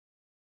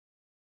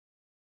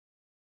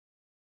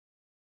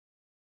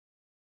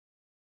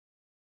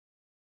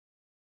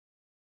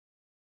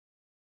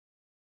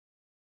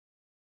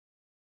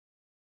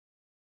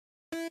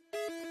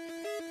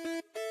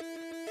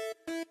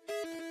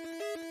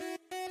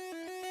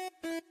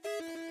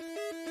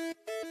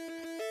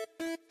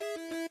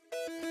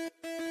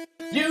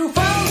You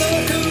found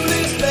the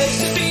coolest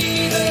place to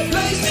be, the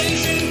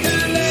PlayStation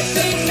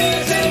collecting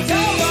method.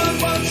 Come on,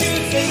 won't you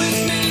sing with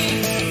me?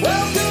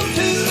 Welcome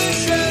to the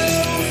show.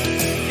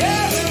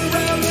 Gather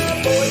round the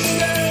boys and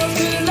girls,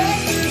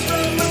 collectors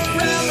from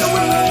around the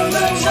world.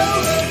 Let's show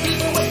the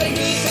people what they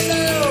need to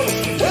know.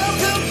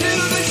 Welcome to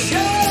the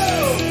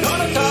show.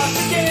 Gonna talk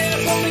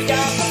again when we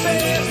got the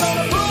fans.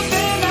 Gonna put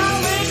their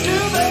knowledge to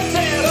the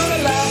test.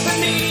 Gonna laugh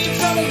and eat,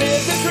 gonna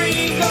live the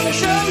dream. Gonna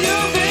show you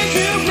things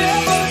you've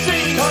never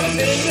seen. Gonna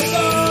sing a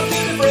song to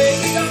the break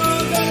of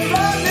dawn. Gonna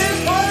rock this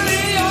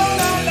party all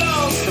night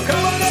long. So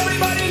come on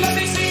everybody, let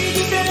me see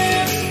you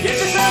dance. Get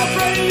yourself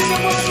ready, you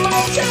got one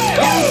more chance.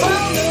 You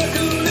found the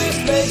coolest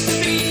place to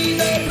be,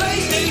 the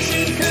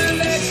PlayStation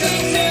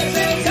collecting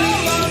method.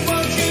 Come on,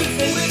 won't you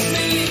sing with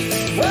me?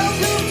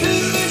 Welcome to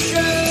the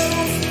show.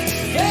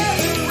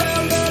 Gather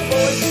round the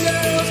boys and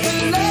girls,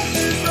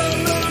 collectors from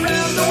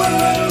around the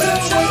world.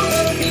 Let's show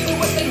the people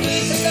what they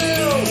need to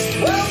know.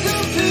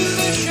 Welcome to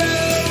the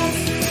show.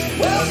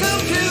 Welcome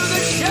to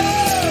the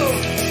show.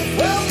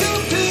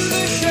 Welcome to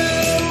the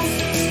show.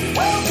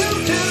 Welcome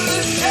to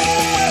the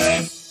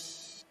show.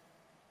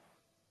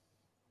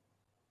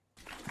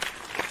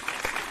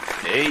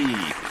 Hey.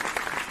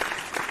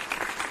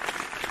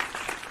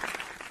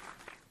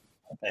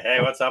 Hey,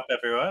 what's up,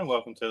 everyone?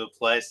 Welcome to the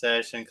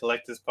PlayStation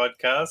Collectors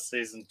Podcast,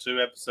 Season 2,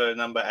 Episode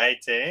number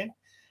 18.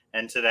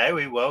 And today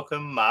we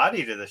welcome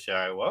Marty to the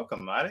show.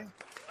 Welcome, Marty.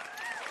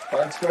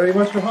 Thanks very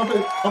much for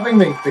having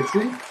me,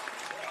 Pixie.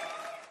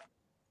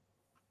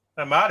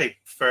 So, Marty,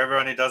 for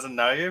everyone who doesn't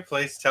know you,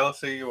 please tell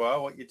us who you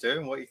are, what you do,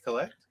 and what you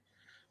collect.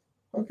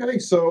 Okay,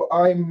 so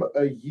I'm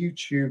a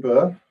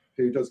YouTuber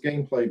who does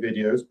gameplay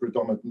videos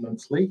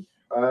predominantly,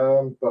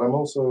 but I'm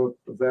also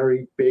a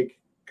very big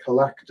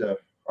collector.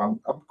 I'm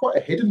quite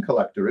a hidden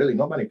collector, really.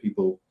 Not many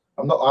people.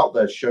 I'm not out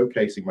there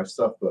showcasing my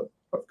stuff, but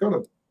I've got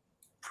a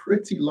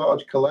pretty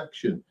large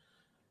collection.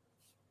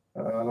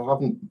 I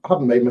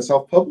haven't made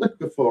myself public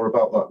before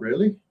about that,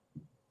 really.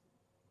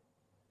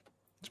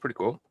 It's pretty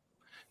cool.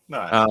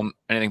 Nice.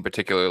 Anything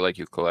particular like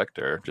you collect,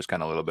 or just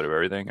kind of a little bit of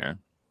everything, or?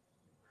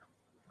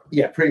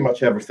 Yeah, pretty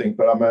much everything,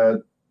 but I'm a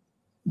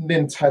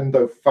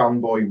Nintendo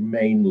fanboy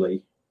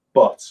mainly,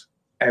 but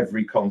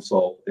every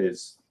console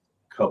is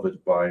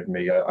covered by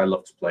me. I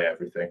love to play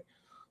everything.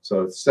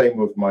 So same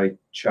with my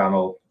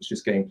channel. It's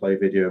just gameplay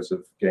videos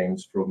of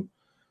games from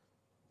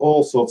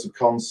all sorts of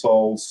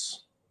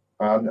consoles,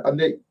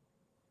 and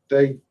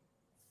they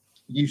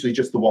usually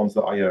just the ones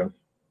that I own.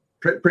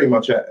 Pretty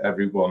much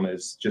everyone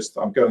is just,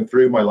 I'm going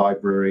through my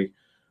library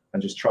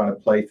and just trying to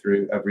play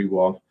through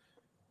everyone,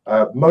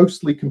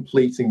 mostly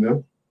completing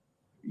them,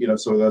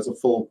 so there's a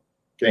full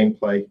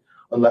gameplay,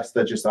 unless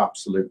they're just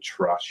absolute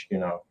trash,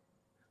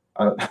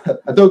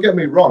 And don't get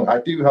me wrong,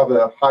 I do have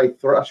a high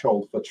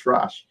threshold for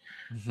trash.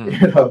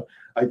 Mm-hmm.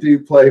 I do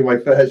play my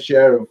fair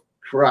share of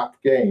crap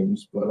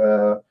games,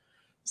 but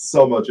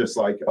some are just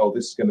like, oh,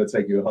 this is going to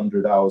take you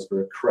 100 hours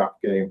for a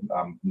crap game.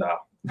 No,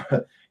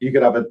 you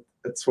could have a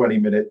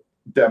 20-minute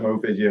demo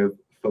video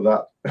for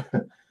that.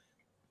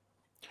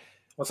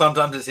 Well,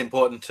 sometimes it's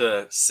important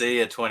to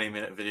see a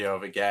 20-minute video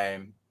of a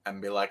game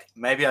and be like,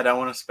 maybe I don't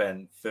want to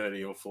spend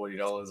 $30 or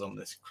 $40 on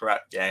this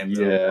crap game.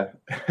 Yeah,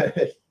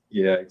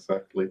 yeah,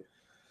 exactly.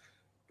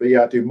 But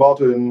yeah, I do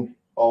modern,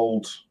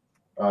 old,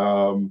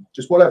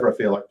 just whatever I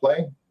feel like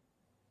playing.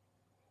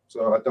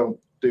 So I don't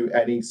do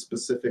any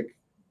specific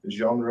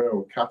genre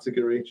or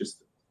category,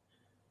 just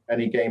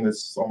any game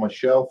that's on my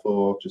shelf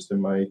or just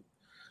in my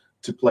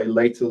to play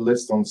later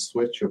list on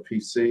Switch or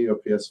PC or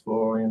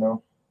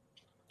PS4,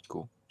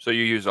 Cool. So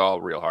you use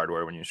all real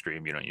hardware when you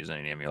stream? You don't use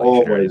any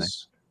emulation or anything?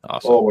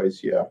 Awesome.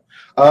 Always, yeah.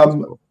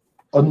 Cool.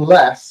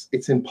 Unless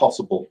it's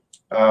impossible.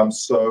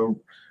 So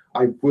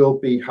I will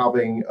be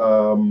having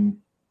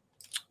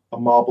a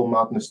Marble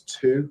Madness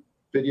 2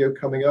 video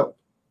coming up.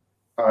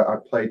 I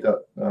played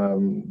that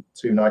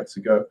 2 nights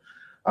ago,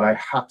 and I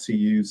had to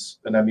use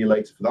an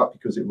emulator for that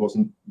because it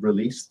wasn't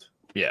released.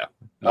 Yeah.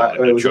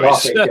 It was an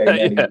arcade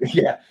game anyway.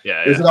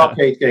 It was an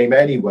arcade game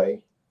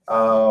anyway.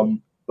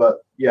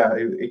 But yeah,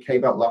 it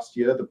came out last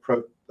year.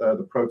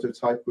 The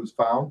prototype was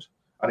found,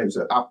 and it was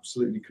an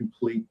absolutely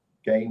complete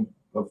game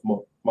of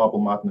Marble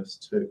Madness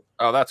 2.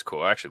 Oh, that's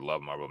cool. I actually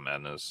love Marble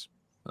Madness.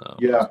 When I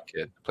Yeah. was a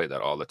kid. I played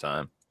that all the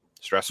time.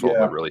 Stressful, Yeah.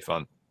 but really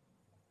fun.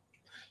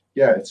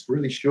 Yeah, it's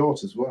really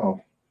short as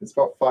well. It's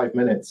about 5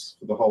 minutes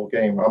for the whole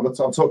game. I'm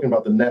talking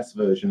about the NES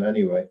version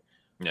anyway.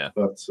 Yeah.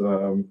 But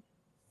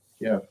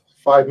yeah,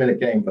 5-minute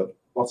game, but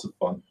lots of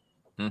fun.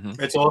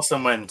 Mm-hmm. It's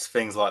awesome when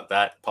things like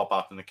that pop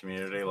up in the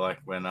community, like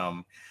when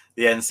the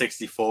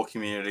N64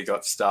 community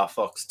got Star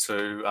Fox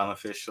 2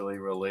 unofficially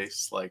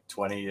released like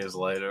 20 years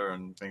later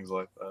and things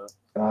like that.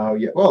 Oh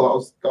yeah, well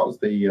that was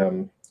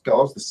the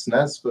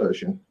SNES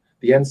version.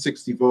 The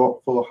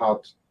N64 had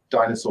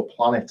Dinosaur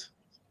Planet.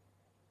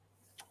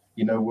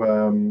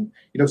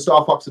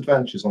 Star Fox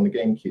Adventures on the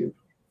GameCube.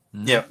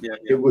 Yeah.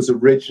 It was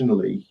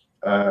originally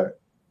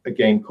a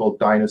game called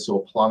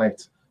Dinosaur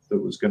Planet that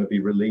was going to be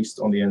released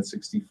on the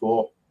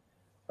N64.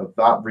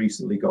 That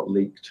recently got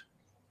leaked.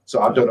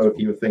 So I don't know if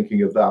you were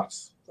thinking of that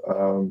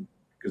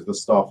because of the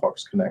Star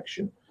Fox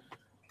connection.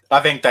 I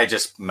think they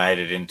just made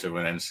it into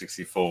an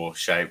N64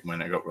 shape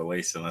when it got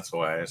released, and that's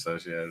why I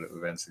associated it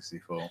with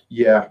N64.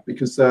 Yeah,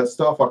 because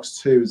Star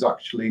Fox 2 is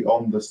actually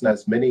on the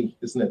SNES Mini,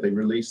 isn't it? They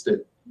released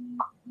it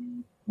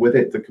with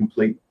it, the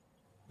complete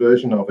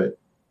version of it.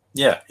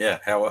 Yeah.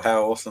 How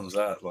awesome is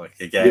that? Like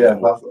again, yeah,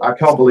 I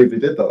can't believe they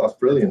did that. That's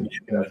brilliant.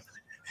 You know,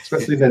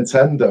 especially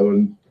Nintendo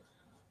and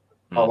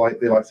how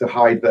they like to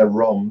hide their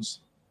ROMs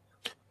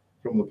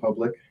from the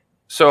public.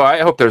 So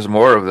I hope there's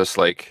more of this,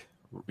 like,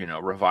 you know,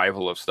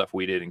 revival of stuff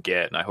we didn't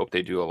get, and I hope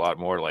they do a lot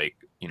more, like,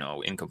 you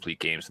know, incomplete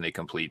games and they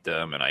complete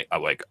them. And I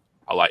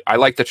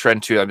like the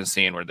trend too. I've been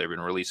seeing where they've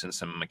been releasing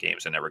some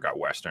games that never got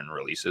Western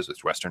releases.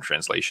 It's Western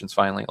translations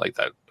finally, like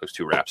those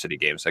 2 Rhapsody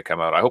games that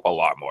come out. I hope a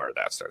lot more of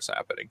that starts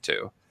happening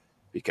too,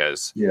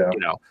 because you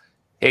know,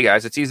 hey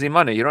guys, it's easy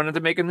money. You don't have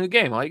to make a new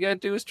game. All you gotta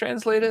do is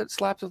translate it,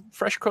 slap a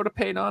fresh coat of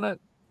paint on it,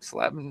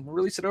 slap and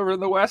release it over in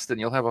the West, and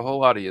you'll have a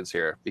whole audience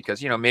here.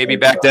 Because, you know, maybe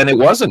back then it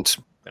wasn't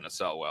going to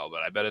sell well,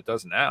 but I bet it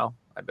does now.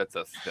 I bet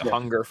the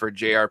hunger for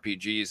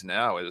JRPGs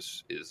now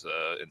is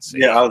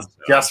insane. Yeah, I was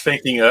just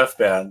thinking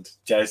Earthbound.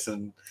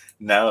 Jason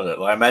nailed it.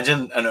 Like,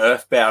 imagine an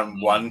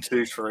Earthbound 1,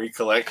 2, 3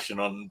 collection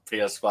on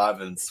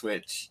PS5 and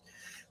Switch.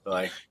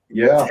 Like,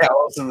 how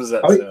awesome is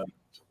that?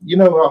 You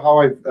know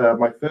how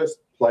my first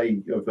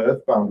play of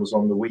Earthbound was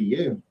on the Wii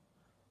U,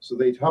 so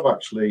they'd have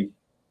actually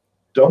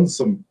done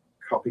some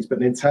copies, but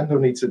Nintendo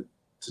needs to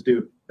do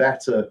a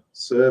better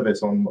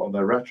service on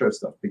their retro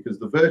stuff, because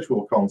the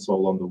Virtual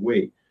Console on the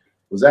Wii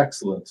was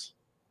excellent,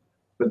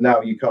 but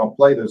now you can't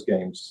play those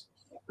games.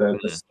 They're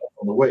stuck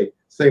on the Wii.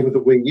 Same with the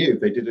Wii U.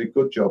 They did a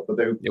good job, but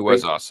it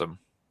was awesome.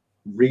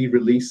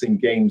 Re-releasing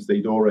games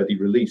they'd already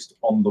released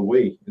on the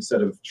Wii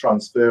instead of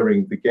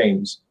transferring the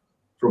games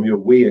from your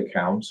Wii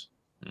account.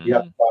 You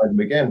have to buy them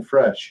again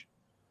fresh.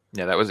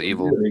 Yeah, that was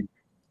evil. Really,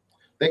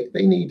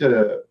 they need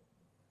a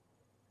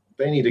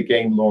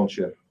game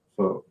launcher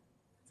for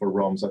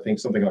ROMs. I think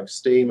something like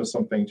Steam or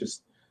something.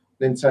 Just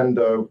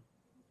Nintendo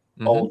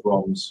old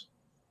ROMs,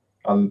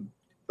 and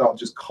that'll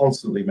just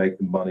constantly make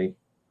them money.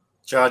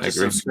 Charge a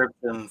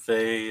subscription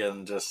fee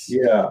and just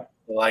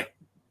like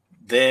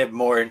they're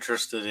more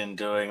interested in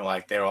doing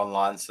like their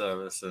online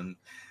service and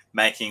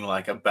making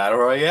like a battle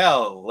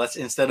royale. Let's,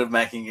 instead of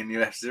making a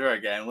new F-Zero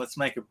game, let's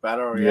make a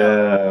battle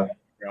royale.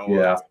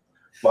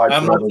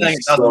 I'm not saying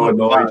it doesn't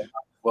look fun.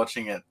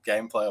 Watching it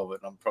gameplay of it,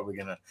 I'm probably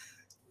gonna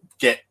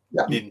get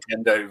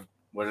Nintendo.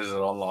 What is it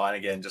online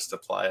again just to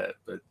play it?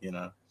 But you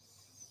know,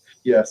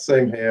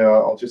 same here.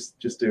 I'll just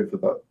do it for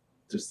that,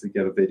 just to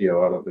get a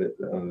video out of it.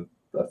 And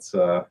that's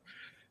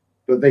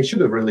but they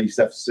should have released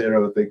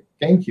F-Zero, the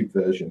GameCube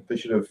version. They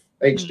should have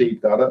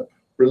HD'd that up,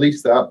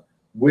 released that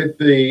with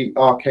the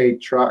arcade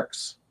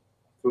tracks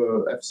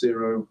for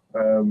F-Zero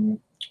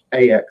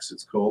AX,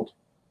 it's called.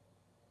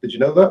 Did you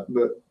know that?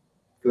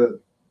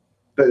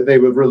 They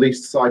were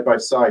released side by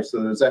side.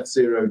 So there's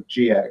F-Zero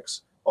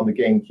GX on the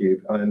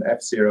GameCube and then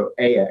F-Zero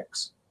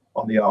AX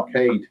on the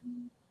arcade.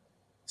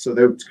 So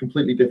they're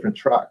completely different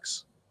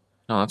tracks.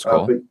 Oh, that's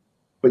cool.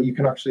 But you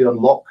can actually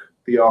unlock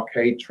the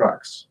arcade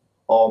tracks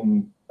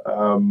on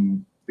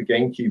the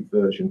GameCube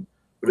version.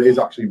 But it is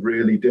actually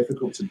really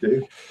difficult to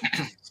do.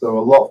 So a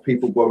lot of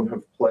people won't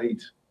have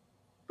played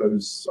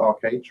those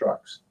arcade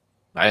tracks.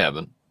 I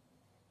haven't.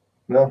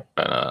 No.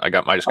 But I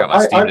just got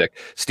my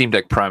Steam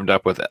Deck primed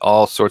up with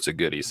all sorts of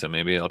goodies, so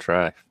maybe I'll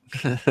try.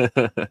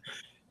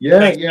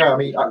 Yeah. I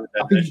mean, I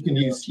think you can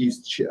use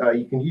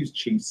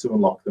cheats to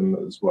unlock them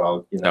as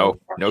well. You know,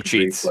 no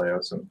cheats. No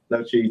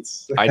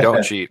cheats. I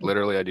don't cheat.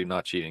 Literally, I do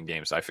not cheat in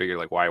games. I figure,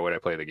 like, why would I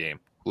play the game?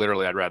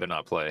 Literally, I'd rather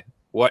not play.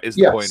 What is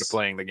the point of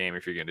playing the game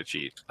if you're going to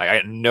cheat? I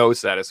get no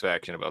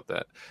satisfaction about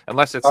that,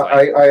 unless it's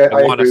like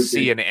I want to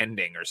see an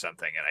ending or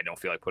something, and I don't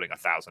feel like putting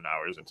 1,000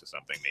 hours into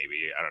something.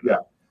 Maybe I don't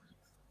know.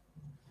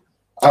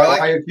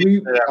 I agree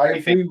with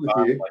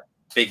you. Like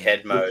big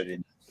head mode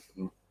in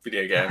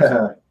video games.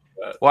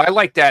 Well, I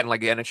like that in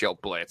like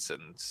NHL Blitz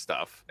and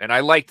stuff, and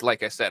I liked,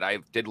 like I said, I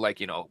did like,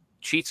 you know,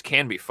 cheats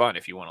can be fun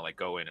if you want to like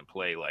go in and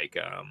play like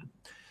The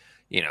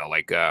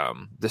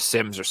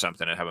Sims or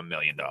something and have $1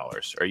 million,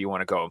 or you want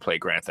to go and play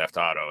Grand Theft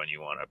Auto and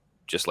you want to,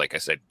 just like I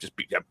said,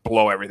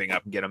 blow everything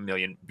up and get 1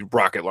 million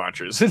rocket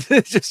launchers.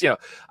 It's just, you know,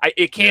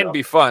 it can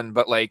be fun,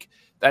 but like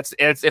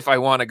it's if I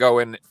want to go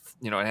in,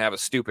 you know, and have a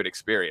stupid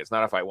experience,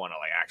 not if I want to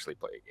like actually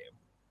play a game.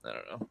 I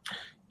don't know.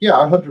 Yeah,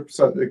 I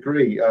 100%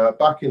 agree.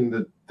 Back in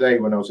the day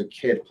when I was a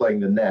kid playing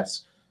the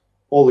NES,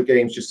 all the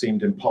games just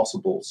seemed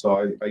impossible.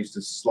 So I used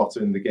to slot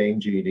in the Game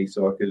Genie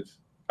so I could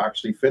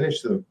actually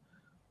finish them.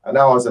 And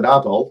now as an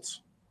adult,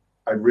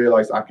 I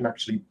realized I can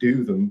actually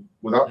do them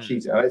without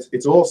cheating. And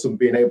it's awesome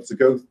being able to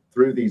go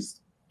through these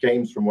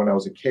games from when I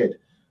was a kid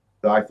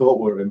that I thought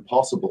were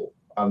impossible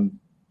and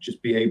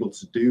just be able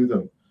to do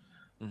them.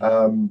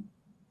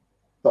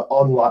 But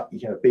online,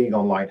 you know, being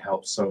online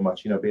helps so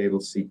much, you know, be able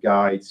to see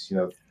guides, you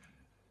know,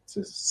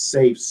 to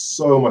save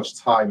so much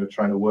time of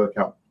trying to work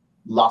out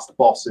last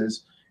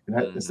bosses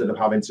instead of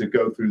having to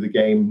go through the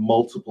game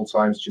multiple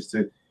times just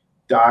to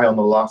die on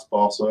the last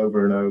boss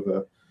over and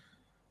over.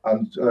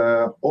 And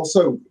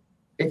also,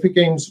 if a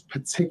game's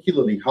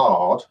particularly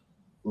hard,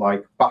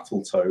 like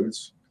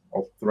Battletoads,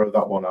 I'll throw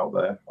that one out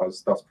there,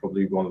 as that's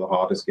probably one of the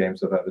hardest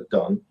games I've ever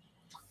done.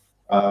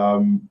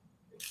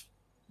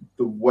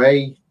 The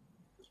way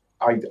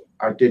I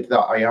did that,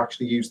 I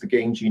actually used the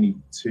Game Genie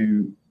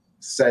to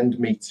send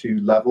me to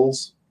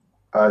levels,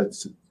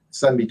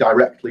 send me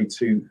directly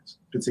to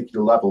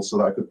particular levels so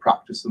that I could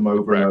practice them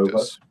over and over.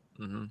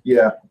 Mm-hmm.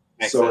 Yeah.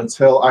 Makes so sense.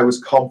 until I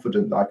was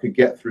confident that I could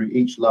get through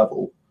each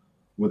level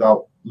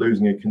without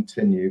losing a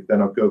continue,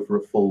 then I'd go for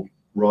a full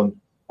run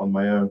on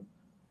my own.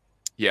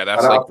 Yeah,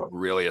 that's like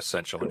really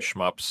essential in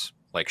shmups.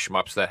 Like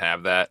shmups that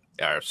have that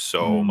are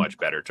so much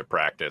better to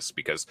practice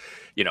because,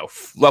 you know,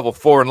 level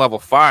 4 and level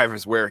 5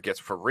 is where it gets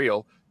for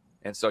real.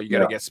 And so you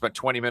got to spend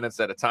 20 minutes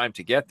at a time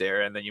to get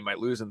there. And then you might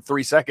lose in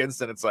 3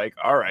 seconds. And it's like,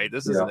 all right,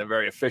 this isn't a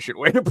very efficient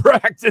way to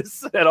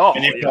practice at all.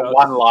 And you've got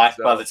one life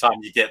by the time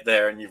you get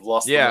there and you've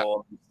lost them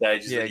all on the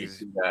stages that you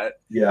do that.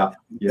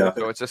 Yeah.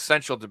 So it's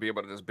essential to be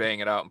able to just bang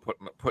it out and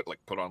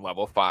put on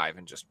level 5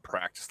 and just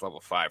practice level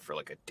 5 for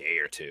like a day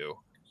or two.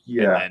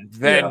 Yeah. And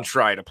then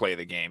try to play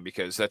the game,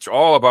 because that's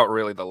all about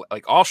really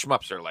all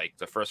shmups are like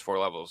the first 4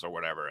 levels or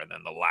whatever, and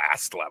then the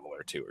last level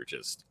or 2 are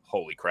just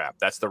holy crap.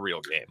 That's the real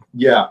game.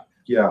 Yeah.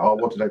 Oh,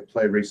 what did I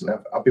play recently?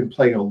 I've been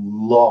playing a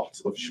lot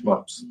of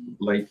shmups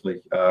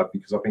lately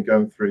because I've been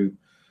going through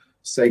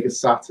Sega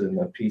Saturn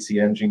and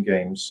PC Engine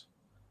games.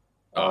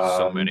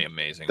 So many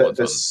amazing ones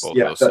on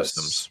both those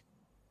systems.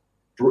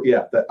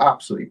 Yeah, they're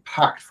absolutely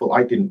packed full.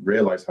 I didn't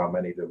realize how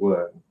many there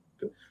were.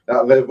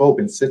 They've all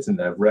been sitting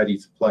there ready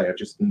to play. I've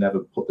just never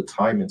put the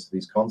time into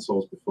these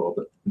consoles before,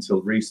 but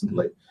until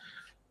recently.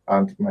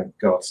 And my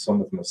God, some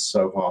of them are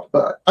so hard.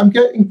 But I'm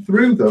getting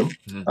through them.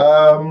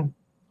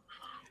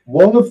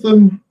 One of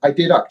them, I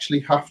did actually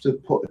have to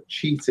put a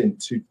cheat in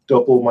to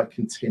double my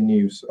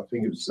continues. I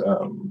think it was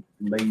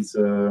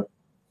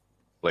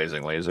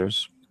Blazing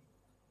Lasers.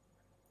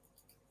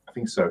 I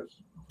think so.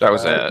 That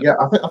was it. Yeah,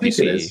 I think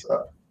it is.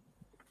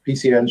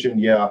 PC Engine,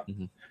 yeah.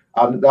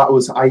 And that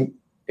was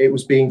it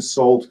was being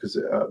sold because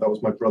that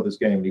was my brother's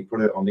game, and he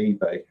put it on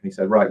eBay. And he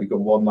said, "Right, you've got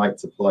one night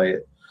to play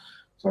it."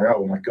 It's like,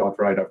 oh my God,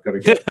 right, I've got to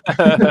get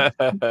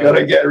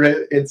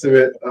into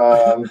it.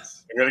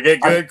 You're gonna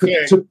get good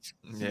quick.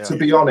 To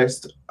be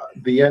honest,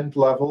 the end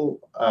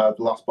level, the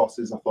last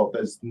bosses, I thought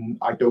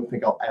I don't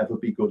think I'll ever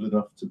be good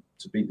enough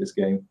to beat this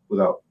game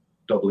without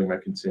doubling my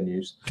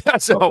continues.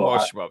 That's how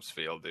most shmups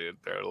feel, dude.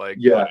 They're like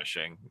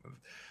punishing.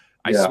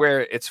 I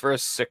swear it's for a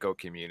sicko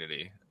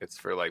community. It's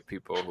for like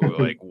people who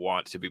like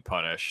want to be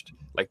punished.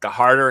 Like the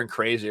harder and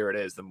crazier it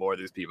is, the more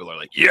these people are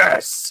like,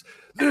 yes,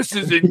 this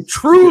is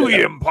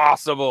truly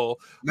impossible.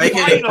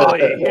 Finally.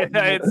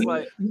 It's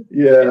like,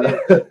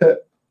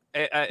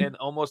 and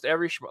almost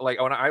every like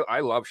when I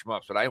love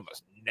shmups, but I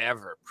almost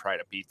never try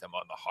to beat them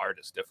on the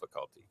hardest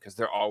difficulty because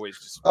they're always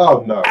just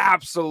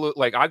absolute.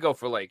 Like I go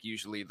for like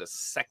usually the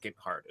second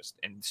hardest,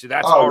 and so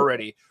that's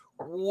already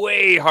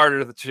way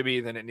harder to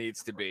me than it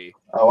needs to be.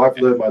 I've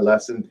learned my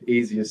lesson.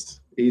 Easiest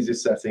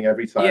setting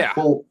every time. Yeah.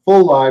 Full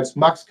lives,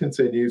 max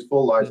continues,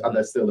 full lives, and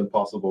they're still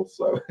impossible.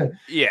 So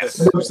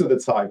yes, most of the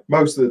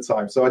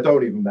time. So I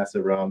don't even mess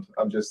around.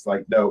 I'm just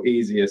like, no,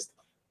 easiest.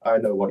 I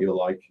know what you're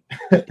like.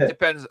 It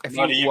depends. If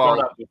you brought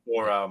up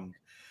before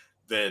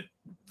the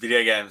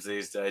video games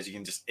these days, you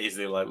can just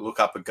easily like look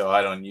up a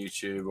guide on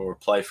YouTube or a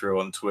playthrough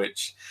on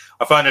Twitch.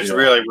 I find it's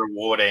really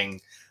rewarding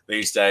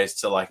these days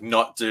to like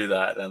not do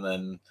that, and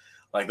then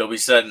like there'll be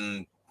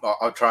certain.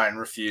 I'll try and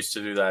refuse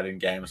to do that in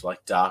games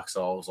like Dark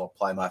Souls. I'll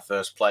play my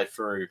first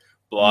playthrough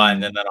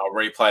blind, and then I'll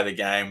replay the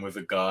game with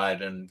a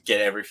guide and get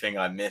everything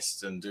I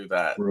missed and do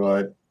that.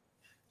 Right.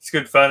 It's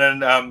good fun,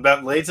 and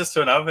that leads us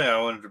to another thing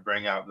I wanted to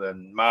bring up.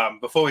 Then,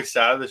 before we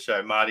started the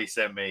show, Marty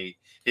sent me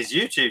his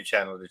YouTube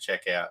channel to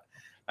check out,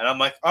 and I'm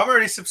like, I'm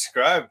already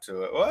subscribed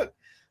to it. What?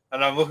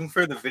 And I'm looking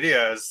through the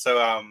videos.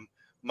 So,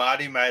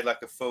 Marty made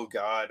like a full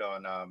guide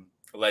on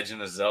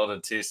Legend of Zelda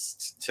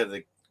to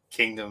the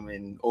kingdom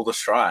in all the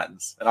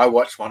shrines, and I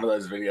watched one of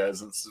those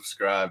videos and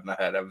subscribed, and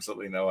I had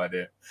absolutely no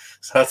idea.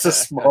 So that's a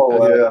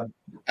small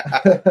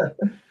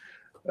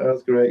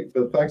That's great.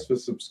 But thanks for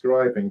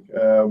subscribing.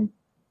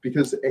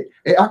 Because it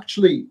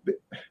actually,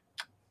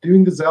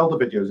 doing the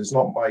Zelda videos is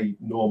not my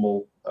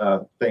normal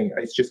thing.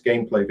 It's just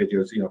gameplay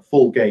videos,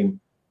 full game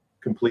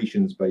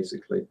completions,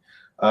 basically.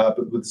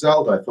 But with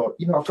Zelda, I thought,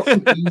 I've got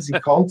some easy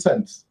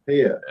content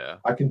here. Yeah.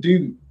 I can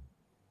do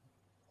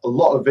a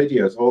lot of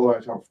videos. All I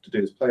have to do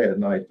is play at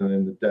night, and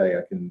in the day,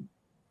 I can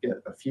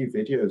get a few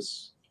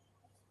videos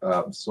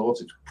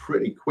sorted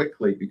pretty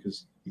quickly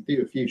because you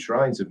do a few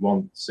shrines in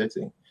one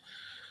sitting.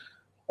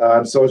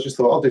 So I just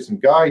thought I'll do some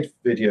guide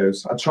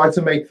videos and try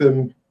to make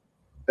them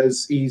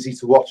as easy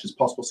to watch as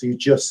possible. So you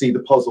just see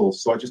the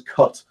puzzles. So I just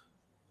cut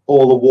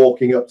all the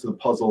walking up to the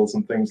puzzles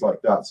and things like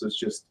that. So it's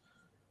just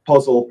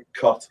puzzle,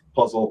 cut,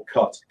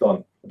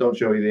 done. I don't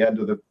show you the end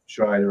of the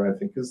shrine or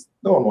anything because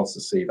no one wants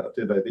to see that,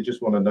 do they? They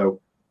just want to know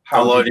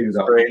how do you do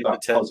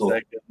that puzzle?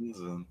 10 seconds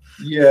and...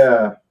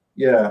 Yeah.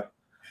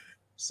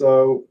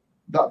 So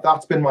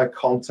that's been my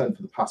content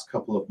for the past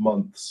couple of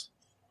months.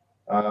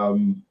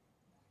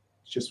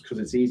 Just because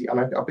it's easy, and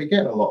I've been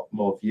getting a lot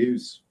more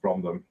views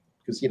from them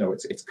because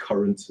it's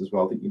current as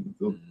well.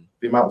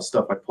 The amount of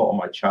stuff I put on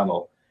my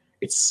channel,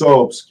 it's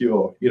so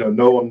obscure.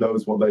 No one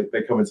knows what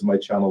they come into my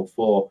channel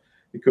for.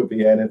 It could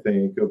be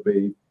anything. It could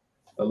be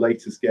the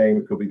latest game.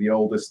 It could be the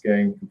oldest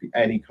game. It could be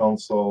any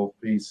console,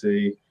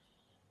 PC.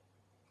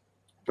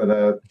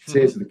 But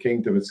Tears of the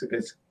Kingdom, it's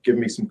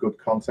given me some good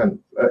content.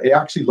 It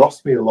actually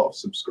lost me a lot of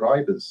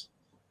subscribers,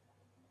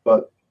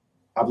 but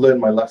I've learned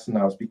my lesson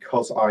now. Is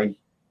because I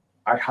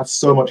had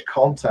so much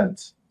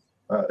content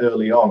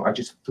early on. I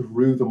just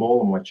threw them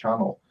all on my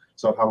channel.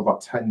 So I'd have about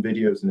 10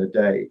 videos in a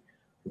day,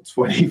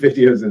 20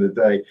 videos in a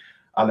day,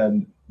 and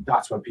then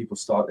that's when people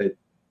started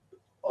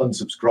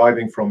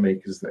unsubscribing from me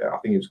because I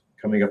think it was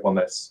coming up on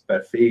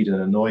their feed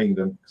and annoying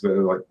them because they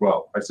were like,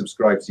 "Well, I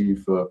subscribed to you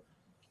for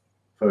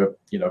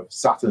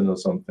Saturn or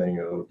something,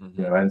 or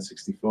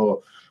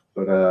N64,"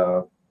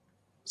 but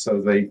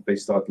so they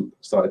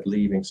started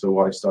leaving. So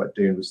what I started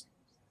doing was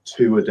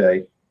 2 a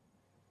day,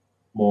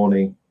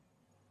 morning,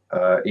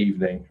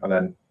 evening, and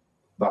then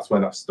that's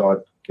when I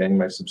started getting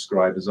my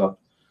subscribers up.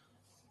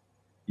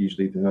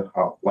 Usually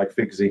like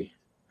Figsy.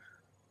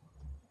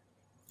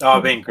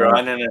 I've been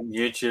grinding on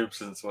YouTube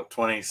since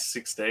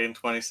 2016,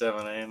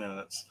 2017, and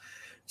it's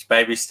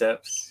baby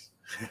steps.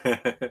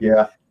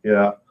 Yeah.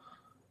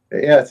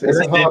 It's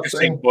an hard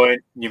interesting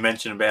point you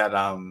mentioned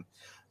about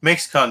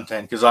mixed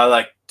content, because I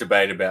like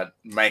debate about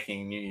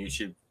making new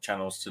YouTube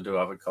channels to do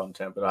other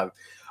content, but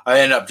I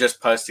end up just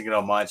posting it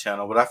on my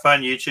channel. But I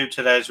find YouTube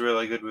today is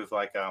really good with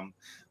like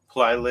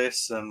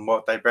playlists and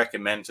what they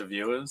recommend to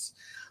viewers.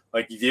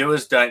 Like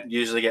viewers don't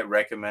usually get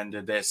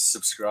recommended their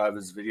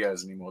subscribers'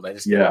 videos anymore. They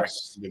just get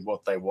recommended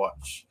what they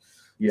watch.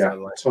 Yeah,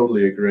 so,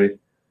 totally agree.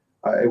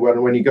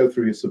 When you go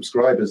through your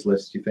subscribers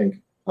list, you think,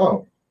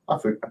 "Oh, I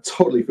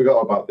totally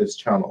forgot about this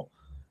channel."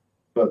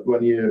 But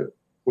when you're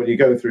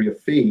going through your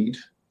feed,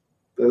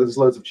 there's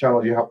loads of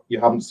channels you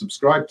haven't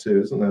subscribed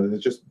to, isn't there?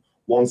 There's just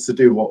wants to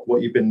do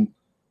what you've been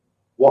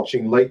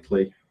watching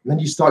lately, and then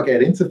you start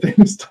getting into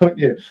things, don't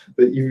you,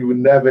 that you were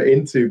never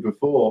into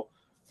before.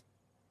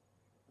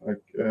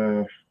 Like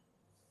I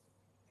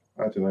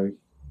don't know,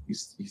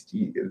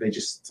 they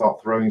just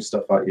start throwing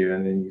stuff at you,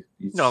 and then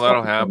you no,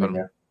 that'll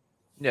happen.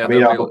 Yeah, I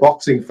mean, I'm a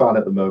boxing fan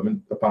at the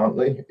moment,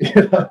 apparently.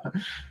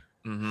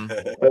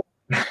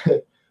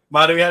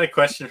 Marty, we had a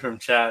question from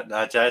chat.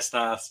 Jason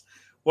asked,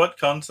 "What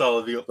console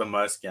have you got the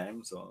most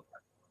games on?"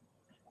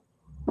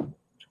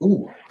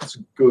 Ooh, that's a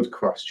good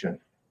question.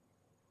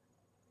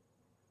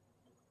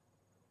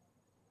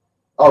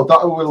 Oh,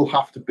 that will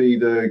have to be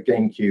the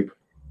GameCube.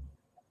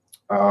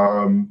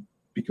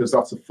 Because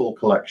that's a full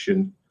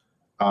collection,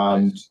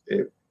 and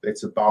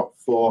it's about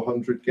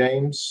 400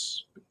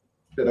 games, a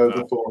bit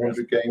over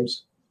 400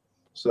 games.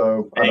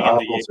 So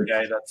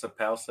UK, that's a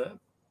PAL set.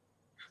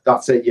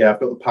 That's it. Yeah, I've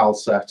got the PAL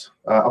set.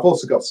 I've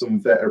also got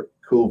some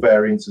cool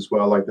variants as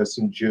well. Like there's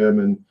some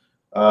German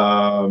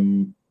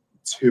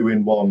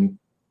 2-in-1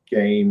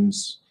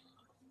 games.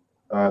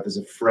 There's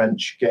a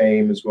French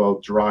game as well,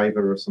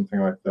 Driver or something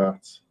like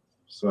that.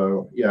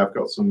 So yeah, I've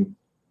got some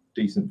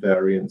decent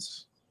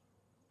variants.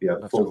 Yeah,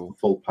 the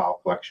full PAL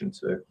collection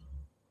too.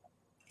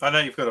 I know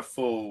you've got a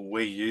full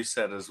Wii U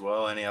set as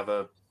well. Any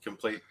other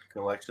complete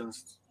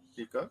collections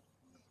you've got?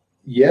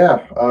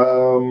 Yeah,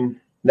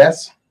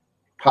 NES,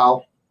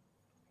 PAL,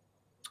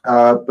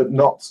 but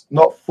not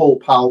full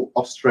PAL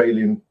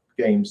Australian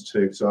games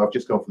too. So I've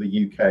just gone for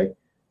the UK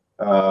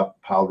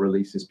PAL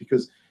releases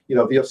because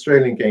the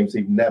Australian games,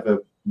 they've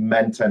never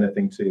meant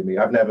anything to me.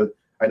 I never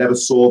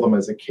saw them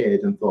as a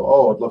kid and thought,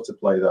 oh, I'd love to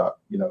play that.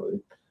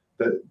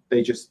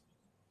 They just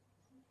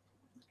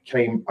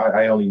came.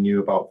 I only knew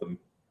about them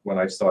when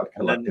I started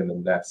collecting the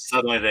NES.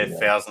 Suddenly they're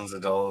thousands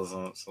of dollars,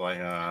 and it's like,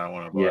 I don't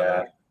want to buy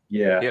that.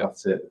 Yeah,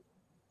 that's it.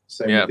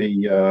 Same with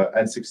the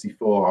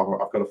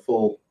N64. I've got a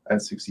full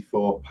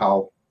N64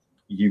 PAL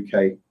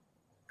UK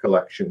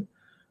collection.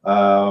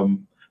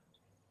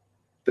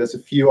 There's a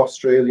few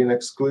Australian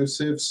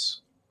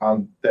exclusives,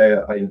 and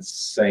they're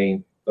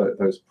insane.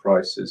 Those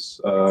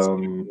prices.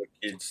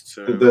 Kids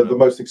too. The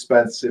most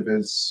expensive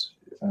is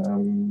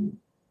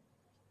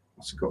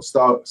what's it called?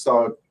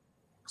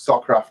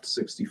 StarCraft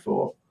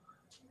 64.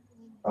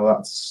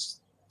 That's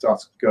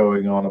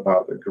going on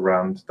about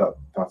 $1,000.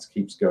 That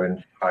keeps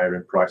going higher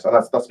in price.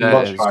 That's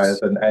much higher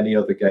than any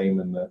other game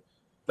in the.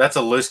 That's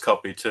a loose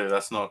copy too.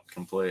 That's not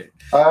complete.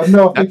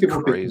 No, I think it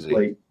would be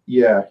complete.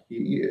 Yeah,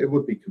 it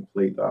would be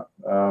complete. That.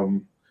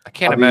 I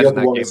can't imagine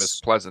that game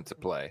is pleasant to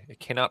play. It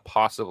cannot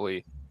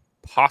possibly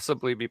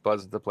be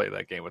pleasant to play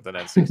that game with an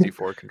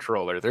N64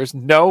 controller. There's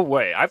no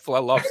way. I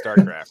love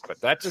StarCraft,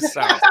 but that just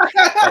sounds like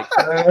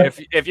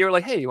if you're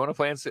like, hey, you want to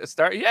play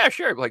Star? Yeah,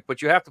 sure. Like,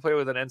 but you have to play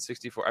with an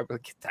N64. I'm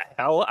like, get the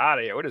hell out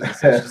of here. What is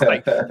this? It's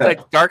just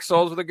like Dark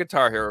Souls with a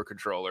Guitar Hero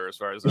controller, as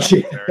far as I'm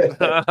concerned.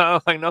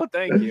 I'm like, no,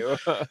 thank you.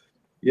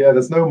 Yeah,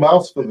 there's no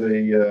mouse for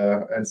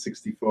the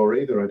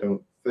N64 either, I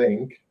don't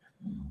think.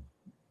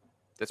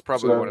 That's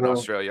probably one in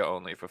Australia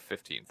only for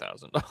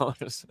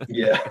 $15,000.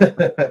 Yeah.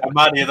 And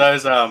Marty, are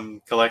those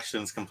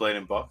collections complete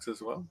in box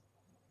as well?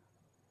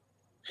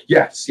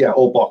 Yes, yeah,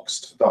 all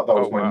boxed. That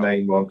was my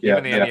main one. Yeah,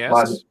 Even the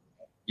NES?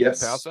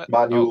 Yes,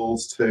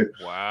 manuals too.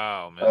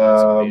 Wow, man,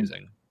 that's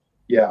amazing.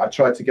 Yeah, I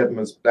tried to get them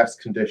as best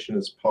condition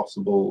as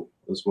possible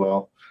as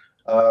well.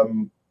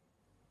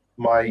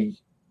 My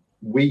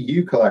Wii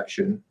U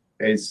collection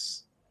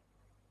is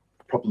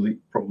probably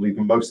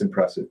the most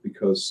impressive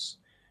because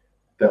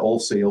they're all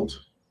sealed.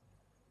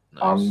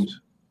 Nice. And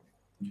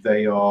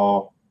they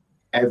are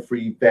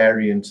every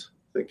variant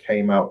that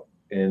came out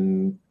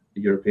in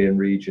the European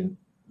region.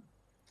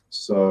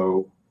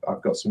 So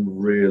I've got some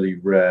really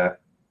rare,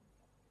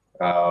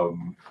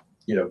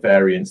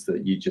 variants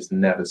that you just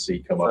never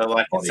see come up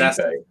like on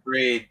Assassin's eBay.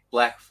 Creed,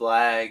 Black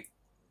Flag.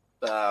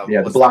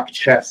 The black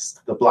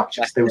chest. The black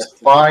chest. There was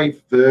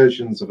 5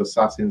 versions of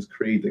Assassin's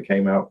Creed that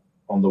came out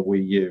on the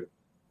Wii U.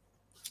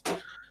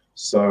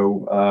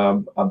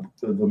 So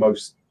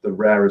the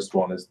rarest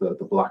one is the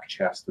black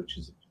chest, which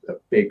is a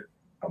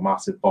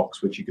massive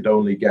box, which you could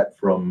only get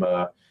from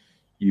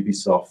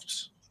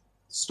Ubisoft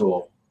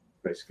store,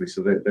 basically.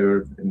 So they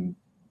were in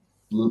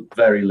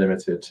very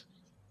limited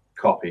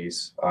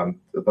copies,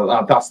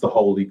 but that's the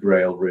holy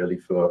grail really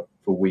for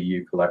Wii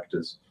U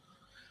collectors.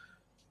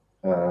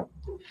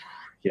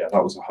 Yeah,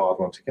 that was a hard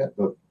one to get,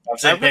 but I've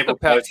seen people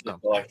post it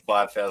for like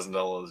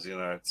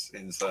 $5,000. It's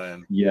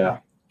insane. Yeah,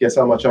 guess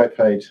how much I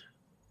paid?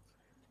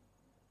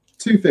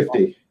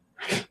 $250.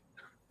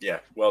 Yeah,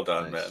 well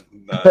done, man.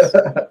 Nice.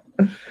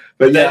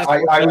 But yeah,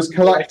 I was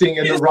collecting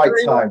at the right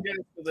time.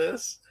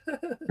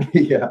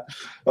 Yeah,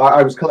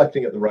 I was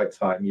collecting at the right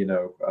time.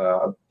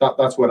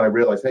 That's when I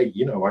realized, hey,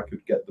 I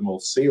could get them all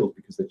sealed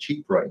because they're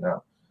cheap right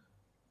now.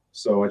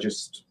 So I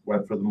just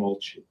went for them all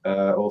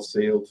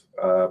sealed.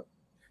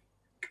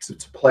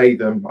 To play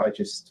them, I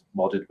just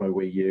modded my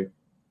Wii U,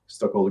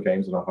 stuck all the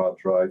games on a hard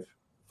drive.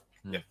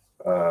 Yeah.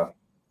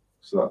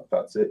 So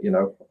that's it.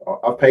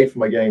 I've paid for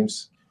my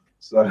games.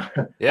 So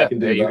yeah, I can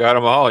do you that. got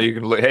them all. You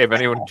can. Hey, if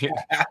anyone,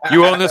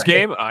 you own this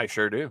game, I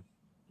sure do.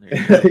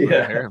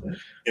 Yeah,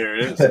 here it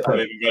is. I've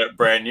even got it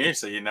brand new,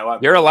 so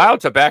you're allowed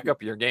to back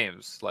up your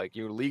games. Like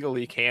you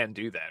legally can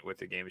do that with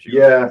the games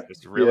you own. Own.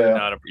 It's really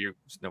not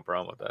no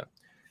problem with that.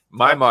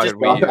 My modded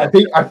Wii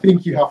U. I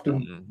think you have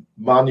to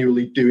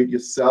manually do it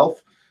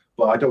yourself,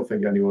 but I don't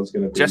think anyone's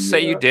going to. Just say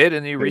you did,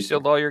 and you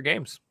resealed all your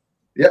games.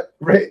 Yeah,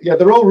 yeah,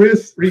 they're all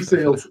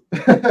resealed.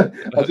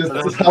 I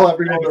just tell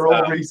everyone they're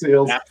all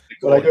resealed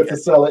when I go to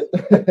sell it.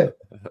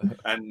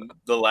 And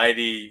the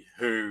lady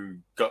who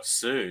got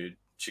sued,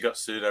 she got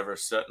sued over a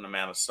certain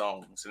amount of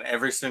songs, and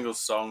every single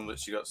song that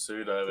she got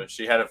sued over,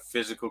 she had a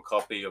physical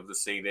copy of the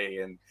CD,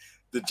 and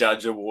the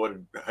judge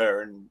awarded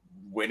her and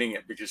winning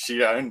it because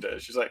she owned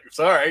it. She's like,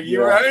 "Sorry,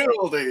 you own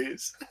all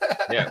these."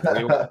 Yeah,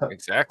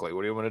 exactly.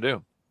 What do you want to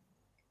do?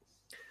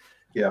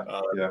 Yeah,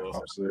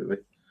 awesome. Absolutely.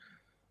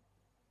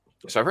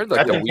 So I've heard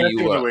like the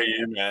Wii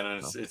U, man,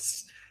 and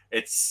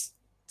it's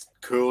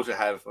cool to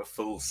have a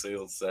full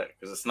sealed set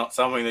because it's not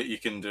something that you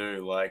can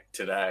do like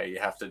today. You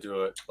have to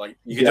do it like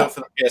you can do it for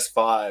the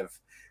PS5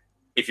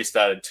 if you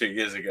started 2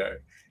 years ago.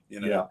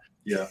 Yeah.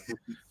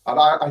 And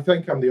I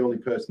think I'm the only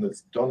person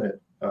that's done it.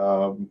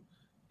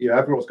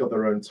 Everyone's got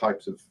their own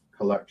types of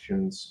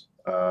collections,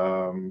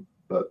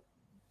 but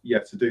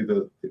to do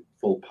the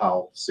full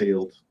PAL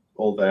sealed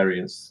all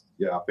variants,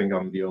 I think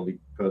I'm the only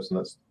person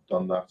that's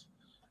done that.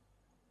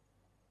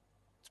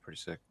 Pretty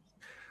sick.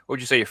 What would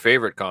you say your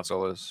favorite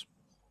console is?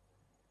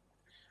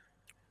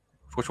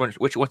 Which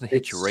one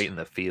hit you right in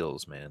the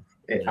feels, man?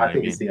 I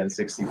think it's the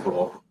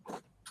N64.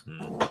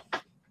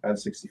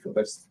 N64.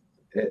 That's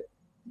it.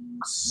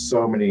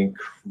 So many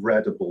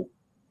incredible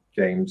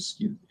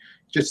games.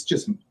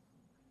 Just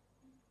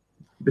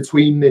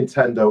between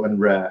Nintendo and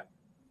Rare,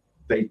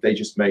 they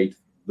just made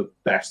the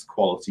best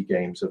quality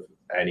games of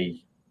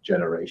any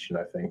generation,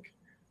 I think.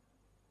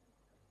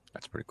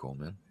 That's pretty cool,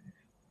 man.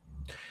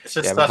 It's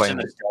just such a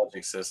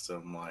nostalgic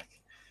system.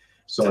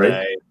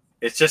 Today,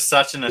 it's just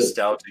such a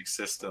nostalgic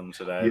system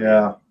today.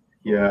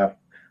 Yeah.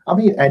 I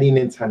mean, any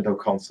Nintendo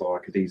console I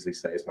could easily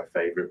say is my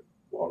favorite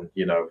one.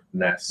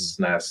 NES,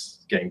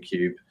 SNES,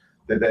 GameCube.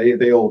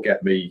 They all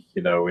get me,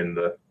 in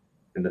the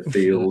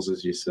feels,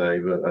 as you say.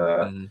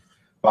 But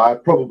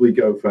I'd probably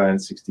go for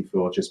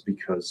N64 just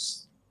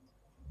because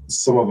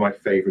some of my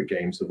favorite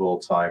games of all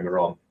time are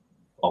on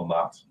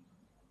that.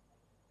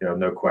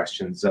 No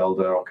question.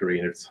 Zelda,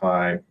 Ocarina of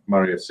Time,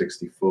 Mario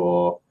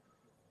 64.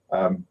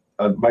 And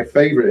my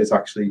favorite is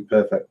actually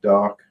Perfect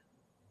Dark.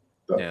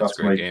 That's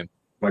a great game.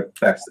 My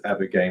best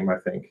ever game, I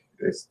think.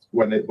 It's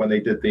when they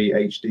did the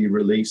HD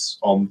release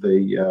on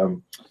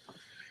the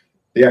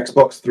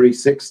Xbox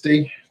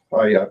 360.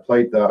 I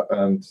played that,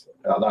 and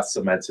that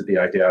cemented the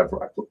idea.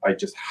 I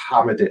just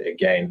hammered it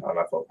again, and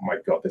I thought, my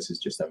God, this is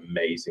just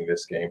amazing.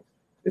 This game,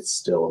 it's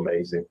still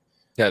amazing.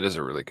 Yeah, it is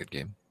a really good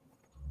game.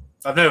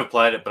 I've never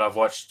played it, but I've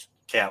watched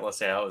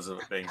countless hours of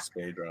it being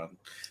speedrun.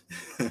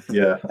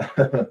 Yeah.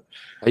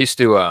 I used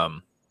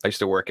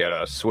to work at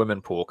a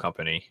swimming pool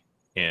company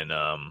in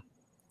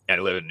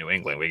and I live in New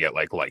England. We get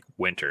like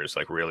winters,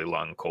 like really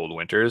long, cold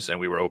winters, and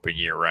we were open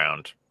year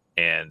round.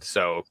 And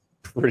so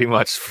pretty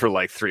much for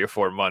like 3 or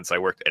 4 months, I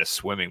worked at a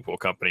swimming pool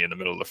company in the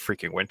middle of the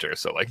freaking winter.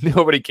 So like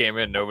nobody came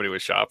in, nobody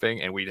was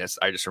shopping, and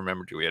I just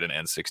remembered we had an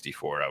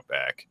N64 out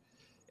back,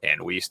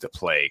 and we used to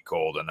play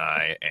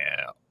GoldenEye,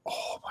 and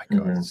oh my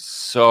god,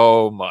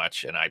 so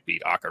much. And I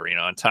beat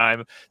Ocarina on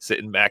time,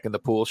 sitting back in the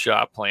pool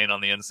shop playing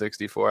on the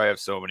N64. I have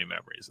so many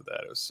memories of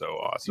that. It was so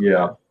awesome.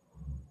 Yeah.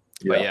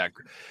 But yeah,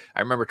 I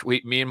remember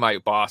me and my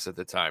boss at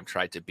the time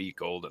tried to beat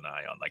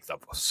GoldenEye on like the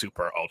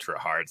super ultra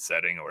hard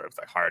setting or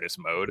the hardest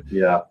mode.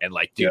 Yeah. And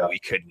like, dude, we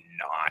could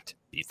not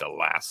beat the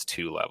last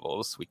 2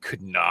 levels. We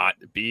could not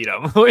beat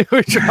them. We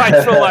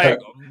tried for like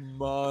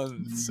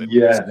months. And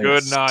we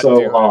could not so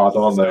do hard, it.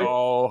 aren't they?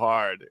 So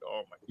hard.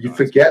 Oh my god. You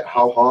forget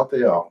how hard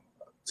they are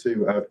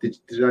too. Did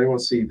anyone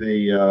see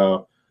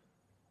the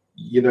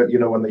you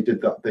know when they did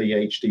the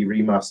HD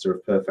remaster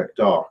of Perfect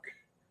Dark?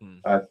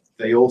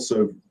 They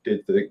also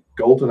did the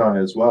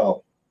GoldenEye as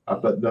well,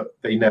 but no,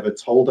 they never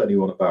told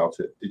anyone about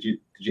it. Did you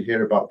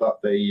hear about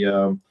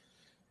that?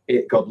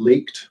 It got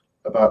leaked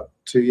about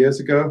 2 years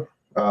ago.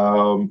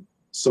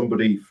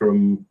 Somebody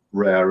from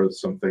Rare or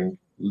something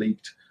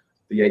leaked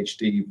the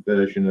HD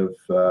version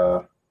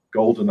of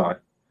GoldenEye,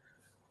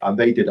 and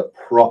they did a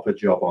proper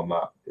job on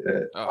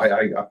that.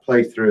 I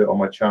played through it on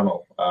my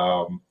channel.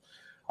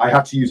 I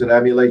had to use an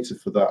emulator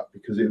for that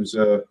because it was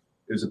a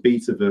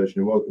beta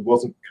version. It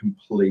wasn't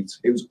complete.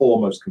 It was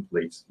almost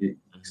complete. You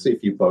can see a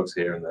few bugs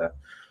here and there,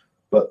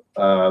 but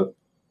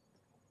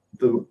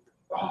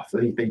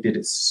they did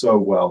it so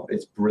well.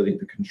 It's brilliant.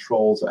 The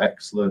controls are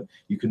excellent.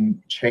 You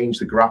can change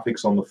the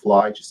graphics on the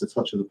fly, just a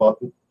touch of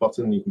the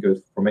button. You can go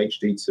from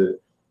HD to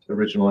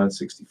original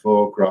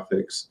N64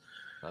 graphics.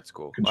 That's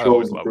cool.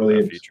 Controls are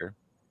brilliant. That feature.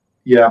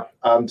 Yeah,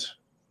 and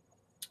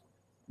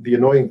the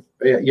annoying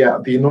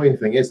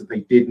thing is that they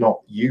did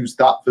not use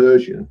that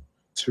version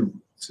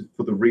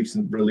for the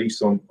recent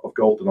release of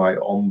GoldenEye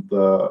on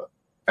the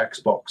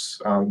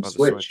Xbox and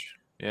Switch.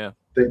 Yeah.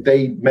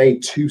 They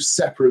made 2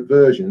 separate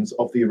versions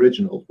of the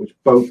original, which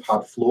both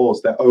had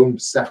flaws, their own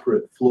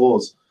separate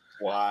flaws.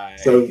 Why?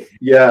 So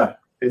yeah,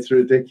 it's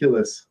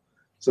ridiculous.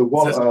 So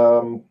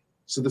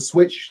so the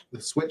Switch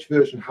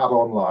version had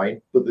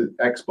online, but the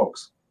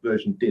Xbox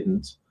version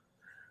didn't.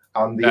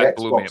 And the that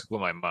Xbox blew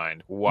my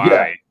mind.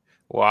 Why?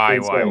 Why?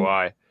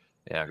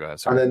 Yeah, go ahead.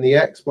 Sorry. And then the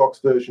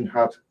Xbox version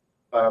had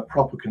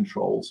proper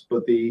controls,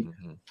 but the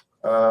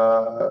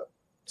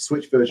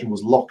Switch version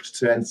was locked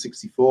to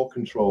N64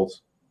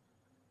 controls,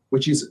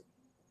 which is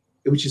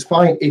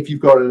fine if you've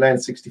got an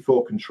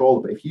N64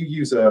 controller. But if you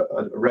use a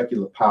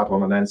regular pad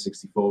on an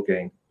N64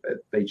 game,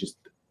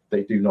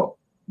 they do not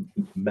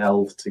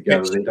meld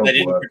together. They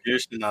didn't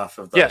produce enough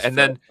of those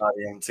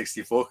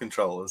N64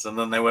 controllers, and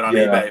then they went on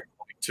eBay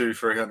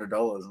for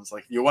 $200-$300. And it's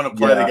like, you want to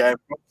play the game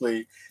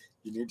properly,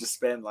 you need to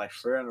spend like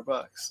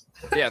 $300.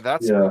 Yeah,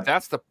 that's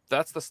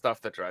the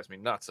stuff that drives me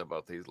nuts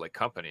about these like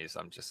companies.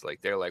 I'm just like,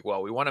 they're like,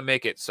 well, we want to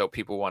make it so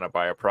people want to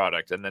buy a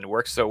product, and then it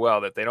works so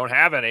well that they don't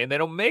have any and they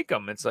don't make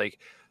them. It's like,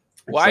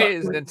 why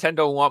is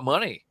Nintendo want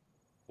money?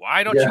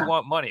 Why don't you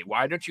want money?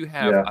 Why don't you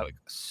have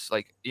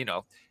like, you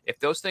know, if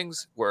those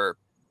things were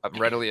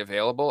readily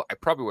available, I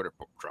probably would have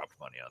dropped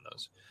money on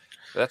those.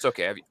 But that's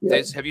okay.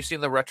 Have you seen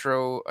the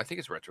retro? I think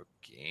it's Retro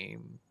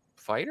Game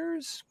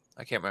Fighters.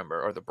 I can't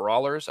remember. Or the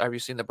Brawlers. Have you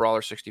seen the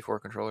Brawler 64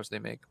 controllers they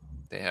make?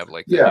 They have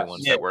like the new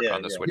ones that work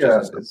on the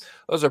Switches and stuff.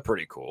 Those are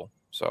pretty cool.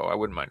 So I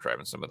wouldn't mind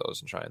driving some of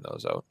those and trying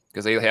those out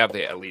because they have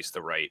at least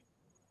the right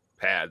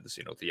pads,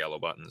 you know, with the yellow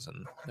buttons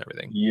and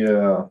everything.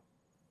 Yeah.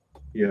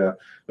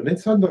 But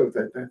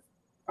Nintendo,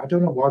 I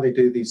don't know why they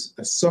do these.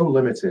 They're so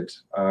limited,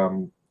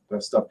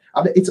 their stuff.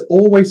 And it's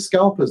always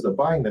scalpers that are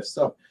buying this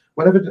stuff.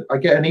 Whenever I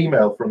get an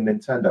email from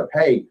Nintendo,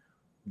 hey,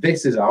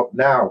 this is out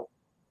now.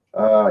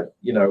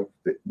 You know,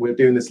 we're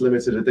doing this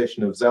limited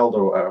edition of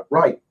Zelda.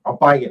 Right, I'm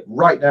buying it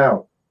right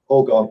now.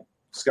 All gone.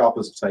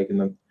 Scalpers have taken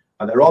them,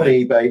 and they're on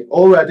eBay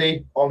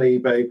already. On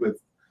eBay with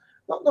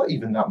not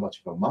even that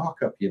much of a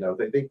markup. You know,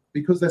 they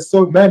because there's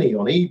so many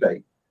on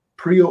eBay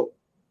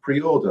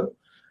pre-order,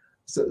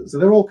 so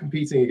they're all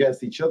competing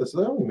against each other. So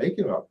they're only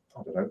making about,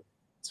 I don't know,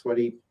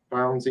 £20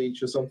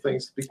 each or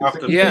something.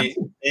 After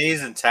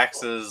fees and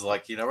taxes,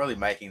 like, you're not really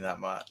making that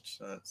much.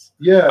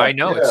 I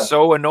know, it's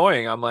so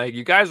annoying. I'm like,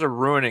 you guys are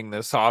ruining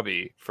this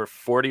hobby for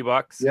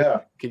 $40.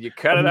 Yeah, can you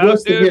cut it out,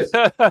 dude?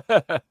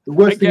 The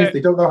worst thing is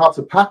they don't know how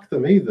to pack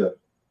them either.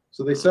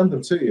 So they send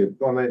them to you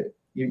when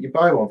you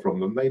buy one from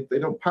them. They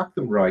don't pack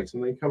them right,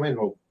 and they come in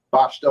all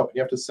bashed up, and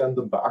you have to send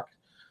them back.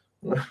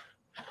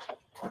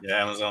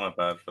 Yeah, Amazon are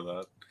bad for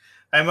that.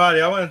 Hey,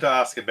 Marty, I wanted to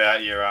ask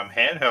about your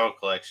handheld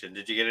collection.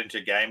 Did you get into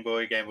Game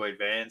Boy, Game Boy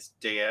Advance,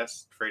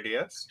 DS,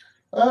 3DS?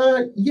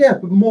 Yeah,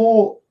 but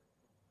more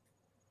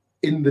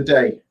in the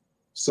day.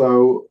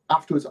 So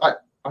afterwards, I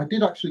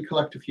did actually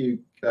collect a few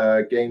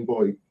Game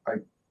Boy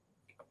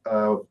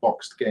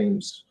boxed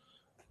games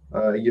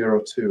a year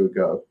or two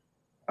ago.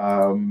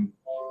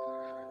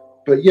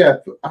 But yeah,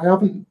 I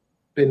haven't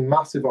been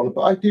massive on it,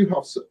 but I do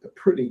have a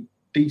pretty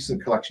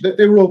decent collection.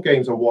 They were all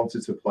games I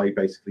wanted to play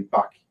basically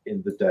back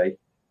in the day.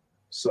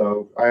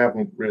 So I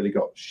haven't really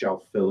got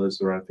shelf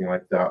fillers or anything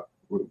like that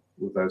with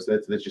those.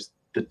 They're just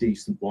the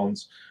decent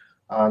ones.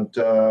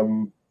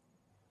 And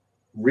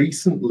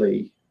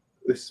recently,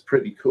 this is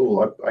pretty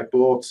cool. I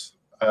bought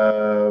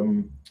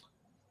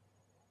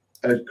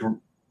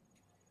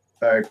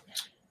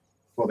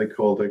what they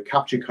call a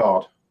capture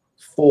card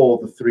for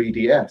the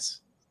 3DS.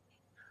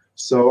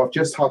 So I've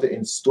just had it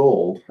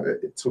installed.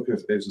 It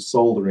was a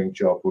soldering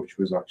job, which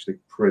was actually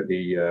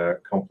pretty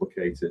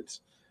complicated,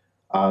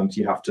 and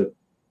you have to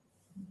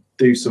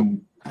do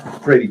some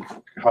pretty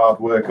hard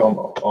work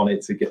on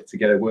it to get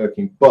it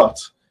working. But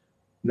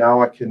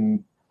now I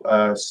can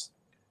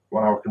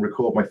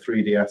record my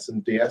 3DS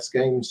and DS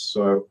games,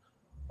 so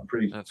I'm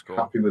pretty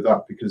happy with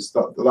that, because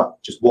that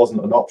just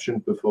wasn't an option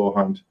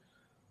beforehand.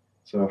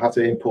 So I had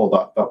to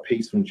import that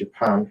piece from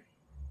Japan.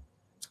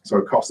 So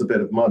it cost a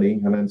bit of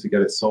money, and then to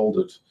get it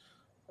soldered.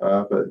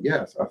 But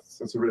yeah,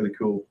 that's a really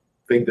cool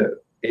thing that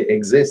it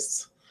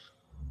exists.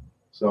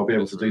 So I'll be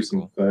able to do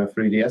some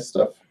 3DS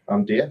stuff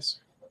and DS.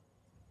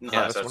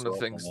 Yeah, that's one of the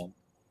things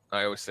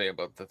I always say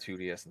about the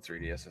 2DS and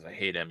 3DS is I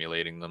hate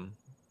emulating them.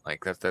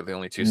 Like that's the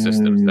only two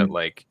systems that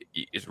like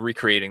is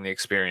recreating the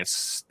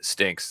experience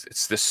stinks.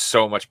 It's just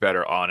so much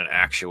better on an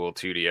actual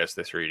 2DS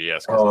than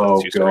 3DS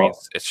because the two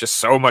screens. It's just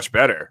so much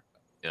better.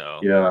 You know.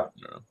 Yeah.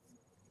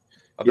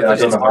 I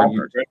don't know how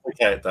you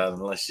replicate that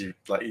unless you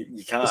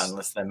can't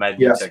unless they made.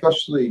 Yeah,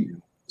 especially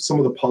some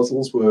of the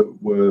puzzles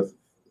were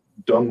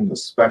done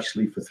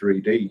especially for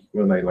 3D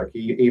when they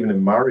even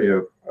in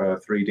Mario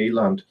 3D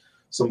Land,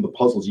 some of the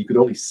puzzles you could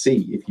only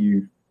see if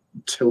you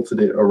tilted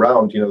it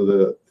around,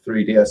 the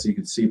 3DS, so you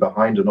could see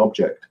behind an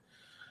object.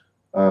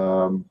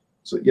 So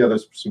yeah,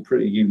 there's some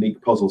pretty unique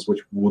puzzles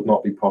which would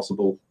not be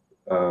possible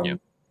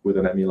with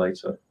an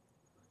emulator.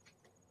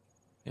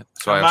 Yeah.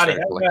 So Marty,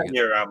 how about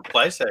your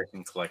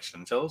PlayStation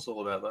collection? Tell us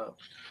all about that.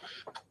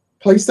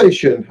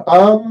 PlayStation.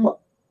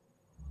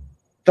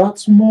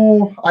 That's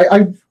more.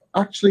 I've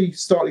actually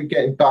started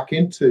getting back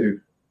into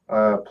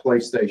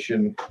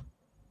PlayStation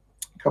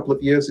a couple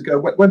of years ago.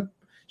 When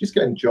just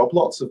getting job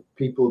lots of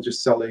people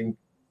just selling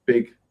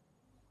big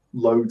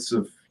loads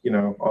of,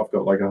 I've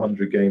got like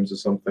 100 games or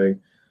something.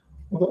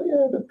 I thought,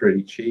 yeah, they're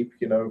pretty cheap.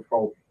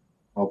 I'll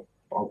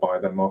buy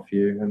them off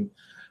you. And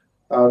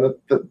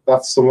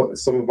that's some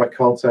of my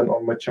content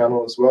on my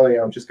channel as well.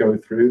 Yeah, I'm just going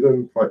through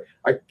them.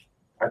 I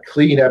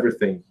clean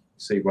everything.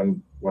 See,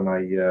 when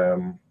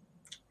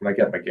I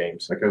get my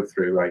games, I go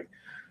through. I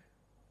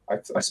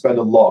spend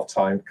a lot of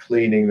time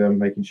cleaning them,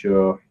 making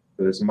sure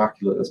they're as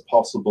immaculate as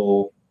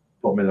possible.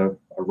 Put them in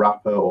a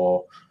wrapper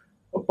or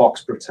a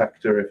box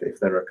protector if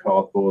they're a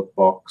cardboard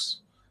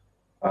box.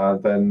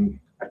 Then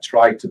I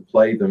try to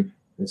play them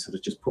instead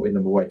of just putting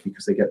them away,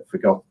 because they get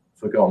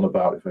forgotten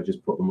about if I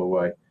just put them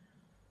away.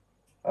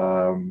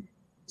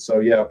 So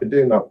yeah, I've been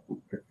doing that.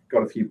 I've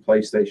got a few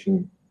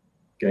PlayStation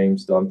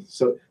games done.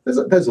 So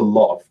there's a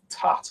lot of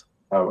tat,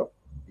 but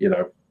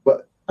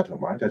I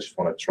don't mind. I just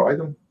want to try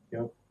them,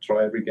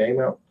 try every game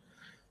out.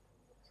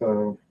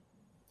 So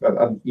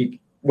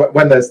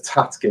when there's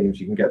tat games,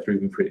 you can get through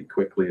them pretty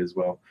quickly as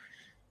well.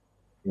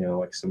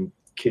 Like some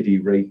kiddie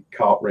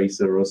kart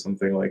racer or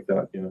something like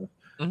that.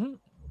 Mm-hmm.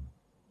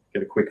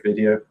 Get a quick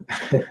video.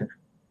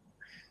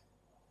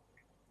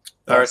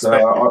 I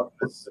respect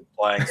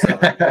playing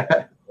something.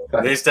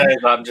 These days,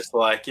 I'm just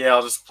like,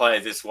 I'll just play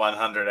this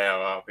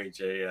 100-hour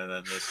RPG, and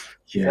then this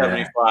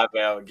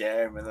 75-hour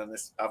game, and then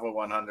this other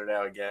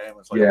 100-hour game.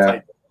 It's like I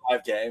played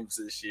 5 games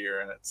this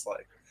year, and it's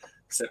like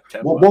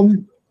September.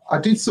 I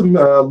did some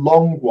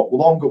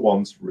longer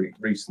ones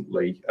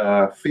recently.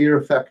 Fear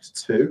Effect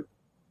 2.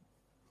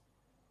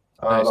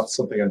 Nice. That's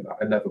something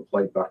I never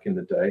played back in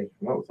the day.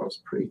 That was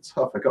pretty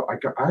tough. I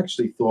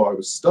actually thought I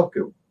was stuck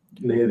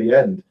near the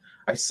end.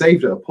 I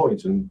saved at a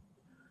point, and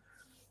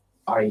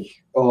I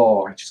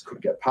just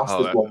couldn't get past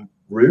this one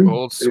room.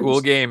 Old school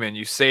game, and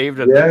you saved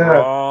at the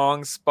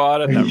wrong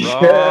spot at the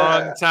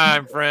wrong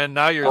time, friend.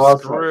 Now you're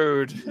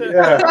screwed.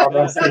 I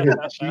was thinking,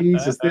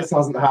 Jesus, this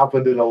hasn't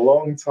happened in a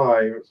long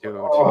time. Dude,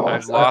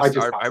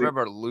 I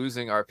remember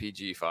losing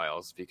RPG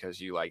files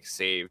because you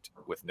saved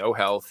with no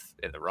health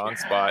in the wrong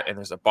spot, and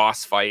there's a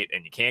boss fight,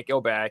 and you can't go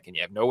back, and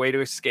you have no way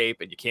to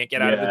escape, and you can't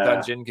get out of the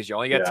dungeon because you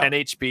only got 10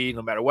 HP.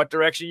 No matter what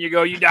direction you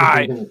go, you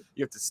die.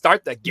 You have to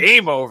start the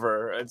game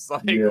over. It's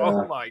like,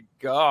 oh my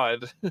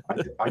god.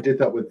 I did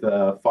that with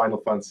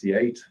Final Fantasy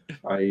VIII.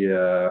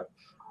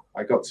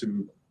 I got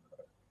to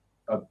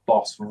a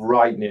boss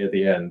right near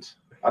the end,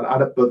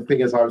 but the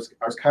thing is, I was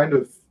kind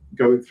of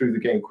going through the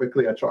game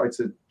quickly. I tried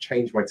to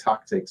change my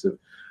tactics of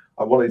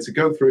I wanted to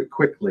go through it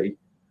quickly,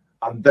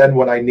 and then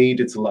when I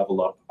needed to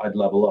level up, I'd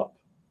level up.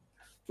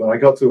 But I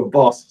got to a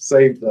boss,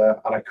 saved there,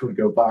 and I couldn't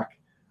go back,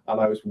 and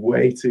I was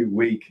way too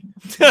weak.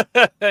 Exactly.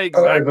 And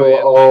I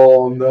thought,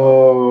 oh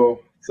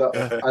no. So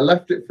I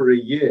left it for a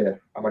year,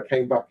 and I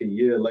came back a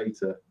year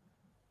later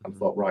and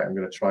thought, right, I'm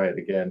going to try it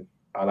again.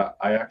 And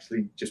I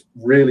actually just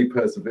really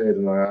persevered,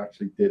 and I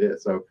actually did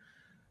it. So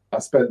I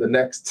spent the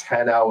next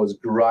 10 hours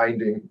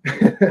grinding.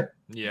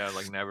 Yeah,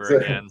 like never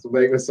again. To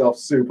make myself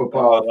super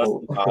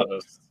powerful. That's the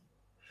hardest.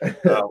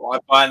 I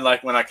find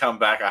like when I come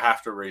back, I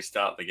have to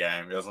restart the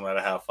game. It doesn't matter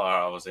how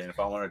far I was in. If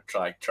I want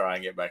to try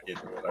and get back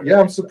into it. Yeah,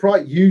 I'm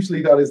surprised.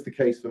 Usually that is the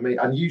case for me,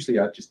 and usually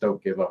I just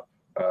don't give up.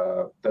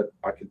 That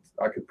I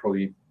could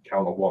probably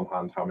count on one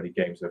hand how many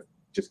games I've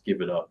just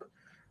given up.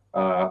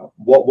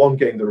 What one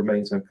game that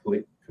remains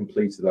completed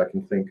I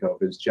can think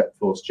of is Jet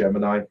Force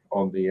Gemini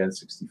on the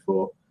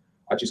N64.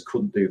 I just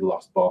couldn't do the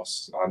last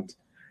boss, and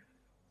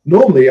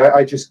normally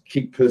I just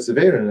keep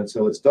persevering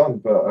until it's done,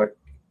 but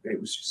it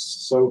was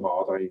just so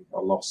hard. I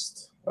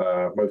lost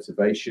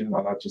motivation,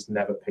 and I just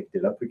never picked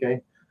it up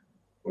again,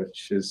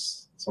 which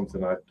is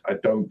something I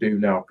don't do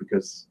now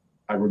because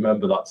I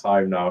remember that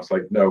time now. It's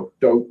like, no,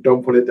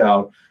 don't put it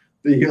down.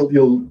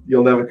 You'll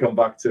never come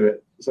back to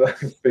it. So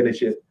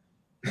finish it.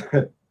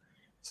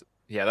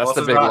 Yeah, that's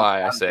the big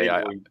lie I say. I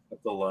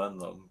have to learn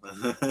them.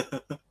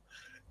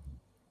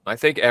 I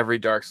think every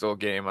Dark Souls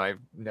game I've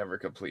never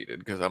completed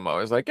because I'm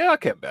always like, yeah, I'll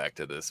get back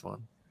to this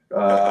one.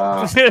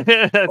 No. And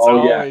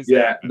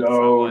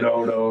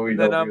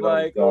then I'm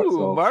like,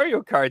 ooh,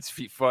 Mario Kart's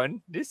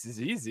fun. This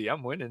is easy.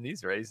 I'm winning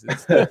these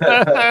races.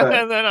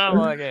 And then I'm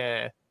like,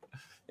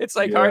 it's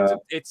like hard to.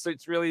 It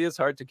really is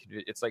hard to.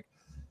 It's like,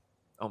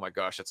 oh my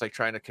gosh, it's like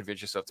trying to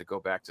convince yourself to go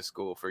back to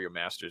school for your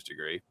master's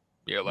degree.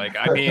 You're like,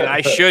 I mean,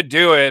 I should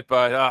do it,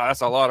 but that's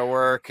a lot of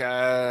work.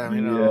 I'm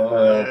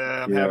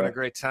having a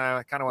great time.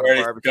 I kind of want to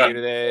barbecue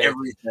today.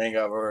 Everything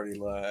I've already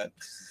learned.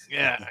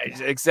 Yeah,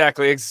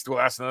 exactly. Well,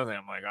 that's another thing.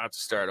 I'm like, I have to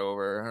start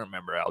over. I don't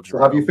remember algebra.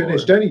 So have you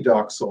finished any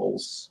Dark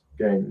Souls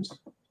games?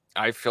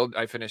 I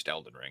finished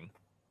Elden Ring.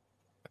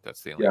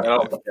 That's the only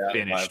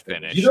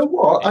finished. You know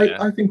what?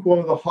 Yeah. I think one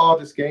of the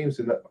hardest games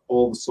in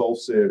all the Soul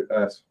series,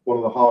 one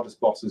of the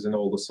hardest bosses in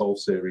all the Soul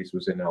series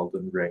was in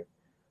Elden Ring.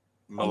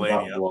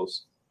 Millennia. That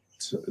was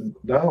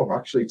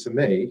actually, for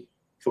me,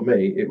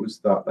 it was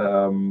that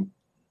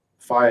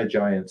fire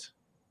giant.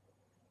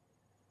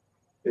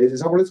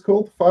 Is that what it's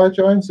called? Fire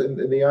giants in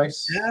the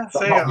ice?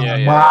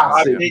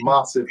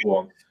 Massive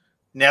one.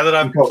 Now that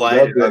I've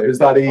played it was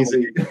that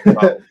easy.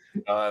 But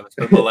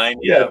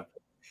Millennia,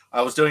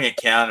 I was doing a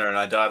counter and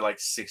I died like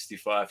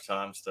 65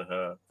 times to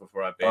her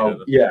before I beat her.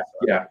 Yeah.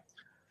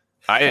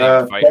 I didn't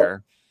even fight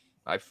her.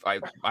 I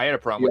had a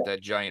problem with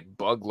that giant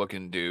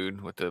bug-looking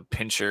dude with the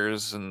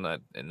pinchers and the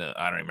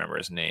I don't remember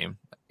his name.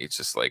 It's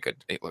just like a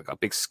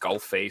big skull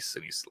face,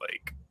 and he's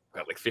like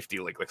got like 50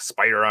 like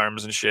spider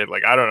arms and shit.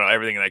 Like I don't know,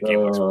 everything in that game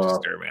looks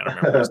disturbing. I don't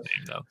remember his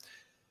name though.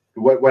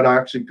 When I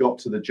actually got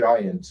to the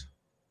giant,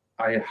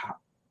 I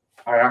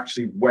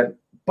actually went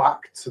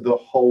back to the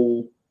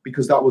whole,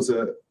 because that was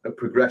a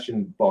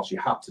progression boss. You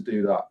had to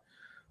do that.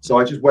 So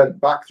I just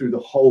went back through the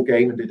whole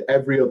game and did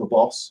every other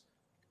boss,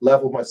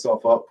 leveled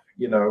myself up,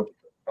 and I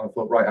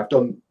thought, right,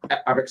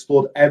 I've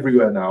explored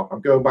everywhere now.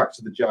 I'm going back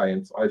to the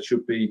giant. I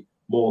should be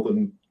more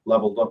than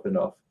leveled up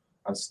enough.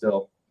 And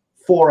still,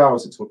 4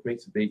 hours it took me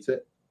to beat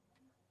it.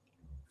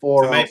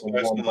 4 hours on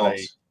one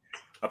boss.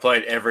 I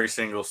played every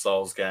single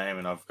Souls game,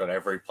 and I've got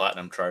every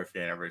platinum trophy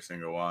in every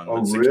single one.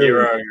 Oh,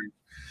 really?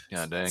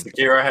 Yeah, dang.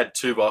 Sekiro had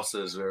two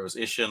bosses. There was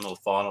Ishin, the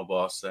final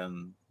boss,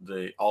 and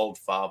the old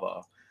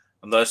father.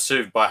 And those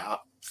two by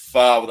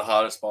far were the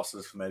hardest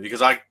bosses for me,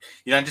 because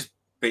you don't just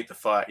beat the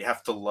fight. You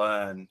have to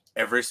learn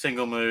every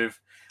single move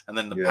and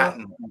then the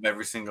pattern of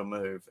every single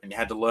move. And you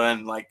had to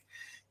learn,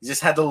 you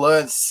just had to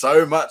learn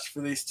so much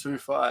for these two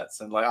fights.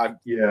 And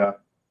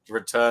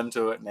return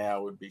to it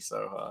now would be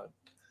so hard.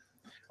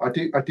 I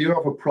do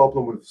have a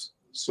problem with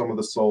some of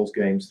the Souls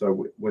games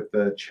though, with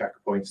the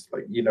checkpoints,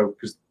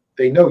 because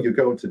they know you're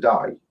going to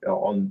die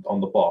on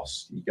the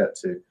boss you get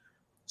to.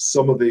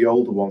 Some of the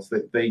older ones,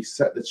 they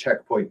set the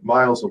checkpoint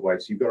miles away,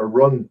 so you've got to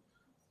run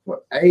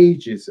for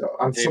ages,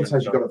 and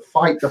sometimes you've got to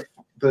fight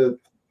the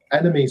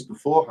enemies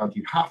beforehand.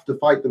 You have to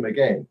fight them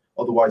again,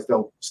 otherwise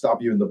they'll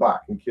stab you in the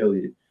back and kill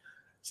you.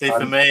 See,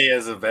 for me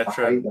as a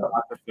veteran,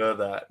 I prefer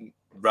that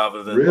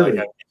rather than having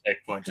a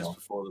checkpoint just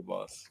before the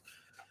boss.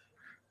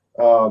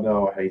 Oh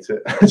no, I hate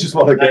it. I just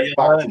want to get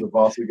back to the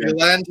boss again. You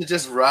learn to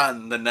just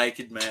run, the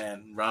naked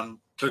man, run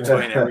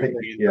between everything.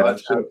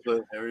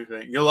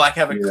 Everything. You'll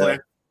have a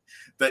cliff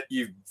that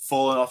you've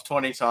fallen off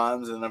 20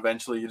 times, and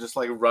eventually you're just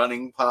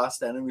running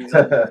past enemies.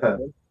 What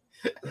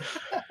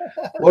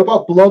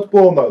about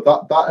Bloodborne though?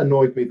 That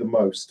annoyed me the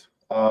most.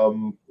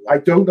 I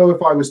don't know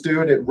if I was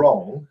doing it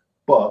wrong,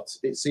 but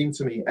it seemed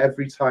to me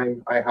every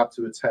time I had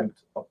to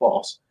attempt a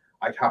boss,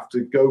 I'd have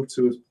to go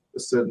to a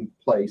certain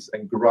place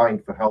and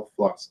grind for health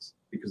flasks,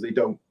 because they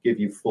don't give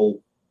you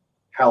full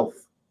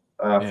health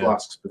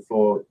flasks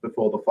before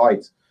the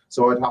fight.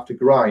 So I'd have to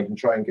grind and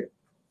try and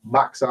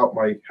max out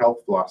my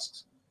health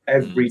flasks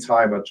every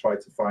time I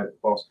tried to fight the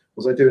boss.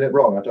 Was I doing it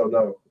wrong? I don't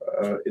know.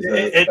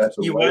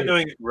 You weren't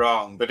doing it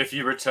wrong, but if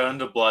you return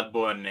to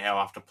Bloodborne now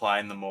after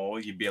playing them all,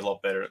 you'd be a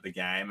lot better at the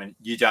game, and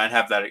you don't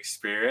have that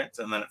experience,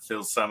 and then it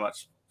feels so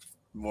much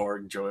more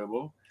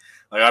enjoyable.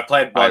 Like I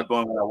played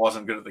Bloodborne when I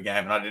wasn't good at the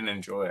game and I didn't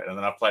enjoy it, and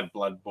then I played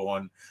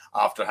Bloodborne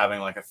after having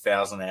like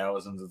 1,000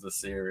 hours into the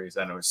series,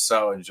 and it was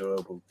so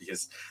enjoyable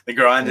because the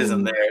grind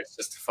isn't there. It's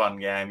just a fun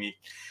game.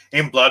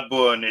 In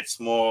Bloodborne, it's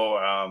more.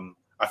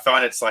 I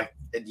find it's like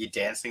you're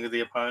dancing with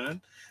the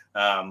opponent,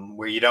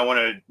 where you don't want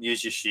to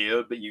use your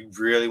shield, but you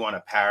really want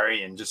to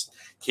parry and just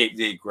keep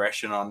the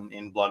aggression on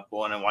in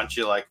Bloodborne. And once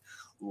you like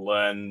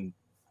learn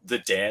the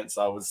dance,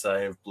 I would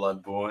say, of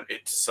Bloodborne,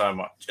 it's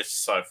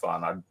so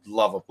fun. I'd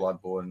love a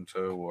Bloodborne 2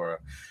 or a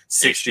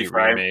 60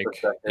 frame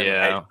remake.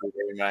 Yeah,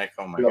 remake.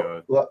 Oh my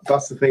god,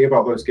 that's the thing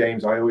about those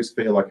games. I always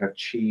feel like I've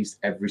cheesed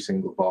every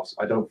single boss.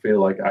 I don't feel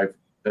like I've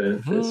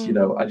earned this. You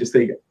know, I just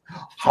think,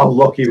 how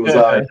lucky was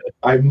I?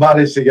 I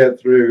managed to get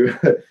through.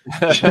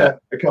 I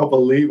can't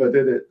believe I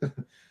did it.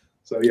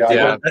 So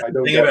yeah. I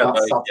don't get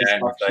that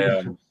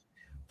satisfaction.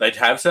 They'd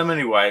have so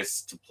many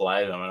ways to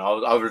play them, and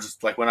I was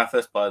just like, when I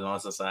first played them, I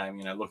was the same,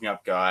 you know, looking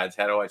up guides,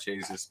 how do I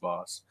choose this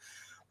boss?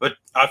 But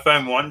I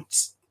found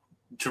once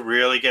to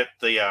really get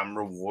the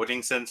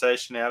rewarding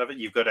sensation out of it,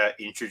 you've got to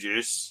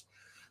introduce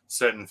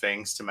certain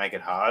things to make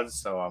it hard.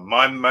 So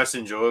my most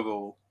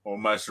enjoyable or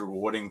most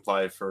rewarding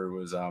playthrough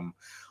was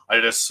I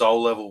did a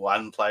Soul level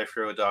 1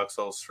 playthrough of Dark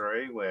Souls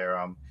 3,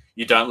 where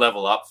you don't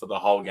level up for the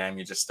whole game,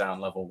 you just stay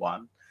on level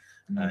 1.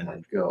 Oh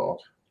my god.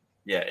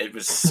 Yeah, it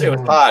was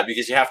hard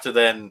because you have to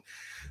then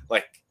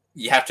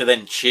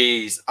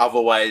choose other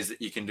ways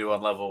that you can do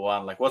on level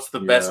 1. Like, what's the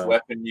best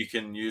weapon you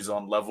can use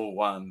on level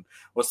 1?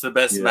 What's the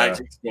best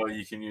magic spell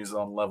you can use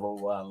on level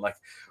 1? Like,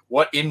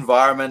 what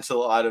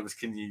environmental items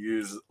can you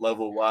use at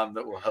level 1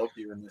 that will help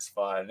you in this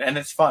fight? And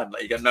it's fun.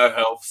 Like, you got no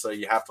health, so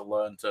you have to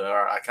learn to.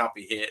 I can't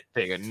be hit.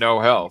 You got no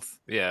health.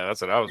 Yeah,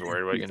 that's what I was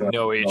worried about. You got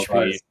no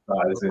HP.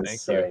 That is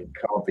insane.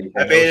 Can't be hit.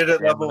 I beat it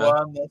at level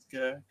 1. Let's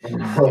go.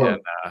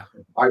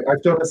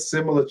 I've done a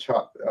similar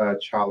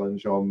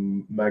challenge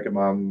on Mega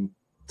Man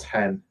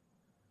 10.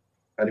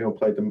 Anyone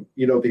played them?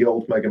 You know, the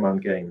old Mega Man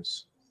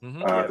games,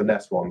 the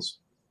NES ones.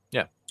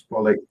 Yeah.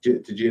 Well,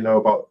 did you know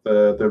about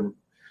the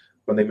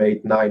when they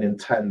made 9 and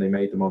 10? They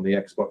made them on the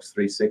Xbox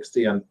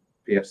 360 and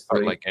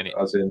PS3,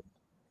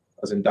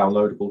 as in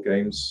downloadable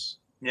games.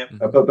 Yeah.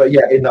 But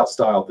yeah, in that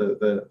style,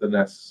 the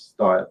NES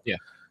style. Yeah.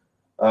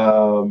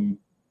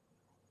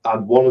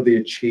 And one of the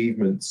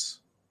achievements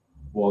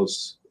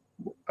was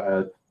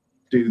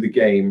do the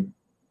game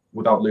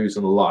without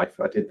losing a life.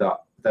 I did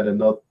that. Then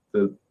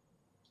the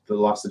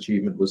last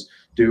achievement was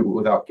do it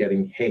without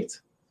getting hit.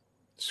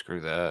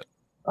 Screw that.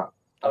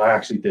 And I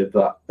actually did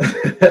that.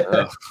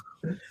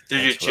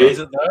 Did you choose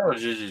it though, or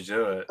did you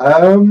do it?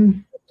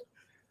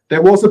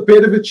 There was a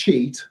bit of a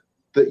cheat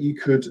that you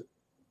could,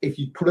 if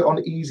you put it on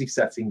easy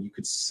setting, you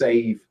could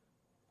save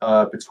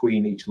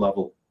between each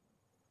level.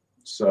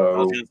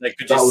 So that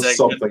was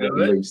something at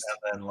least.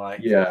 And then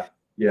yeah.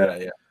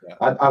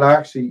 And I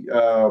actually,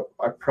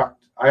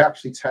 I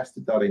actually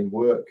tested that in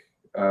work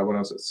when I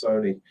was at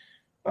Sony,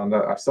 and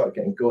I started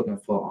getting good. And I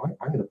thought,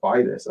 I'm going to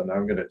buy this, and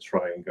I'm going to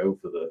try and go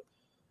for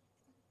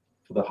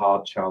the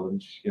hard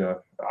challenge. You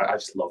know, I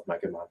just love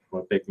Mega Man. I'm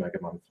a big Mega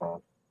Man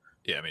fan.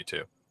 Yeah, me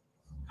too.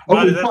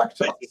 Oh, in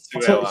fact,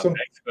 I'll tell you some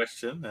next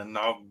question, and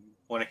I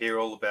want to hear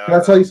all about. Can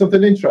I tell you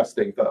something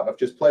interesting that I've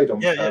just played on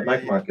Mega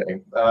Man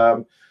game?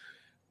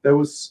 There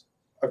was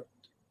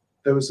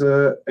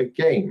a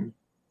game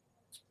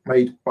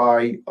made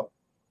by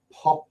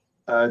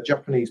a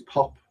Japanese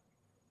pop.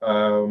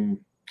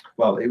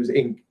 Well, it was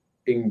in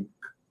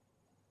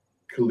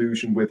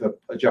collusion with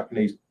a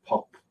Japanese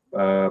pop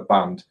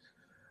band,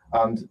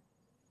 and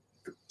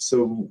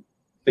so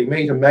they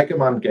made a Mega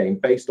Man game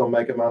based on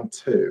Mega Man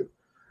 2,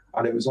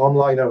 and it was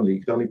online only. You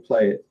could only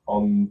play it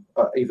on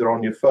either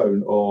on your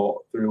phone or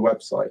through a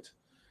website,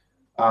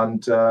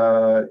 and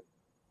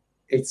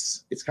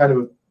it's kind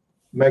of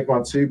Mega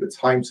Man 2 but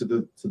timed to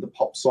the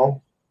pop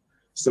song,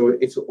 so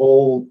it's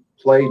all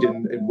played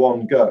in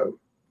one go,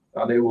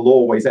 and it will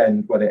always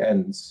end when it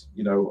ends,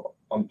 you know,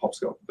 on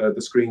Popscotch.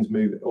 The screens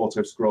move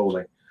auto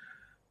scrolling,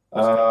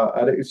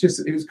 and it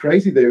was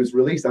crazy that it was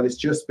released, and it's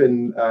just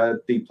been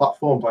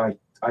deplatformed.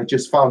 I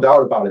just found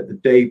out about it the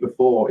day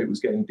before it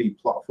was getting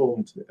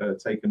deplatformed,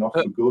 taken off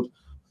for good.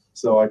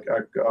 So I've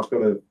got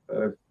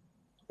a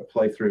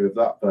playthrough of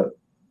that, but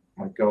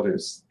my god,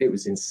 it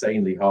was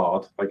insanely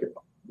hard, like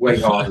way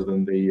harder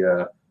than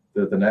the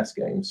NES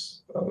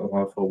games. I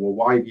thought, well,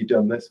 why have you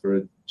done this for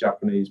a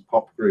Japanese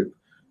pop group?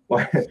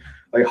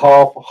 Like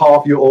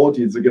half your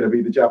audience are going to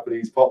be the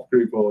Japanese pop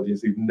group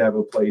audience who've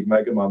never played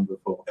Mega Man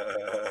before.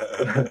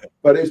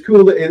 But it's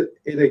cool that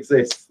it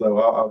exists, though.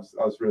 I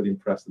was really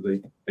impressed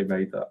that they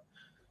made that.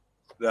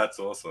 That's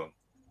awesome.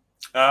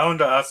 I wanted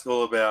to ask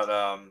all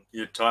about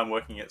your time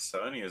working at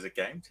Sony as a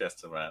game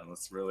tester, man.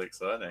 That's really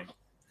exciting.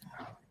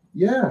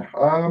 Yeah.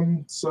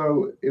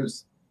 So it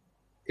was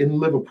in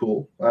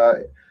Liverpool.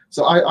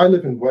 So I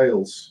live in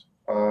Wales,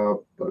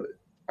 but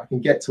I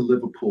can get to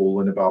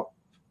Liverpool in about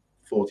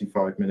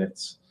 45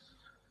 minutes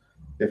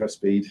if I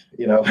speed,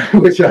 you know,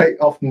 which I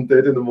often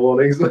did in the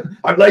mornings.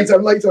 I'm late.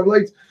 So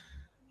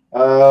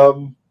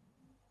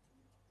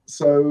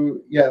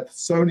yeah,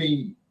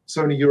 Sony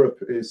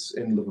Europe is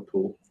in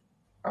Liverpool,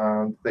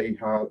 and they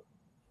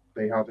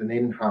had an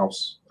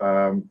in-house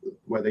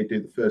where they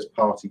do the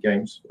first-party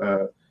games.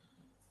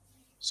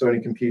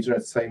 Sony Computer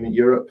Entertainment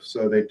Europe,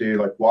 so they do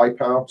like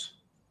Wipeout,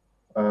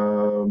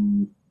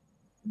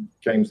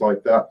 games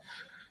like that.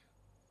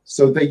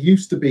 So they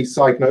used to be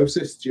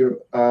Psygnosis.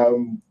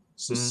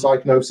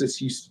 Psygnosis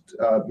used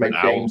to make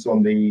games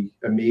on the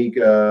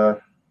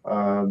Amiga,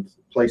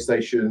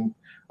 PlayStation,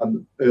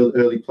 and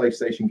early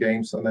PlayStation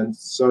games, and then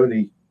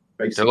Sony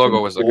basically. Their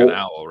logo was like an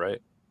owl, right?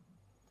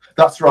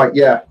 That's right.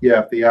 Yeah,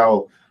 the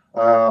owl.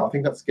 I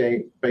think that's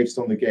based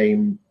on the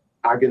game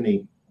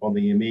Agony on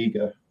the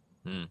Amiga.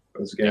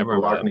 There's a game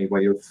called Agony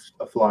where you're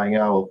a flying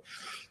owl.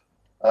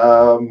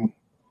 But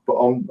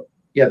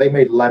they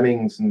made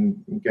Lemmings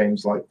and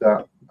games like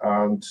that.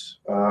 And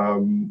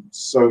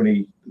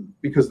Sony,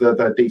 because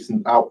they're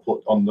decent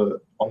output on the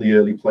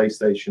early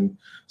PlayStation,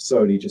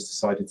 Sony just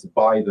decided to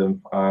buy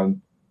them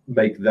and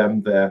make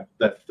them their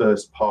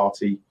first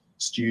party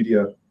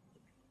studio.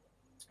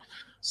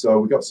 So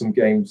we got some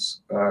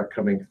games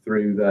coming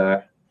through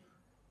there.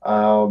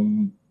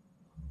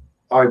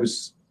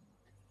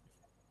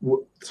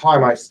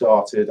 Time I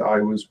started, I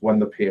was when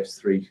the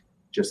PS3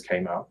 just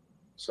came out.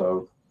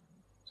 So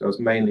I was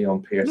mainly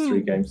on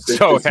PS3 games.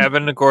 So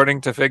heaven,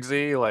 according to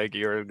Figsy, like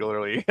you're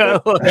literally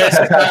got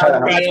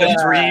the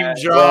dream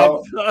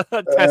job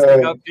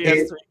testing up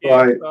PS3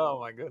 games. Oh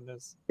my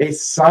goodness! It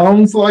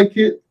sounds like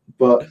it,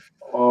 but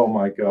oh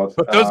my god!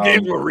 But those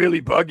games were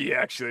really buggy.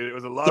 Actually, it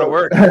was a lot of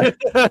work.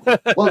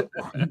 Well,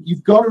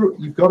 you've got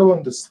to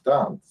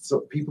understand.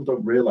 So people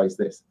don't realize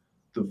this.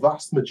 The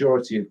vast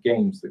majority of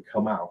games that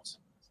come out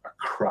are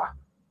crap.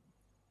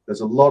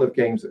 There's a lot of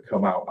games that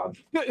come out and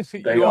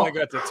you only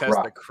got to test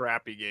the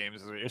crappy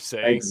games, is what you're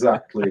saying.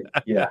 Exactly.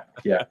 Yeah.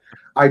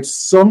 I'd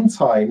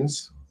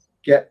sometimes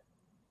get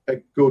a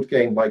good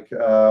game like,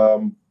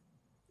 for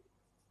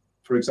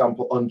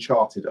example,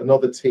 Uncharted.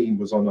 Another team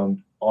was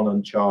on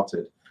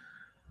Uncharted,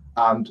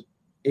 and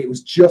it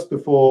was just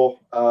before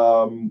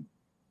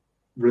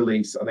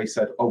release, and they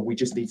said, "Oh, we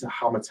just need to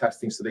hammer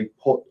testing," so they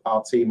put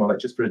our team on it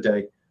just for a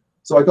day.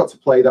 So I got to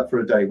play that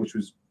for a day, which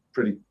was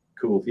pretty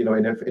cool,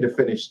 in a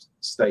finished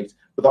state,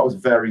 but that was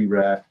very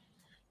rare.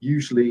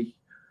 Usually,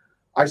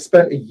 I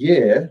spent a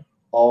year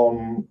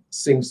on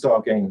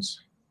SingStar games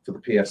for the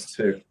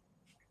PS2.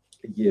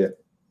 A year,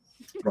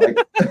 right?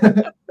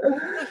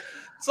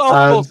 It's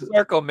all full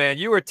circle, man.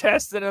 You were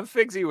testing them,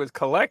 Figsy was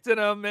collecting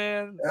them,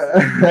 man.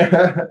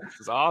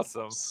 This is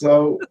awesome.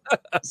 So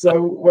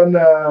when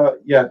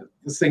the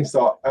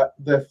SingStar,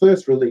 their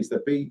first release, their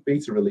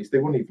beta release, they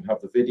wouldn't even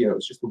have the video.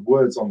 It's just the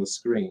words on the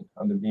screen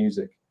and the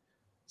music.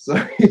 So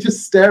you're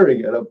just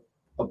staring at a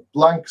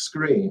blank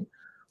screen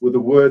with the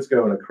words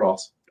going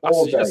across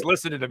all day. Just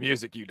listening to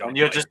music you don't. And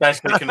you're just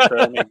basically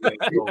confirming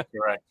it's all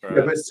correct. Right?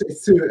 Yeah, but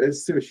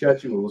it's to a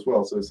schedule as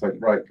well. So it's like,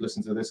 right,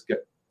 listen to this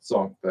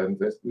song. Then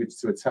it's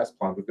to a test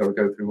plan. We've got to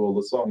go through all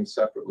the songs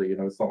separately.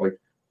 It's not like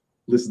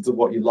listen to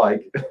what you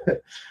like.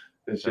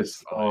 It's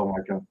just oh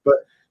my god. But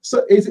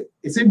so it's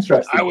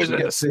interesting. I was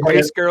in the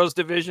Spice Girls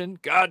division.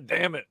 God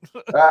damn it.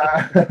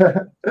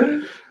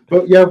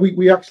 But yeah,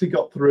 we actually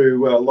got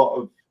through a lot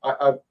of.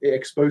 It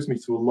exposed me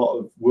to a lot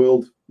of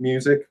world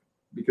music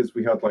because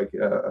we had like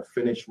a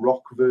Finnish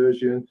rock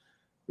version,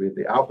 we had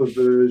the ABBA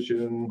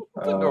version,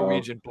 the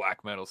Norwegian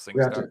black metal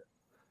SingStar.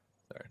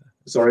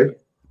 Sorry,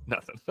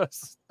 nothing.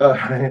 South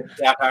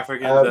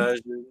African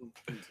version.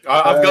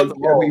 I've got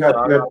we had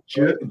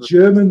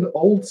German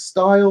old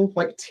style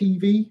like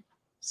TV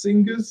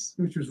singers,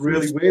 which was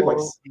really weird, like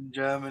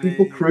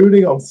people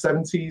crooning on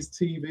 70s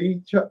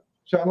TV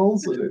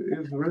channels. It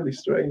was really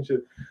strange.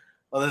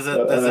 Well, there's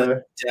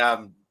a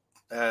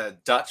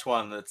Dutch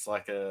one that's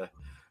like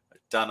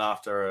done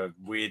after a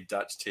weird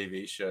Dutch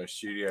TV show,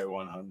 Studio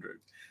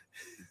 100.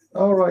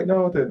 Oh right,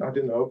 no, I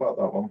didn't know about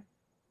that one.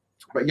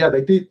 But yeah,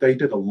 they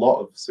did a lot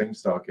of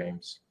SingStar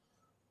games.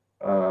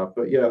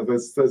 But yeah,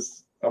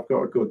 there's I've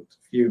got a good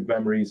few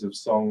memories of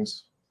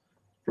songs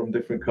from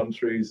different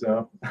countries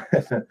now.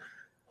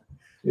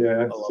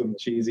 Yeah, some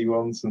cheesy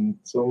ones and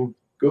some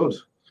good.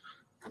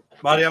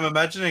 Marty, I'm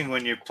imagining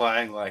when you're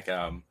playing like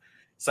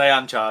say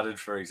Uncharted,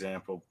 for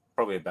example,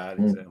 probably a bad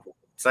example.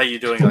 Say you're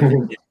doing like a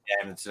game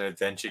that's an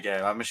adventure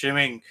game. I'm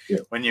assuming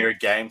when you're a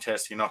game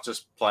test, you're not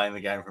just playing the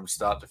game from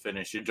start to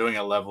finish. You're doing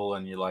a level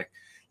and you're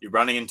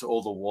running into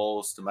all the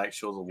walls to make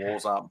sure the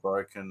walls aren't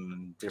broken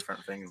and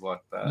different things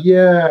like that.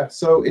 Yeah,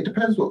 so it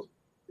depends what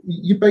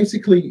you're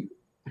basically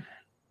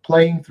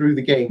playing through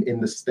the game in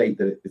the state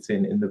that it's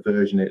in the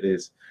version it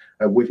is,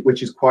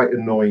 which is quite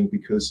annoying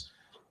because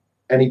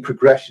any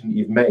progression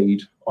you've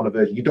made on a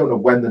version, you don't know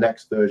when the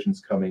next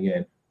version's coming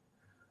in.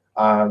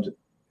 And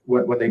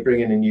when they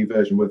bring in a new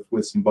version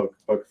with some bug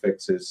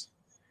fixes,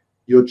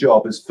 your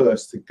job is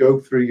first to go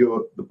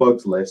through the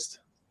bugs list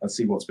and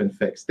see what's been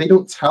fixed. They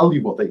don't tell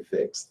you what they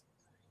fixed.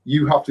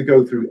 You have to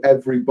go through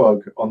every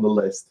bug on the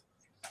list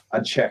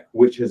and check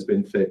which has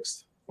been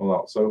fixed or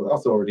not. So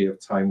that's already a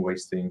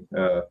time-wasting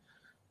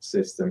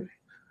system.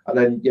 And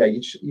then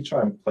you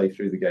try and play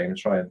through the game and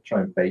try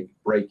and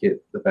break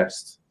it the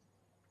best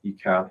you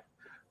can.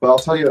 But I'll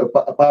tell you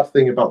a bad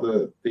thing about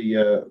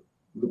the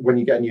when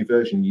you get a new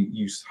version,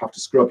 you have to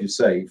scrub your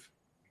save.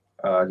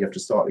 You have to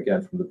start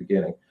again from the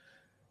beginning.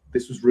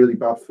 This was really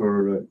bad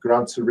for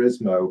Gran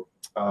Turismo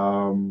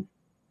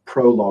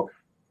Prologue.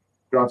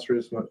 Gran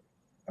Turismo,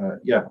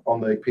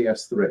 on the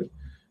PS3,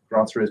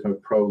 Gran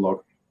Turismo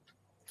Prologue.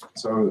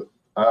 So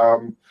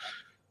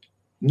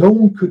no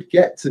one could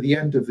get to the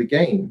end of the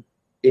game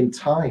in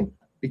time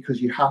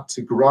because you had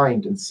to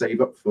grind and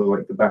save up for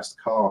like the best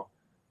car.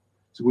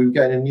 So we were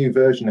getting a new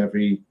version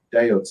every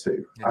day or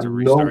two, and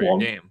no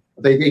one.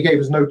 They gave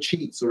us no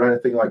cheats or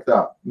anything like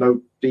that,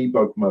 no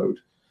debug mode.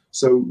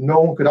 So no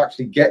one could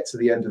actually get to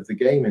the end of the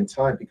game in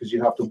time because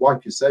you have to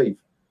wipe your save.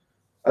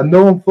 And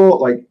no one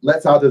thought, like,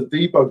 let's add a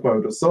debug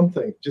mode or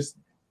something.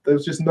 There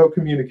was just no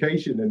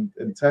communication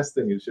and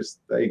testing. It's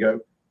just, there you go,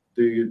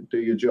 do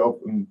your job.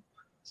 And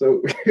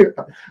so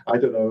I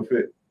don't know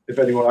if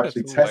anyone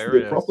actually tested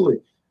it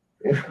properly.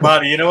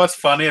 Marty, you know what's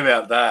funny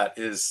about that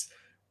is,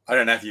 I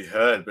don't know if you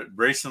heard, but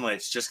recently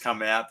it's just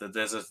come out that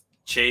there's a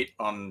cheat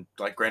on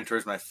like Gran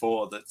Turismo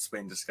 4 that's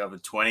been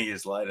discovered 20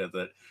 years later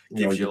that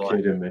gives you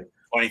like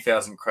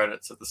 20,000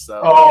 credits at the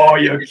start. Oh,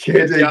 you're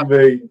kidding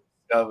me.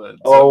 So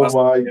oh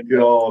my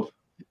God.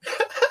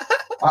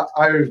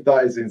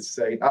 That is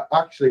insane.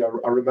 I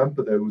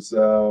remember there was,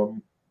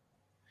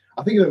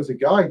 I think there was a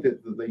guy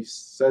that they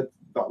said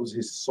that was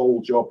his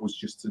sole job, was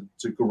just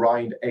to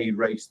grind a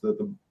race that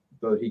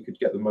he could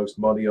get the most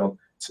money on,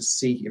 to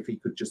see if he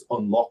could just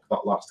unlock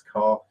that last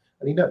car.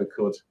 And he never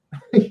could.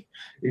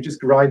 You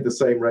just grind the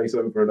same race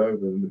over and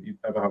over, and you'd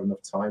never have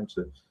enough time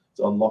to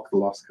unlock the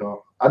last car.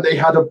 And they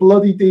had a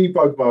bloody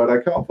debug mode. I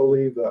can't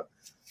believe that.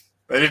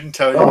 They didn't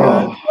tell you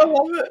that. I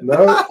love it.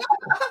 No.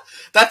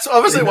 That's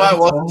obviously why it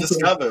wasn't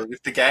discovered.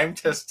 If the game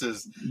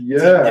testers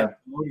didn't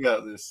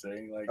about this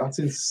thing. Like, that's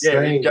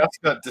insane. Yeah, it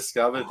just got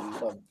discovered.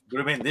 It would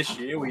have been this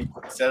year. We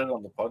said it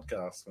on the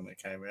podcast when it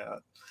came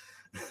out.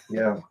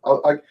 Yeah.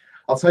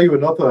 I'll tell you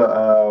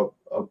another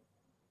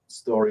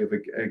story of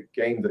a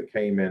game that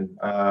came in.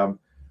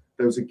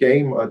 There was a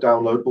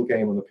downloadable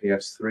game on the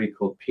PS3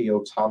 called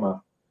Piotama.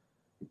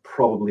 You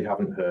probably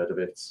haven't heard of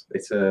it.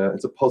 It's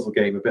a puzzle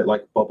game, a bit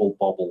like Bubble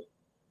Bobble,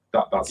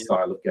 that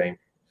style of game.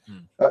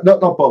 Not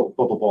Bubble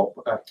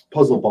Bobble,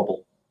 Puzzle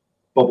Bobble.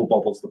 Bubble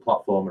Bobble's the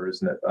platformer,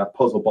 isn't it?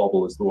 Puzzle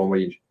Bobble is the one where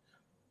you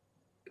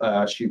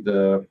shoot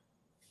the.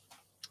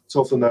 It's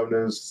also known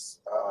as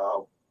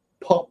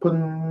Pop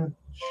and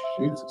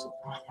Shoot.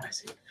 What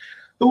is it?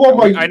 The one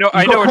where I know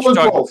what you're talking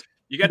about.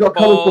 You get the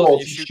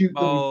balls, you shoot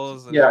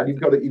balls. And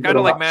you've got it. Kind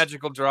of like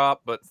Magical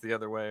Drop, but it's the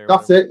other way.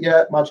 That's it.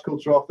 Yeah, Magical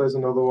Drop. There's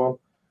another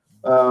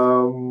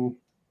one.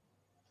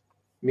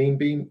 Mean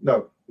Bean?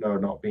 No,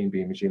 not Mean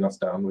Bean Machine. That's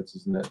downwards,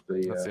 isn't it?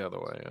 That's the other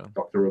way. Yeah.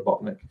 Dr.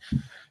 Robotnik.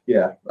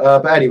 Yeah.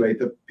 But anyway,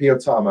 the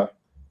Piotama.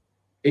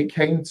 It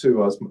came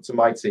to us, to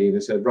my team. They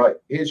said, "Right,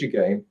 here's your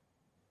game.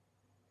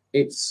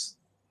 It's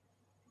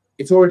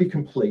already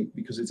complete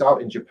because it's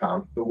out in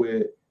Japan, but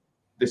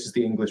this is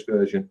the English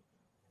version.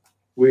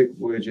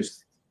 We're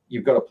just,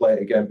 you've got to play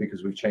it again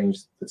because we've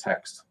changed the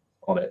text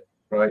on it,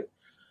 right?"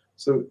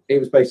 So it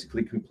was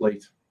basically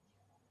complete.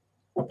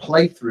 A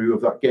playthrough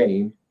of that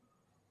game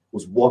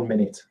was 1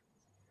 minute.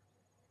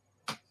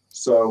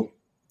 So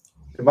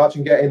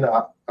imagine getting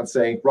that and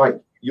saying,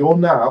 right,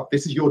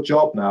 this is your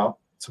job now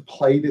to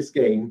play this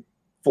game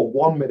for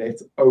 1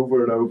 minute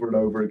over and over and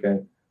over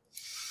again.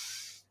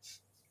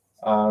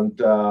 And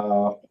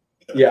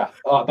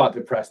that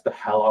depressed the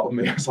hell out of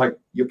me. I was like,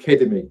 you're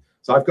kidding me.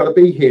 So I've got to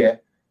be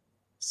here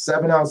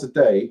 7 hours a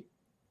day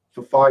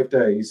for 5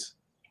 days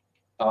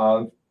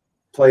and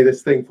play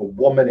this thing for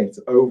 1 minute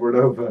over and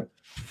over.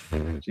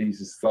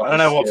 Jesus. I don't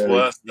know what's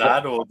worse,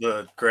 that or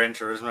the Gran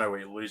Turismo where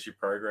you lose your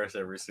progress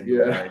every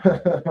single day.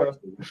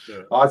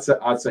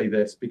 I'd say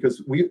this,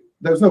 because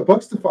there was no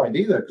bugs to find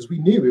either, because we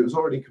knew it was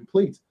already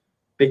complete.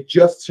 They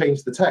just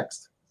changed the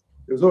text.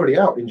 It was already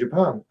out in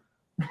Japan.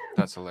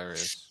 That's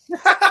hilarious.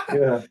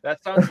 Yeah.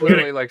 That sounds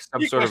literally like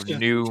some sort of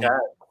new.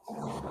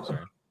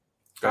 Sorry.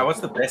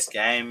 What's the best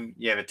game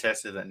you ever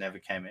tested that never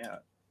came out?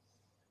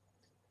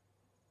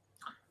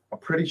 I'm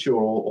pretty sure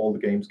all the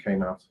games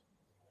came out.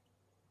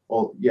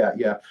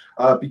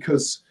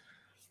 Because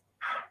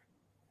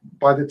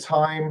by the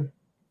time,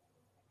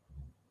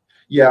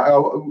 we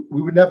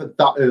were never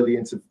that early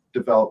into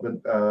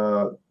development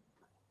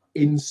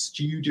in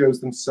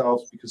studios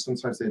themselves, because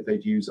sometimes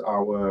they'd use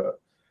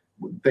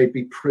they'd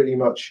be pretty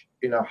much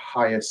in a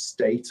higher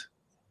state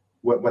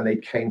when they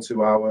came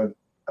to our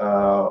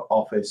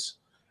office.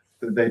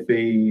 They'd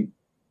be,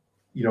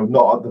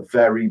 not at the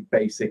very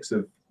basics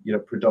of,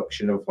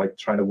 production of like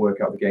trying to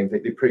work out the game. They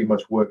pretty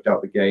much worked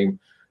out the game.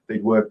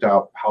 They'd worked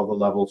out how the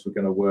levels were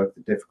going to work,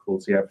 the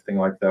difficulty, everything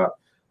like that.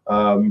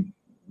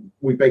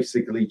 We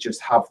basically just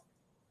have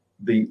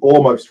the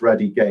almost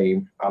ready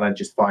game, and then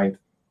just find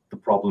the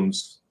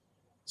problems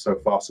so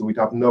far. So we'd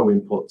have no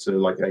input to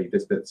like, hey,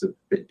 this bit's a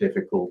bit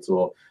difficult,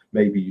 or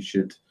maybe you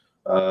should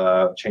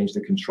change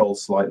the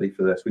controls slightly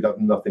for this. We'd have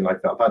nothing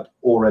like that. That'd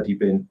already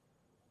been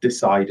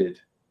decided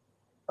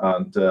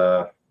and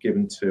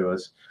given to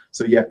us.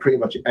 So yeah, pretty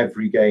much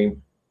every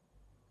game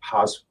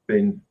has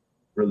been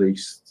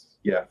released.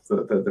 Yeah,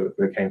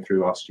 that came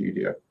through our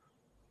studio.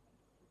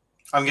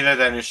 I'm going to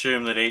then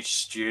assume that each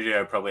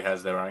studio probably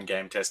has their own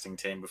game testing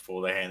team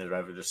before they hand it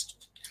over to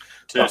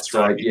That's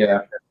right,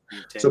 yeah.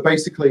 So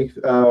basically,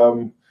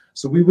 so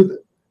we were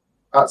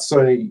at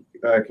Sony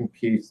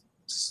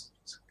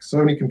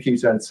Sony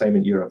Computer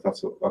Entertainment Europe.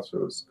 That's what it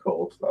was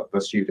called,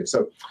 the studio.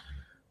 So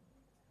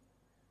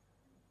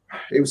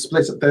it was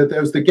split.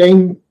 There was the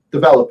game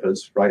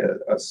developers, right,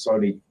 at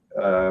Sony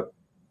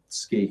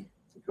Ski,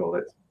 we call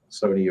it,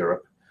 Sony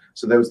Europe.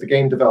 So there was the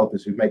game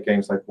developers who make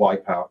games like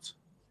Wipeout.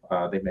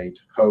 They made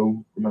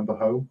Home. Remember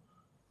Home?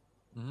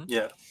 Mm-hmm.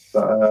 Yeah.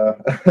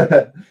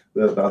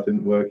 That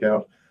didn't work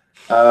out.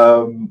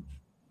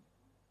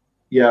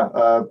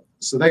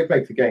 So they'd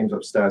make the games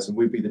upstairs, and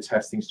we'd be the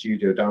testing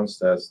studio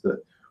downstairs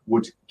that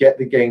would get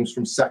the games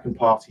from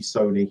second-party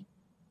Sony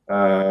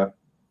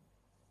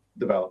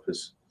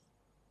developers.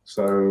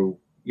 So,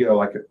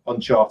 like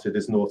Uncharted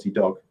is Naughty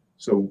Dog.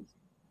 So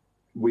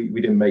we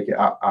didn't make it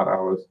at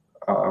our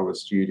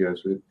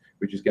studios.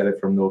 We just get it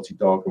from Naughty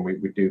Dog, and we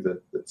do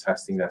the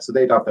testing there. So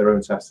they'd have their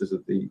own testers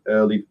at the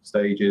early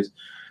stages,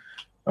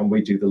 and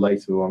we do the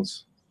later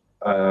ones.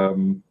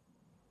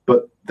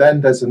 But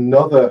then there's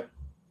another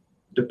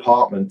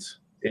department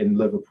in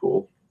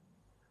Liverpool,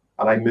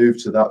 and I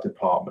moved to that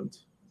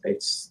department.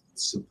 It's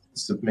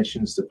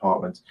submissions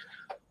department,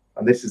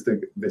 and this was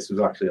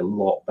actually a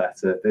lot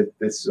better.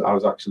 I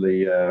was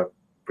actually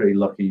pretty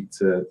lucky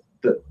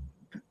that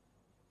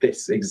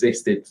this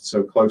existed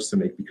so close to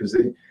me, because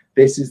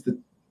this is the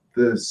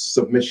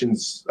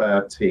submissions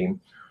team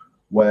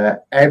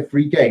where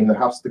every game that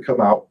has to come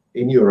out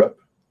in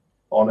Europe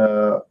on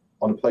a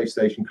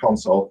PlayStation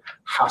console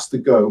has to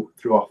go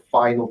through our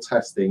final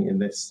testing in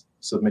this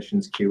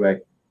submissions QA.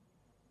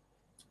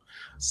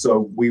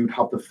 So we would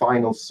have the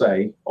final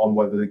say on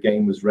whether the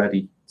game was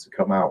ready to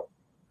come out.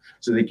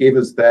 So they gave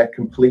us their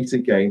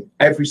completed game.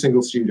 Every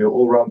single studio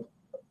all around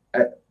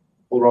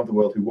the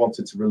world who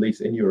wanted to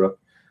release in Europe,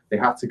 they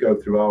had to go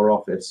through our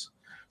office.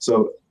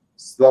 So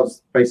that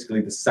was basically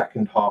the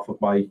second half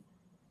of my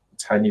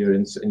tenure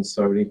in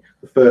Sony.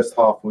 The first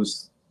half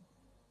was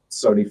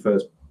Sony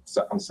first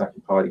and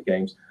second party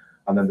games,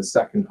 and then the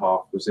second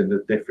half was in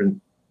the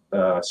different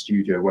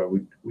studio where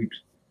we'd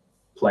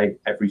play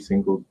every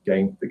single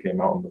game that came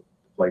out on the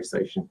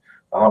PlayStation, and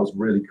that was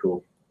really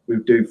cool.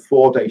 We'd do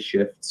 4-day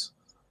shifts,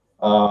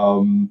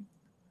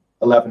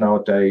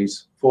 11-hour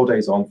days, 4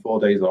 days on,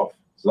 4 days off.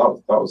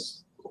 So that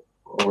was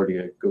already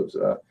a good.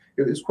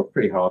 It was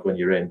pretty hard when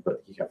you're in,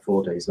 but you get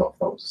 4 days off.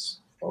 That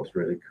was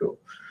really cool.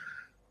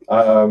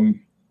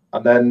 And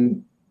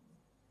then,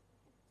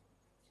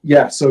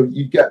 so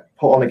you get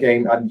put on a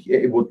game, and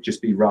it would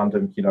just be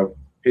random.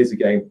 Here's a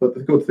game. But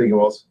the good thing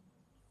was,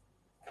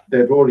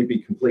 they'd already be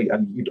complete,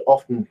 and you'd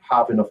often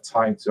have enough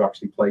time to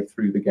actually play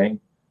through the game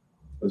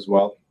as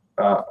well.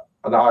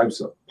 And I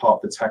was part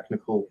of the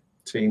technical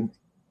team,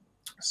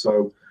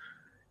 so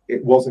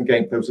it wasn't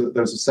game. There was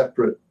a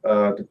separate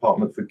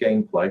department for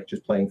gameplay,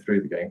 just playing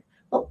through the game,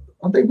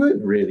 and they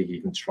weren't really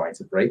even trying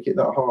to break it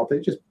that hard. They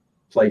just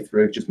play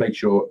through, just make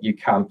sure you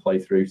can play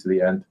through to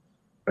the end,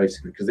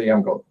 basically, because they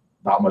haven't got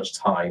that much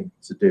time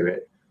to do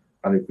it,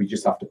 and we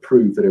just have to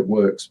prove that it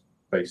works,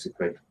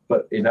 basically.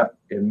 But in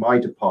my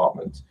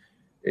department,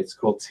 it's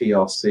called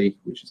TRC,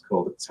 which is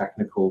called the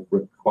Technical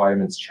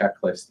Requirements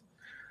Checklist.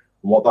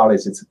 And what that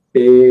is, it's a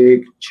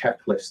big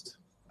checklist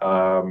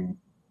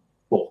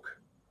book,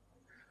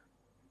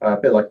 a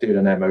bit like doing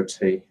an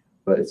MOT,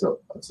 but it's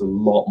a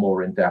lot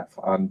more in depth,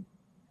 and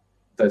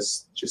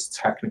there's just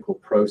technical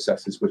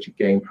processes which a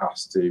game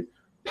has to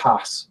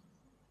pass,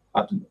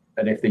 and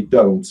if they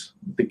don't,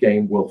 the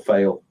game will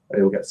fail.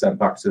 It will get sent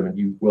back to them, and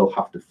you will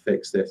have to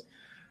fix this.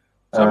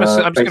 So I'm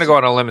just going to go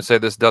on a limb and say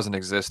this doesn't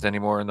exist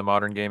anymore in the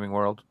modern gaming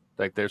world.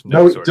 Like, there's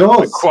no sort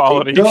of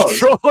quality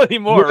control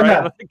anymore,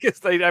 right? Like,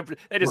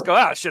 they just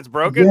go, shit's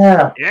broken.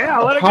 Yeah,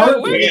 let it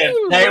go.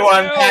 Day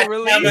one patch.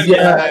 Put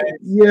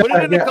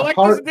it in the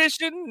collector's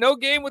edition. No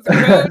game with the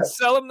code.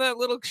 Sell them that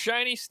little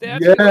shiny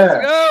statue. Yeah.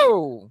 Let's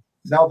go.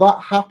 Now that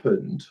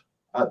happened.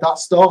 That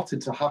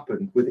started to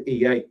happen with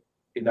EA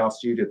in our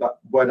studio. That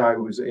when I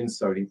was in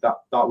Sony, that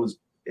was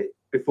it,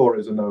 before it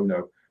was a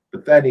no-no.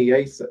 But then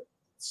EA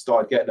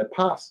started getting a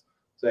pass,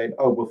 saying,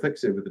 "Oh, we'll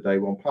fix it with the day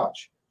one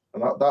patch,"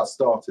 and that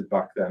started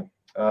back then.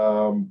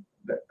 And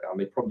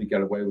they probably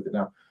get away with it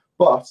now.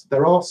 But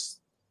there are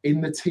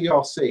in the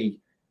TRC,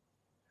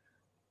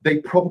 they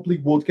probably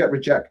would get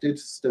rejected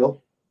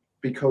still,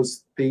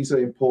 because these are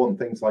important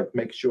things like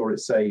make sure it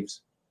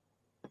saves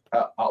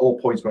at all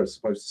points where it's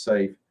supposed to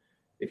save.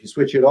 If you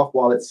switch it off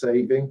while it's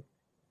saving,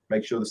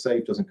 make sure the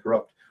save doesn't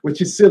corrupt,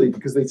 which is silly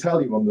because they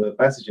tell you on the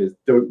messages,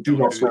 do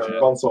not switch the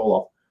console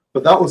off.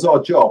 But that was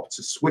our job,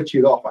 to switch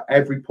it off at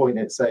every point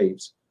it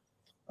saves,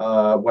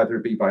 whether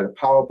it be by the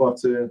power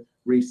button,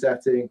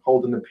 resetting,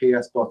 holding the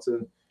PS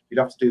button. You'd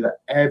have to do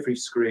that every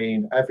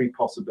screen, every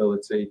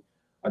possibility,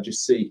 and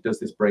just see, does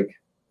this break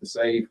the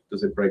save?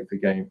 Does it break the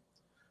game?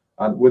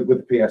 And with the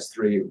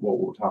PS3, what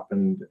would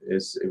happen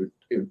is it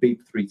would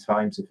beep 3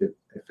 times if it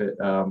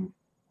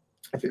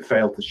if it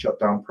failed the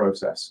shutdown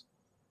process,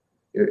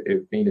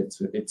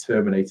 it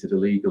terminated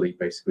illegally.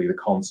 Basically, the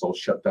console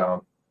shut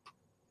down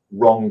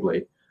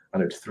wrongly,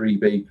 and it's 3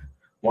 beep.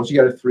 Once you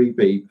get a 3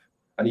 beep,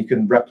 and you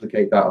can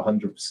replicate that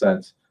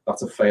 100%,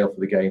 that's a fail for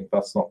the game.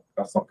 That's not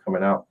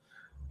coming out.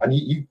 And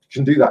you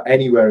can do that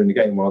anywhere in the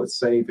game while it's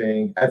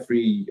saving.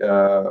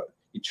 You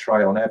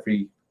try on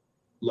every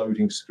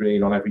loading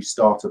screen, on every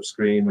startup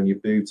screen when you're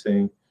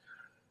booting.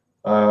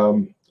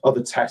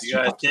 Other tests you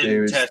have to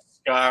do is test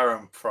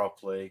Skyrim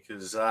properly,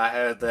 because I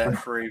heard that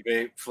free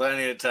beep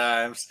plenty of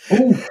times.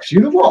 Oh, do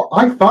you know what?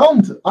 I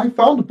found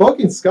a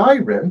bug in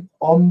Skyrim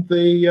on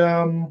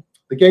the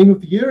Game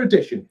of the Year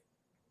edition.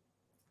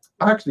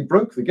 I actually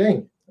broke the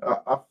game.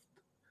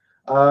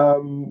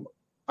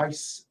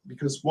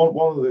 Because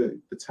one of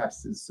the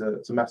tests is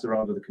to mess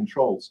around with the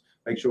controls,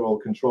 make sure all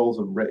the controls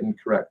are written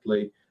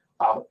correctly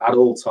at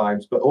all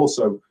times, but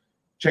also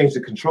change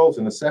the controls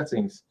in the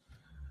settings.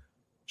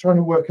 Trying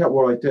to work out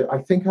what I did. I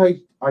think I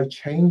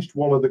changed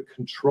one of the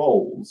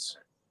controls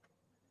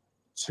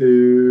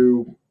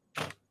to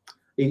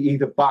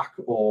either back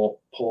or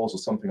pause or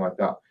something like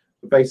that.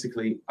 But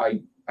basically,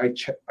 I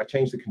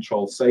changed the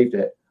control, saved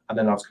it, and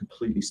then I was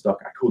completely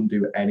stuck. I couldn't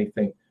do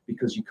anything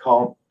because you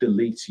can't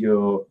delete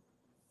your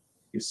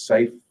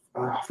save.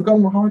 I've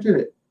forgotten how I did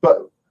it,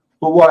 but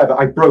whatever.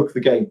 I broke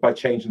the game by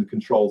changing the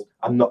controls.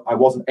 I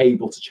wasn't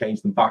able to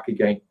change them back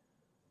again.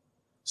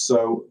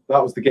 So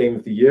that was the Game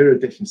of the Year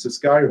edition. So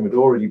Skyrim had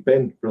already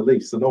been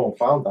released, so no one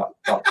found that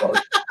bug.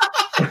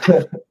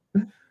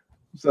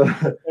 so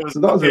that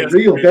was a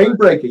real game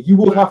breaker. You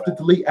will have to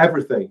delete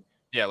everything.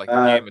 Yeah, like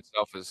the game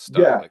itself is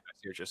stuck. Yeah, like I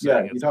see what you're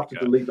saying. Yeah, you'd have to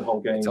delete the whole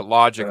game. It's a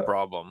logic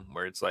problem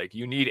where it's like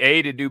you need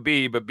A to do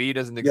B, but B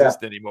doesn't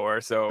exist anymore.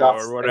 So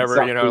or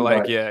whatever, exactly like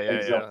right.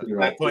 Exactly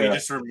right. At that point, you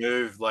just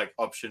remove like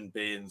option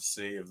B and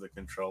C of the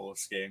controller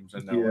schemes,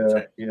 and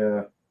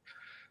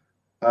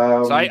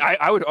so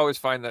I would always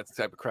find that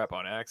type of crap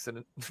on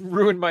accident,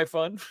 ruin my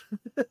fun.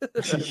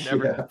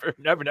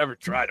 never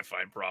try to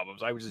find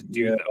problems. I would just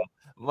do them.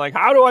 I'm like,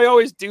 how do I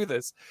always do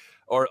this?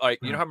 Or like,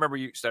 you know, how remember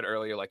you said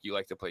earlier, like you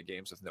like to play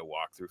games with no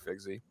walkthrough,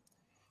 Figsy?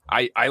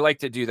 I like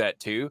to do that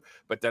too,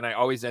 but then I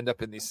always end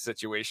up in these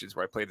situations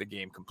where I play the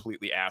game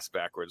completely ass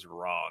backwards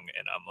wrong,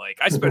 and I'm like,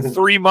 I spent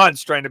 3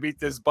 months trying to beat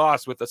this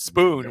boss with a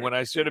spoon when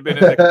I should have been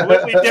in a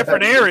completely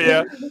different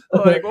area.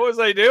 Like, what was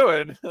I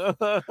doing? Well,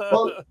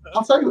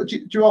 I'll tell you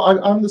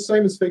what, I'm the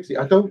same as Figsy.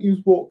 I don't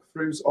use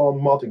walkthroughs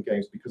on modern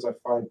games because I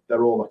find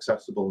they're all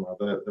accessible now.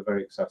 They're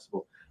very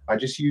accessible. I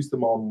just use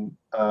them on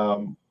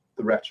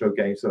the retro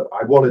games. So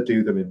I want to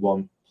do them in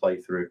one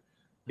playthrough,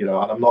 you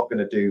know, and I'm not going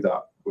to do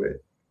that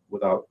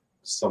without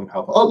some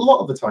help. A lot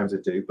of the times I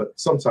do, but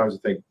sometimes I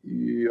think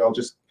I'll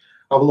just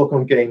have a look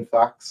on Game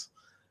Facts.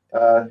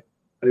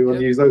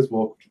 Anyone use those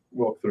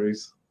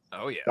walkthroughs?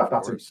 Oh yeah,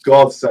 that's a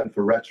godsend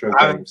for retro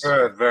games.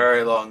 For a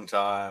very long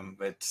time.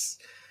 It's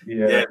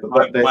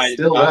but they're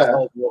still there.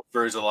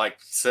 Walkthroughs are like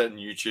certain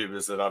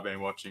YouTubers that I've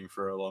been watching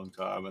for a long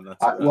time, and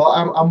that's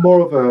I'm more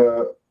of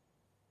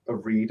a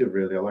reader,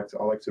 really. I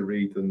like to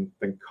read than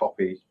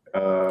copy.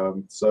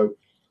 So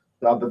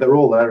they're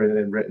all there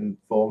in written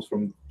forms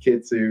from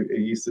kids who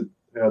used to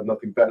have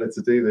nothing better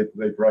to do.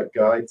 They write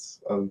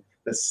guides, and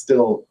they're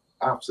still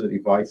absolutely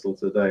vital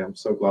today. I'm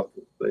so glad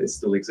that it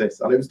still exists,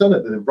 and it was done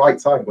at the right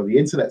time when the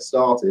internet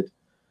started,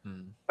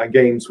 and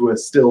games were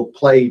still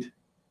played.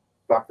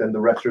 Back then, the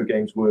retro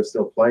games were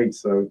still played,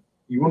 so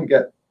you wouldn't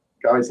get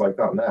guys like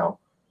that now.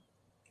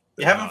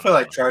 You haven't for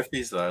like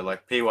trophies though,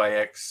 like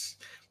PYX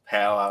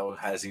Power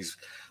has his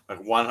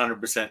like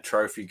 100%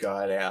 trophy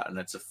guide out, and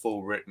it's a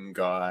full written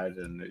guide,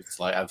 and it's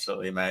like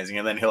absolutely amazing.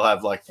 And then he'll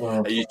have like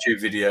a YouTube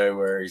video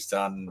where he's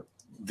done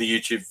the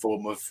YouTube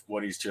form of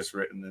what he's just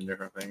written and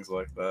different things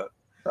like that.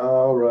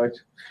 Oh right,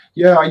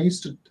 yeah. I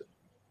used to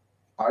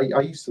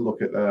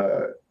look at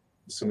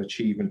some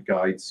achievement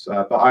guides,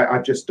 but I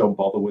just don't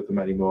bother with them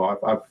anymore.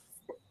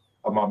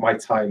 My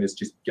time is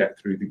just get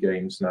through the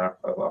games now.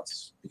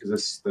 That's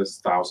because there's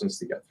thousands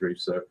to get through,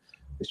 so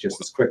it's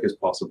just as quick as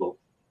possible.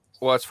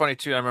 Well, it's funny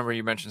too. I remember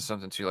you mentioned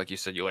something too, like you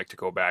said, you like to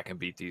go back and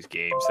beat these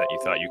games that you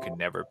thought you could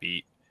never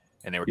beat,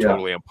 and they were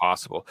totally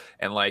impossible.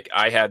 And like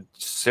I had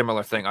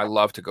similar thing. I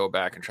love to go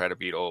back and try to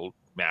beat old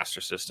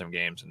Master System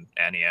games and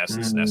NES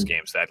and SNES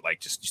games that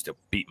like just used to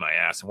beat my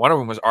ass. And one of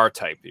them was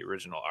R-Type, the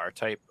original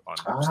R-Type on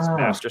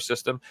Master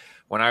System.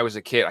 When I was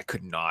a kid, I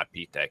could not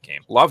beat that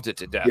game. Loved it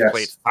to death.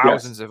 Played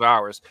thousands of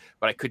hours,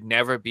 but I could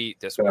never beat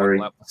this one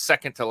level,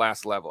 second to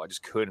last level. I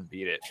just couldn't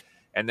beat it.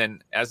 And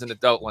then as an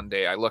adult one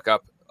day, I look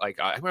up, like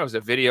I remember it was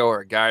a video or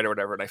a guide or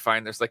whatever, and I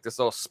find there's like this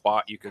little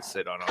spot you could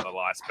sit on the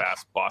last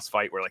boss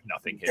fight where like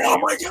nothing hits you. Oh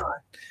my god!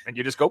 And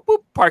you just go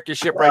boop, park your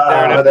ship right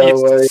there, and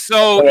it's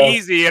so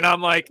easy. And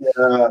I'm like,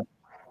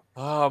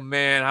 oh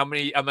man, how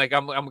many? I'm like,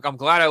 I'm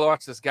glad I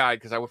watched this guide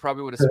because I would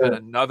have spent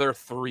another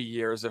 3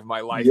 years of my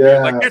life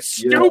being like this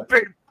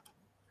stupid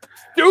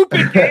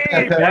game.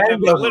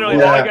 And literally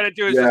all I gotta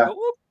do is just go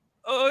whoop.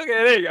 Oh,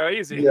 okay, there you go,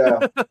 easy.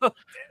 Yeah.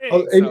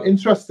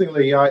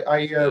 Interestingly,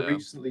 I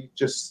recently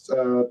just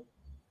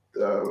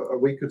a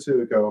week or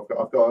two ago.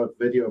 I've got a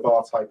video of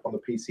R-Type on the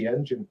PC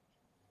Engine.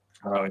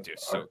 Dude,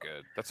 so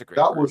good. That's a great.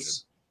 That version.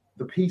 was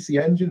the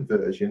PC Engine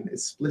version.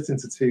 Is split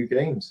into 2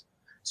 games,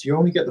 so you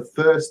only get the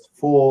first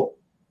 4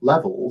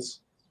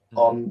 levels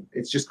on.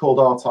 It's just called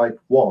R-Type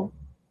 1,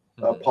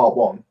 Part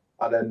 1,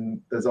 and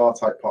then there's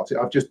R-Type Part 2.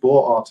 I've just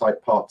bought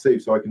R-Type Part 2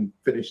 so I can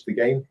finish the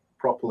game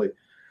properly.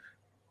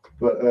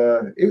 But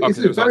it's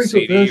a very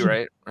CD, good version,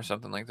 right, or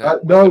something like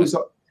that. No,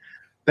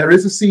 there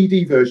is a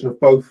CD version of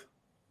both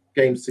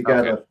games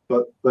together,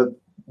 but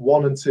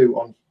 1 and 2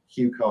 on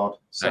Hue card,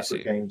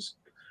 separate games.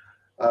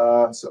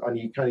 And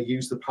you kind of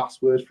use the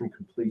password from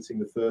completing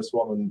the first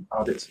one and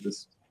add it to the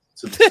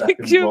second.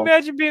 Can you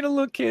imagine being a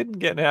little kid and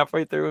getting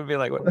halfway through and being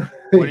like, "What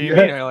do you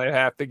mean? I only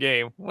half the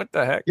game? What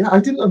the heck?" Yeah, I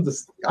didn't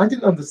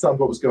understand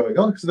what was going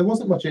on because there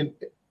wasn't much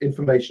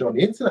information on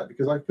the internet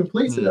because I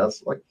completed it. I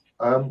was like,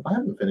 I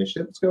haven't finished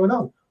it. What's going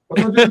on? What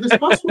do I do with this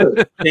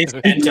password?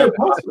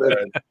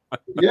 Password.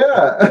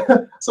 Yeah.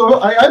 So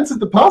I entered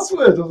the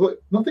password. I was like,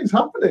 nothing's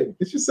happening.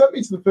 It's just sent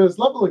me to the first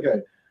level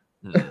again.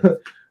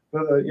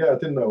 But I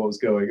didn't know what was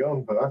going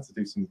on. But I had to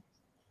do some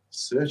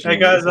searching. Hey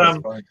guys,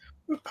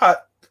 we're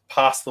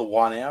past the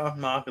 1 hour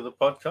mark of the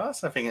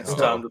podcast. I think it's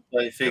time to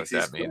play Fix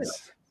This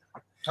Quiz.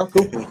 Oh,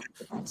 cool.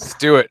 Let's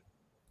do it.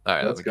 All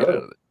right, let's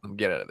go. Let me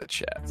get out of the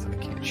chat so I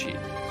can't cheat.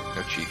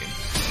 No cheating.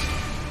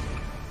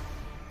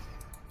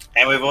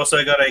 And we've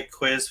also got a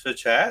quiz for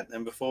chat.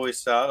 And before we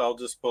start, I'll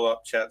just pull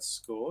up chat's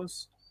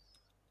scores.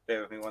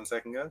 Bear with me 1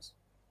 second, guys.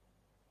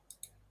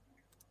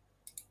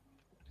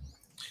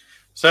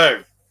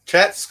 So,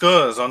 chat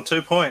scores on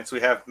 2 points.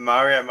 We have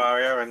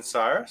Mario, and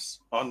Cyrus.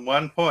 On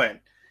 1 point,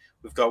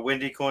 we've got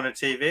Windy Corner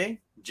TV,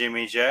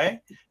 Jimmy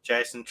J,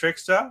 Jason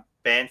Trickster,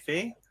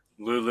 Banfi,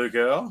 Lulu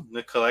Girl,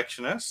 The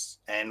Collectionist,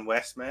 and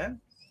Westman.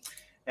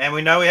 And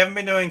we know we haven't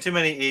been doing too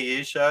many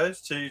EU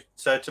shows,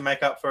 so to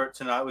make up for it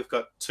tonight, we've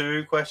got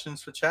 2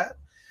 questions for chat.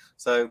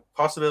 So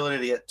possibility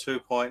to get 2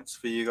 points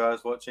for you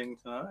guys watching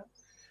tonight.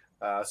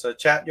 So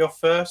chat, your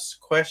first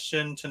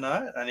question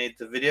tonight. I need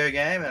the video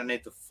game and I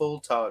need the full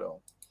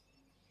title.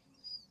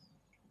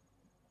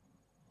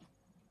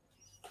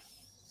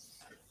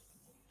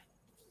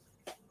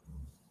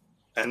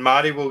 And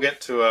Marty, we'll get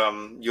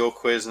to your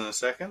quiz in a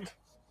second.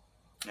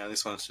 Now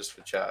this one's just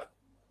for chat.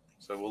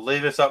 So we'll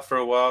leave this up for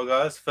a while,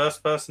 guys.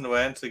 First person to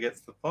answer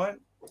gets the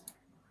point.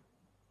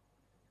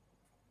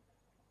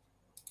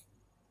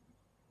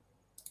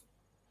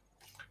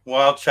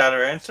 While chat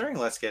are answering,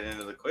 let's get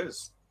into the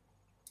quiz.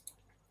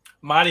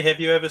 Marty,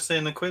 have you ever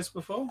seen the quiz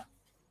before?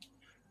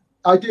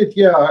 I did,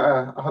 yeah.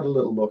 I had a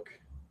little look.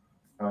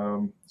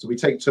 So we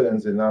take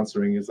turns in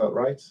answering, is that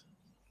right?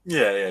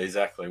 Yeah,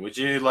 exactly. Would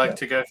you like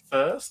to go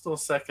first or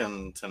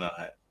second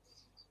tonight?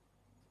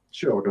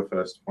 Sure, I'll go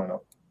first. Why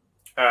not?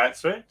 All right,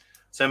 sweet.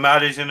 So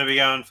Marty's going to be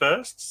going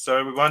first.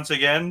 So once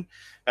again,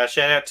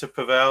 shout out to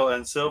Pavel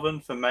and Sylvan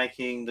for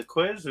making the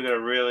quiz. We've got a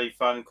really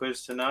fun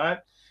quiz tonight.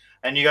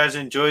 And you guys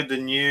enjoyed the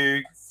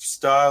new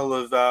style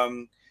of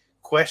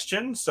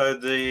question. So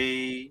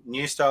the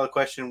new style of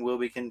question will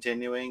be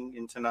continuing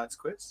in tonight's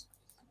quiz.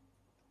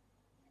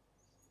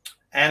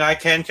 And I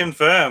can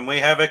confirm we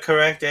have a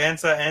correct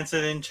answer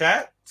answered in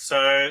chat.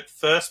 So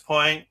first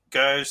point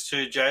goes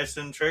to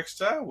Jason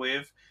Trickster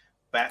with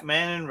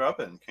Batman and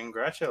Robin.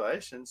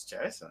 Congratulations,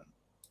 Jason.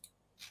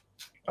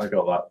 I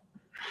got that.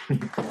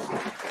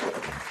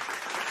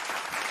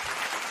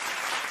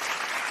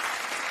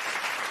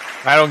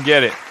 I don't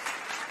get it.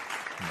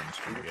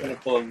 I'm going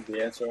to pull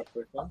the answer up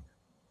quickly.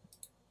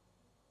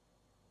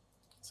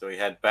 So we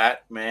had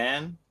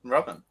Batman and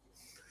Robin.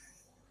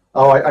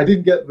 Oh, I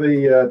didn't get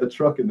the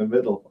truck in the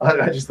middle.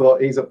 I just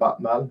thought he's a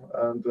Batman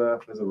and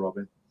there's a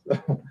Robin.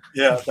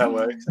 Yeah, that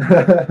works.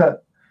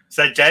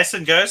 So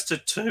Jason goes to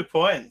 2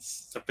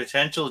 points. The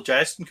potential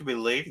Jason could be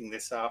leading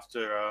this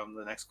after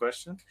the next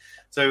question.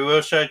 So we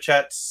will show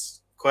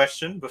chat's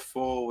question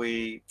before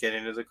we get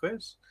into the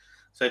quiz.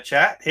 So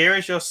chat, here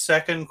is your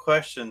second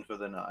question for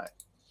the night.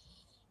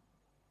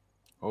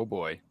 Oh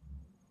boy.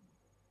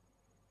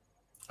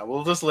 I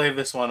will just leave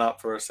this one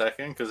up for a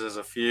second because there's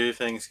a few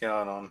things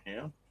going on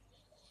here.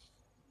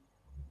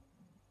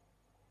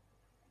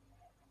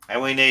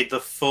 And we need the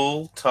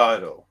full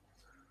title.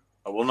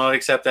 I will not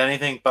accept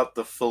anything but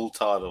the full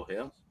title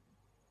here.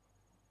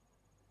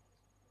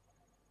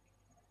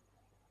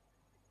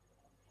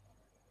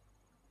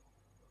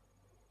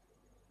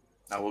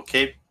 Now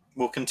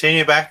we'll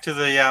continue back to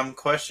the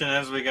question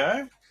as we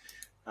go.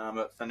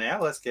 But for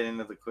now, let's get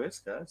into the quiz,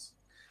 guys.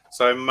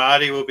 So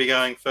Marty will be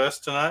going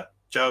first tonight.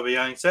 Joe will be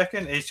going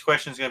second. Each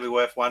question is going to be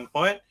worth 1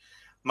 point.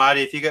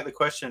 Marty, if you get the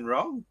question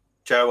wrong,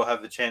 Joe will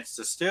have the chance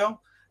to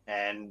steal.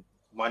 And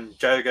when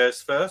Joe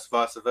goes first,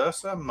 vice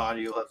versa,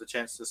 Marty will have the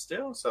chance to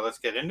steal. So let's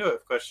get into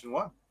it. Question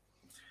 1.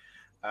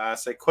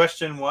 So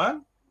question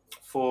 1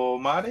 for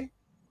Marty.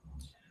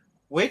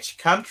 Which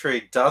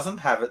country doesn't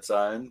have its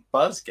own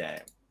buzz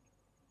game?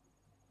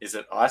 Is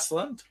it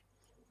Iceland,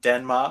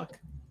 Denmark,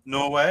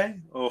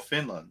 Norway, or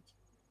Finland?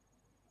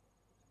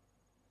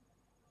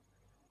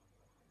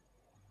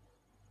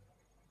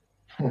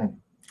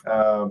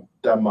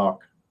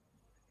 Denmark.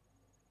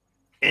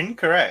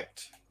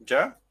 Incorrect.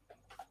 Joe?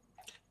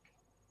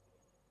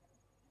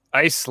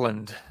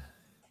 Iceland.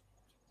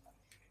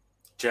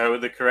 Joe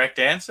with the correct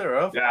answer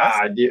of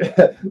Yeah,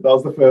 that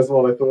was the first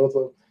one I thought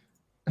of.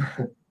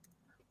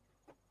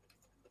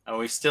 And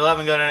we still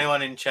haven't got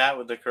anyone in chat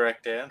with the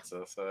correct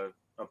answer, so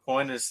a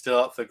point is still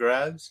up for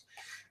grabs.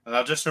 And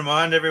I'll just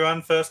remind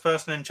everyone, first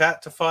person in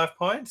chat to 5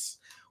 points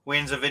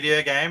wins a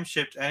video game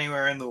shipped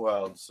anywhere in the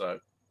world. So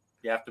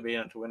you have to be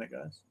in it to win it,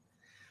 guys.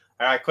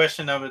 All right,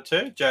 question number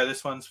 2. Joe,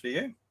 this one's for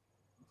you.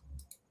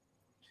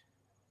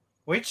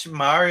 Which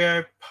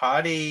Mario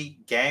Party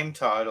game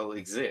title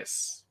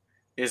exists?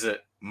 Is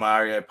it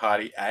Mario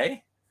Party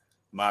A,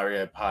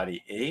 Mario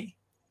Party E,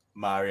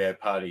 Mario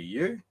Party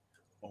U,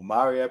 or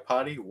Mario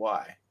Party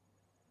Y?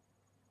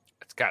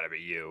 It's got to be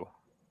you.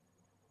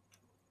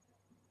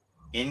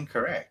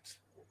 Incorrect.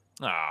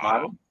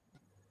 Oh.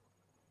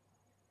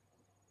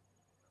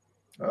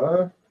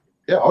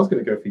 Yeah, I was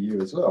going to go for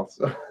you as well.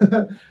 So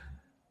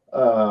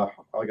I'll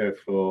go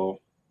for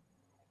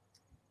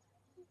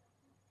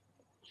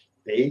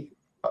E.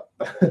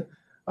 I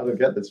don't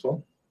get this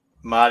one.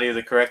 Marty,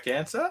 the correct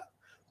answer?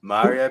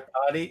 Mario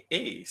Party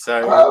E.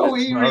 So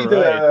e-reader.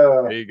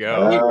 Right. There you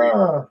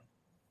go.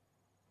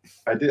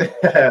 I did.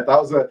 That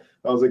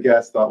was a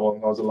guess. That one.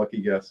 That was a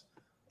lucky guess.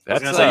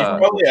 That's you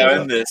probably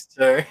own this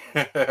too.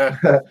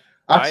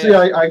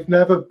 Actually, I've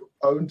never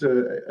owned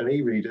an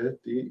e-reader.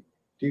 Do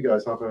you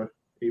guys have an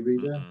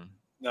e-reader? Mm-hmm.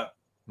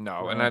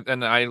 No,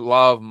 and I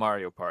love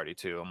Mario Party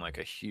too. I'm like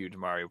a huge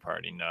Mario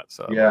Party nut,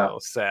 so I'm a little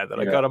sad that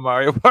I got a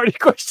Mario Party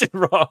question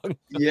wrong.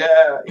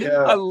 Yeah.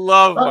 I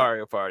love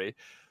Mario Party.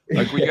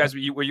 Like when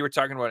you were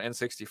talking about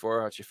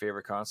N64, what's your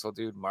favorite console,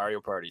 dude? Mario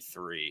Party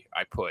 3.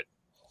 I put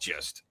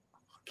just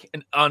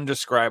an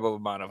undescribable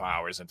amount of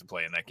hours into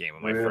playing that game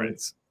with my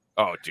friends.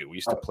 Oh, dude, we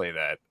used to play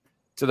that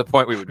to the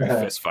point we would be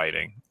fist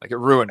fighting. Like it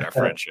ruined our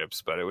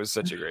friendships, but it was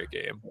such a great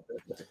game.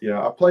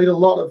 Yeah, I played a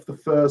lot of the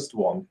first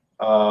one.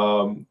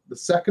 The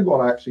second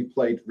one I actually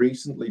played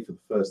recently for the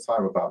first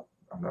time about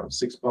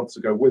 6 months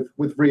ago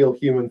with real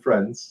human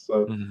friends.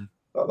 So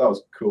that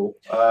was cool.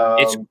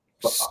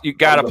 You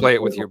gotta play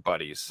it with your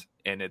buddies,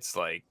 and it's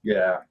like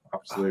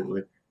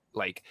absolutely.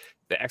 Like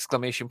the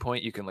exclamation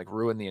point, you can like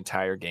ruin the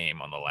entire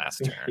game on the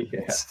last turn.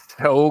 It's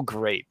so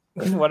great.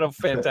 What a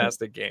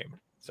fantastic game.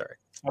 Sorry.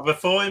 Well,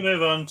 before we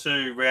move on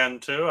to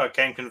round 2, I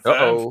can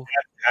confirm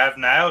I've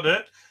nailed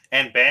it,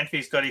 and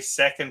Banffy's got his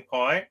second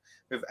point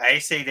with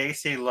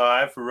AC/DC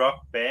Live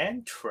Rock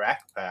Band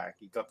Track Pack.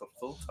 He got the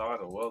full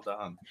title. Well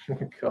done.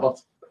 God.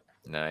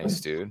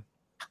 Nice, dude.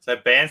 So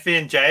Banffy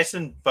and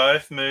Jason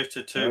both moved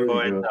to 2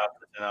 points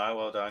after tonight.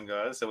 Well done,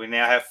 guys. So we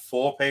now have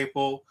 4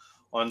 people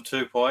on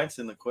 2 points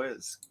in the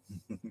quiz.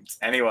 It's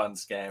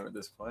anyone's game at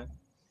this point.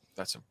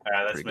 All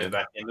right, let's move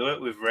back into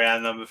it with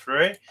round number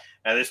 3.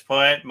 At this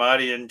point,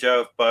 Marty and Joe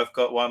have both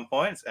got 1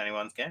 point. It's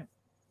anyone's game.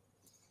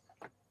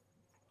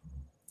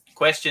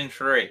 Question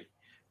 3.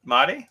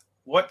 Marty,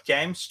 what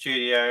game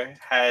studio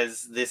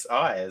has this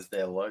eye as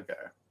their logo?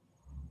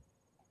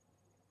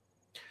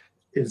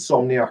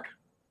 Insomniac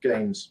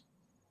Games.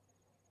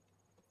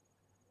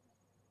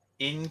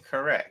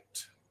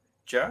 Incorrect.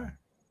 Joe?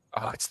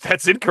 Oh,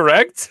 that's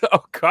incorrect?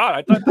 Oh,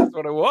 God. I thought that's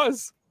what it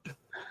was.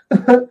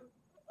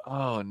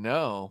 Oh,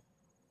 no.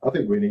 I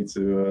think we need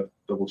to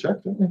double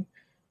check, don't we?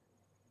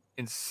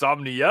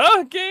 Insomnia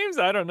Games?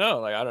 I don't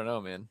know. I don't know,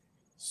 man.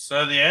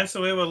 So the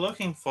answer we were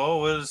looking for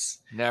was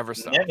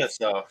Neversoft.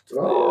 Neversoft.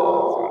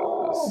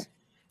 Oh,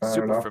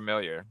 super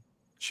familiar.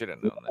 Should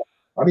have known that.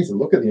 I need to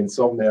look at the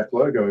Insomniac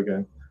logo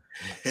again.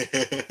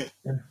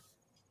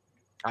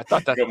 I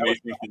thought that was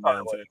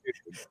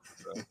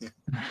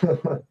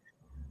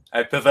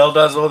Pavel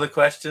does all the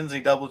questions.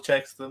 He double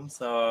checks them,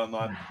 so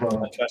I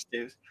trust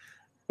you.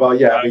 Well,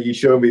 yeah, but you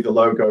showed me the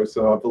logo,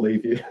 so I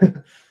believe you.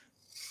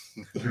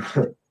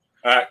 All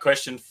right,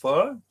 question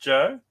 4,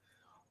 Joe.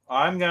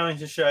 I'm going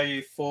to show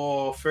you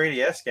 4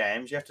 3DS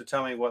games. You have to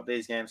tell me what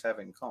these games have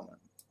in common.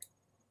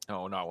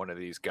 Oh, not one of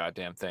these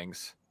goddamn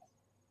things.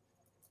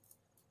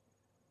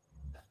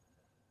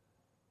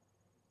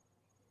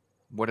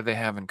 What do they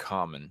have in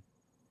common?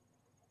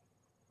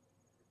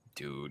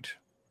 Dude.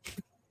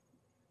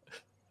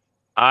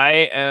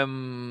 I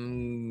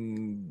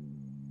am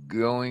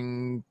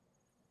going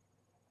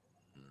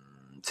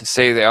to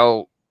say they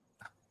all.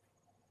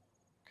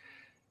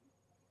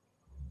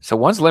 So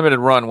one's limited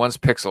run, one's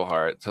pixel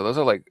heart. So those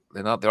are like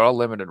they're all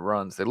limited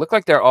runs. They look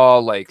like they're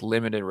all like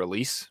limited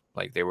release.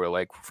 Like they were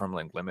like from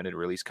like limited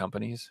release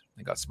companies.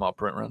 They got small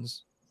print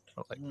runs.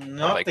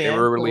 Like they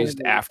were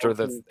released after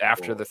the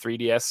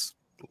 3DS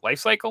life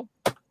cycle.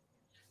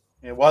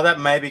 Yeah, while that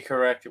may be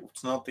correct,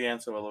 it's not the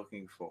answer we're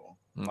looking for.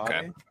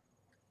 Okay.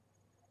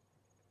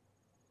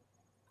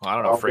 Well, I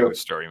don't know.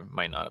 Fragrance Story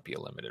might not be a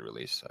limited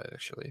release,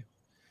 actually.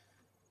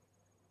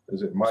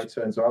 Is it my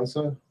turn to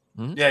answer?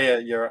 Mm-hmm. Yeah,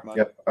 you're right, Mike.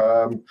 Yep.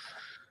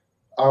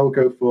 I'll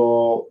go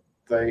for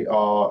they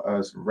are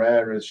as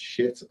rare as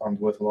shit and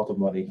worth a lot of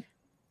money.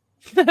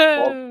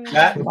 Well,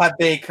 that might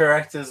be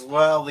correct as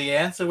well. The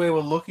answer we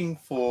were looking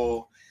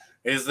for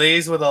is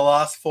these were the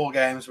last 4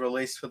 games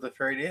released for the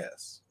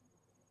 3DS.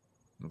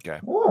 Okay.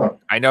 Oh.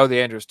 I know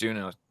the Andros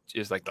Duno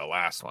is like the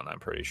last one, I'm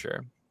pretty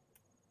sure.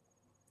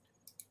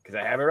 Because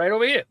I have it right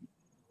over here.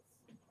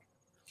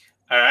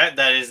 All right,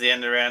 that is the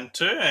end of round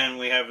 2, and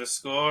we have a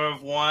score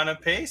of 1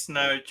 apiece.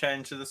 No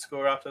change to the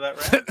score after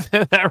that round.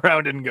 That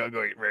round didn't go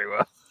very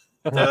well.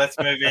 So let's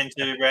move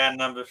into round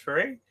number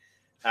 3.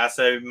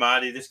 So,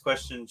 Marty, this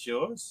question's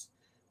yours.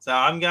 So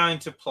I'm going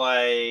to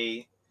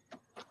play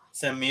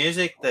some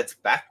music that's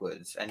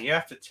backwards, and you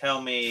have to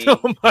tell me Oh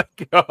my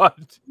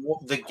god.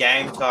 the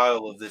game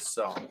title of this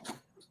song.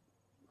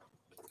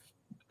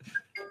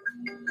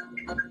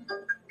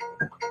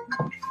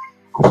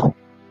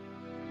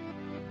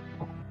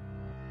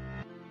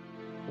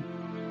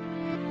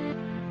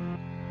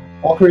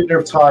 Ocarina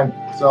of Time,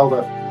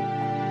 Zelda.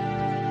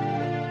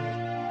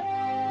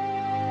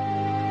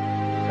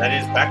 That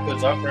is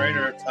backwards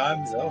Ocarina of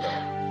Time, Zelda.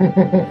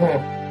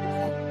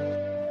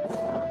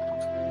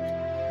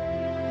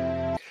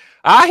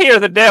 I hear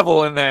the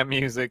devil in that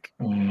music.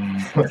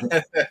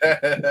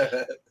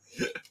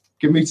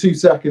 Give me 2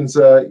 seconds.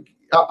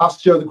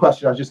 Ask Joe the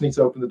question. I just need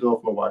to open the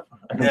door for my wife.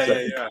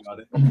 Yeah.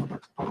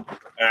 All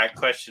right,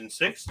 question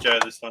 6. Joe,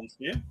 this one's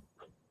for you.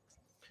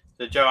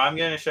 So, Joe, I'm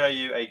going to show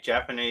you a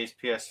Japanese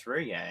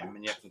PS3 game,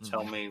 and you have to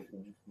tell me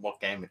what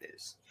game it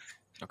is.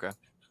 Okay.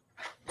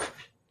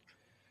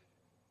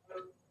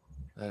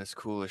 That is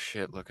cool as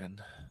shit looking.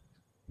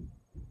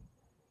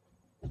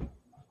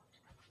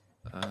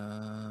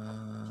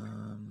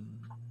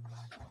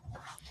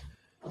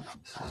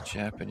 This is a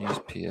Japanese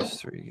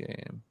PS3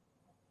 game.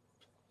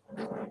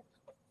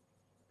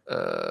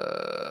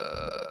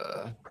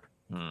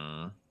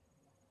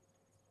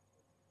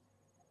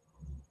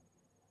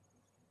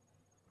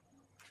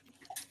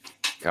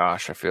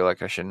 Gosh, I feel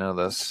like I should know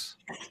this.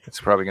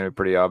 It's probably going to be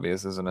pretty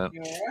obvious, isn't it?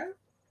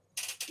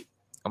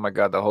 Oh my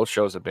god, the whole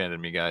show's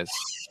abandoned me, guys.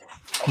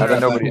 Now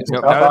that nobody's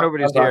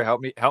here,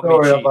 help me cheat.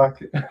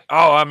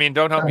 Oh, I mean,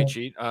 don't help me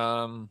cheat.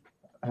 Well,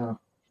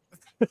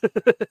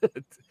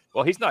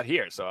 he's not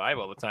here, so I have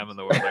all the time in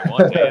the world I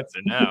want to answer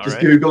now, Just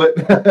right? Google it.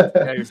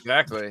 Yeah,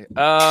 exactly.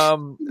 I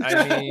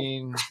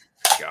mean,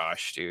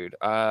 gosh, dude.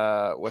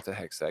 What the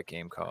heck's that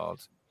game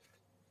called?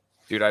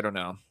 Dude, I don't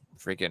know.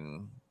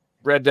 Freaking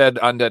Red Dead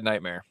Undead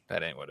Nightmare.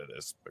 That ain't what it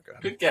is. But go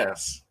ahead. Good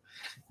guess.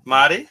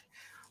 Marty,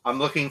 I'm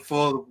looking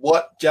for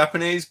what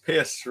Japanese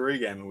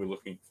PS3 game are we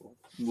looking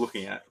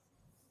at?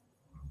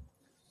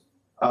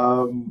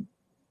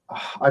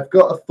 I've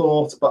got a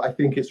thought, but I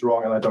think it's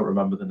wrong and I don't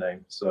remember the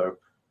name. So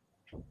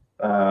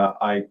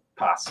I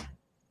pass.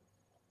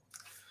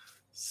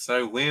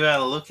 So we are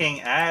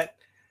looking at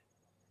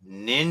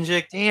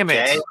Ninja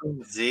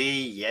Gaiden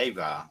Z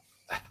Yaiba.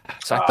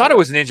 So I thought it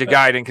was Ninja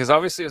Gaiden because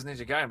obviously it was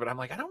Ninja Gaiden, but I'm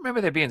like, I don't remember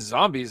there being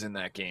zombies in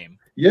that game.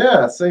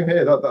 Yeah, same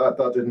here.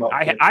 That did not.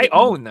 I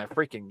own that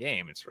freaking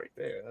game. It's right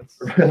there. That's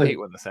Really? I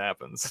hate when this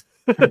happens.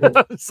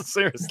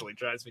 Seriously,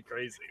 drives me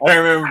crazy. I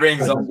don't remember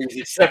being zombies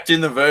except in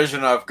the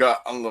version I've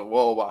got on the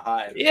wall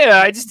behind. Yeah,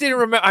 I just didn't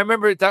remember. I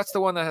remember that's the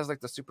one that has like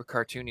the super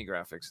cartoony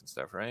graphics and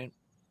stuff, right?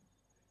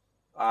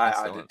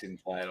 I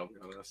didn't play it, I'll be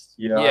honest.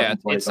 Yeah,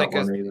 it's like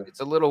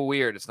it's a little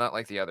weird. It's not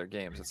like the other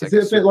games. It's like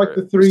it a bit like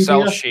the 3DS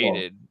cell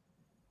shaded.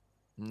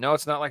 No,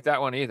 it's not like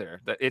that one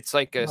either. It's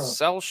like a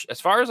cell.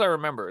 As far as I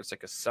remember, it's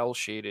like a cell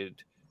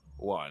shaded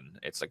one.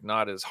 It's like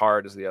not as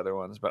hard as the other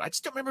ones, but I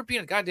just don't remember it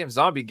being a goddamn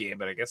zombie game.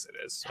 But I guess it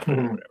is. So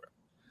whatever.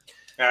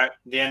 All right,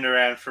 the end of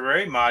round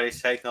 3.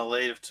 Marty's taking a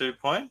lead of 2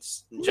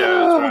 points.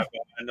 Joe's right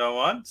behind on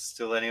 1.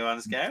 Still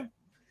anyone's game.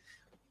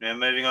 Now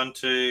moving on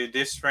to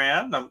this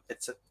round,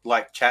 it's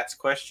like chat's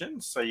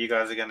questions. So you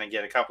guys are going to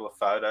get a couple of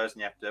photos,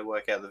 and you have to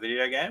work out the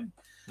video game.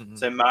 Mm-hmm.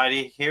 So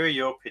Marty, here are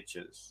your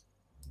pictures.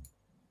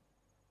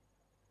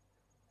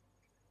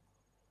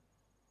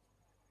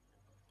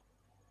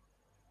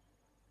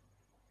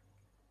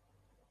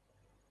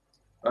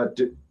 I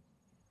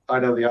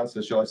know the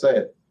answer. Shall I say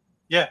it?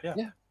 Yeah.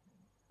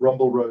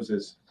 Rumble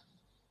Roses.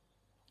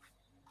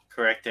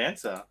 Correct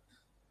answer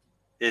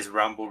is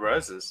Rumble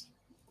Roses.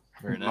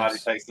 Very nice. Marty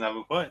takes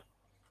another point.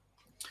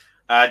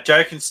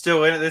 Joe can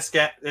still win at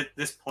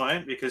this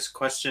point because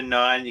question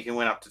 9 you can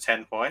win up to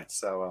 10 points.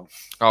 So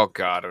oh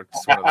god,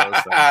 it's one of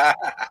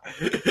those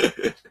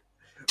things.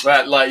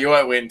 But like you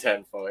won't win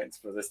 10 points,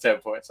 but there's 10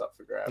 points up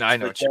for grabs. No, I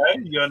know. But Joe,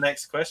 your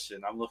next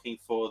question. I'm looking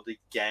for the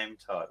game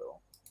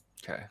title.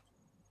 Okay.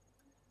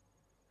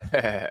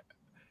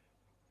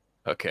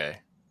 Okay.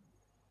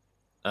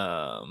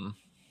 Oh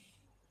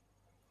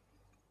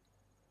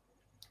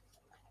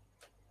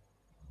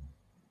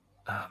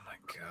my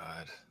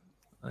god.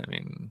 I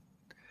mean,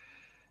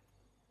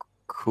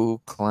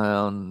 Cool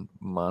Clown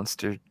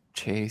Monster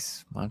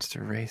Chase,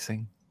 Monster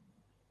Racing.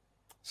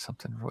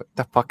 Something. What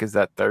the fuck is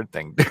that third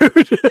thing, dude?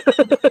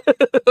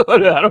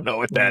 I don't know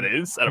what that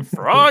is. Is that a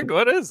frog?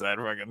 What is that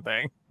fucking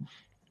thing?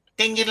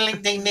 Ding ding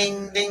ding ding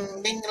ding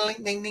ding ding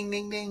ding ding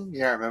ding ding.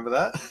 Yeah, remember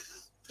that?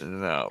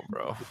 No,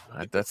 bro.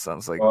 That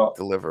sounds like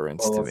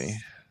Deliverance to me.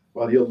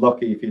 Well, you're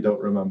lucky if you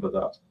don't remember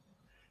that.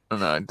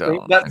 No, I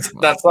don't.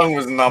 That song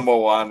was number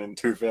 1 in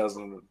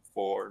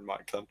 2004 in my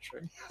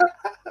country.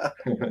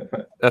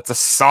 That's a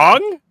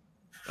song?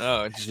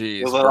 Oh,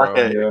 jeez, Was bro.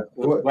 like Yeah.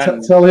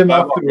 when Tell him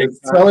Mobile afterwards.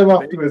 Geek Tell him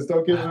Card- afterwards.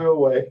 Don't give him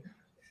away.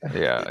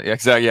 Yeah,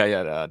 exactly.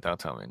 Yeah. Don't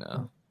tell me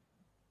now.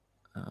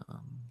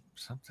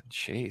 Something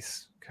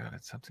chase. God,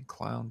 it's something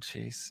clown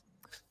chase.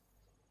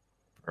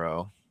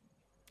 Bro,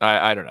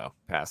 I don't know.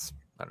 Pass.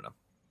 I don't know.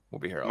 We'll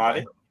be here all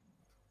Marty? night.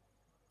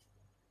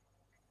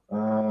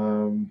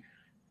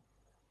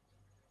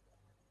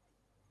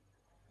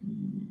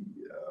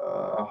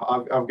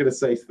 I'm going to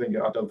say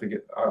something. I don't think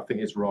it. I think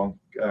it's wrong.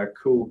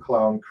 Cool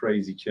clown,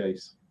 crazy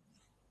chase.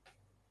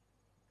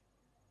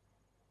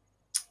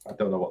 I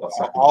don't know what that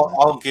second one is.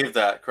 I'll give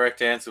that.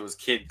 Correct answer was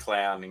Kid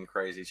Clown in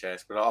Crazy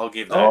Chase, but I'll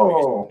give that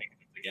Oh, because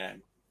the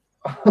game.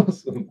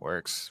 awesome!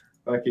 Works.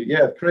 Thank you.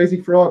 Yeah,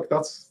 Crazy Frog.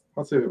 That's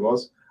who it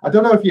was. I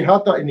don't know if you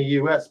had that in the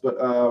US, but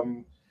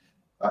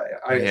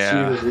I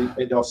assume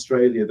in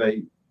Australia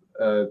they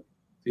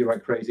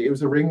went crazy. It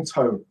was a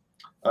ringtone.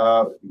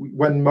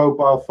 When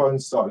mobile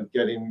phones started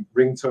getting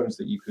ringtones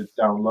that you could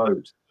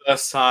download.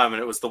 First time,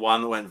 and it was the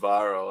one that went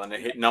viral, and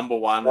it hit number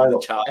one in the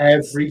charts.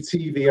 Every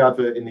TV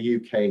advert in the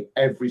UK,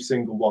 every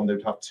single one,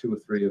 they'd have 2 or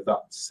 3 of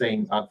that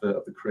same advert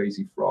of the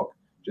Crazy Frog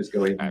just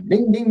going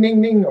ding, ding,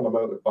 ding, ding on a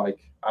motorbike.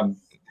 And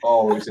it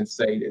was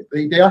insane.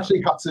 They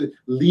actually had to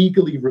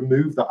legally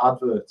remove that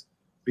advert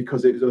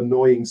because it was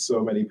annoying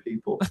so many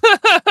people.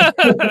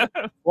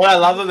 What I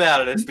love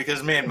about it is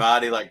because me and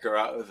Marty grew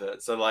up with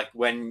it. So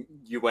when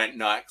you went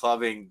night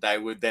clubbing, they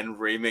would then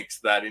remix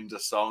that into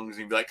songs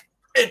and be like,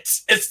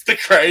 "It's the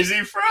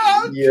Crazy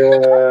Frog."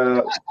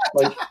 Yeah,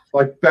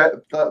 like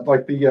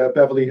the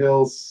Beverly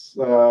Hills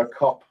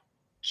Cop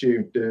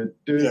tune, and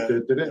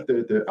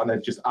they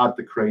just add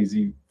the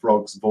Crazy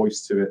Frog's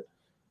voice to it.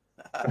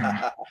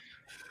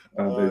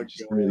 They're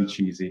just really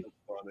cheesy.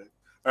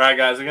 All right,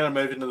 guys, we're going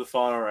to move into the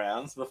final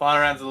rounds. The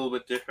final round's a little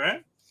bit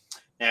different.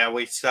 Now,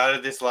 we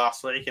started this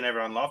last week and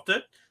everyone loved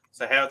it.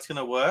 So how it's going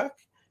to work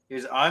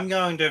is I'm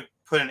going to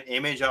put an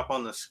image up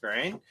on the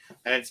screen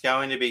and it's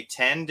going to be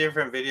 10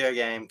 different video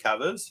game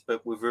covers,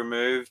 but we've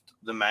removed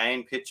the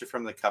main picture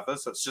from the cover,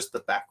 so it's just the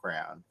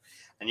background.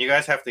 And you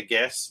guys have to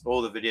guess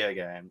all the video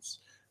games.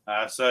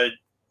 So,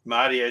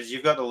 Marty, as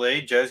you've got the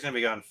lead, Joe's going to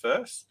be going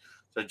first.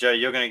 So, Joe,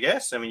 you're going to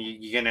guess. I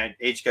mean, you're going to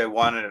each go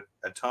one at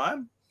a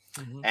time.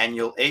 Mm-hmm. And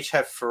you'll each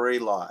have 3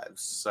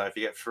 lives. So if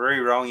you get 3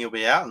 wrong, you'll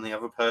be out, and the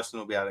other person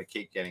will be able to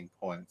keep getting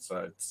points. So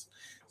it's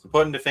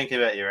important to think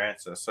about your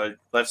answer. So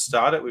let's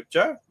start it with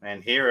Joe.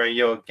 And here are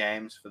your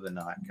games for the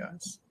night,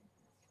 guys.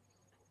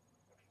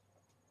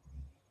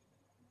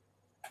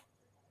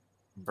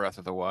 Breath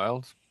of the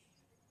Wild.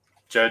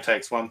 Joe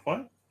takes 1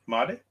 point.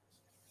 Marty?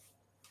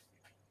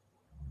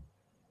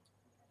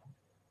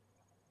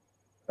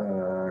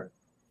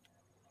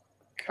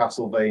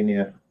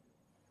 Castlevania.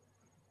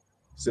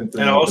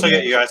 Symphony, and I'll also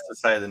get you guys to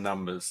say the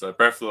numbers. So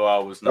Breath of the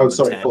Wild was number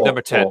 10. 4.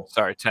 Number 10. 4.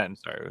 Sorry, 10.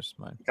 Sorry, it was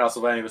mine.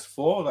 Castlevania was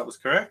 4. That was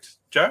correct.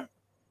 Joe?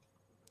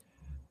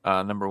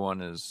 Number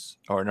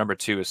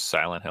 2 is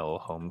Silent Hill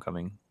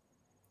Homecoming.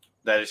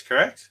 That is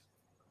correct.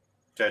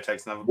 Joe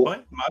takes another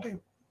point. Marty?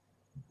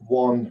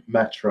 1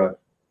 Metro.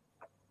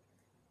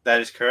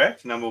 That is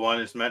correct. Number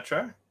 1 is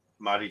Metro.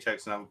 Marty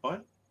takes another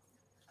point.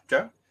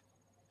 Joe?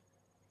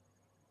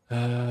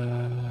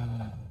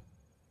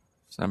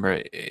 It's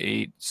number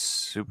 8,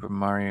 Super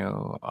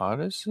Mario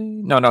Odyssey.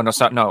 No.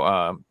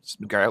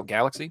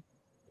 Galaxy. Is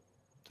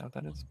that what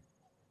that is?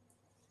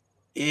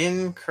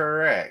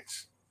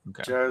 Incorrect.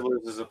 Okay. Joe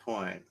loses a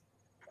point.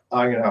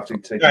 I'm gonna have to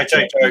take.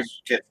 Joe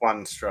gets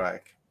 1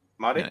 strike.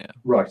 Marty. Yeah.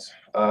 Right.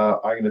 I'm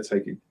gonna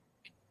take a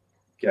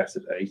guess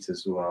at 8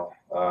 as well.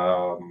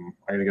 I'm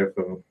gonna go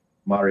for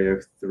Mario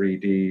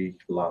 3D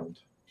Land.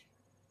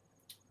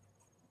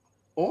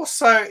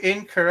 Also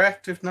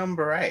incorrect with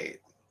number 8.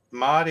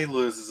 Marty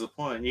loses a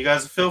point. You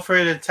guys feel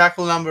free to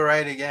tackle number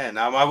 8 again.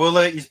 I will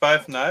let you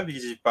both know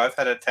because you both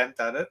had an attempt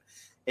at it.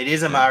 It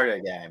is a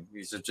Mario game.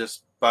 You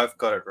just both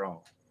got it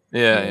wrong.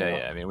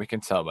 Yeah. I mean, we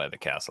can tell by the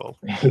castle.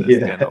 What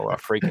a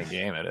freaking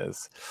game it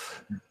is.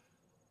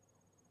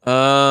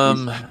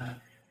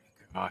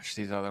 Gosh,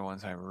 these other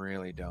ones I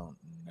really don't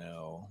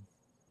know.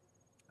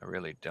 I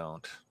really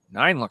don't.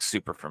 9 looks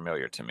super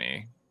familiar to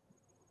me,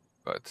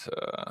 but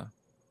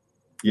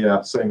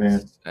yeah, same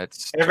here.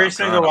 Every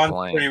single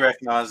one's pretty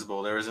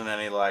recognizable. There isn't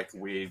any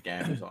weird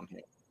games on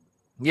here.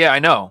 Yeah, I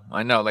know.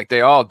 Like they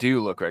all do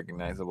look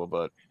recognizable,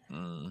 but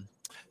I'm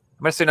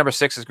gonna say number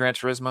 6 is Gran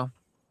Turismo.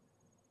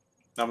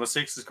 Number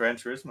 6 is Gran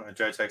Turismo.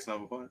 Joe takes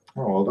another point.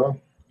 Oh, well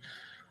done.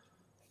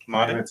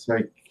 Marty? I'm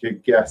gonna take a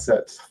guess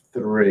at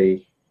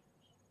 3.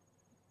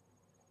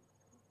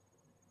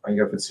 I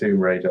go for Tomb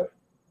Raider.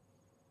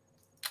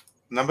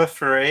 Number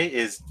 3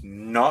 is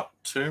not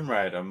Tomb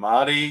Raider.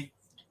 Marty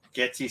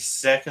gets his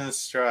 2nd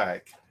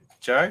strike.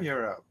 Joe,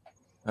 you're up.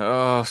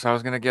 Oh, so I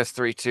was gonna guess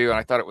 3 too, and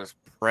I thought it was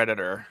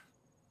Predator.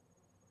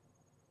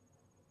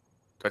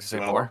 Do I have to say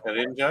more? Lock it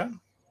in, Joe?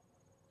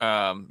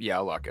 Yeah,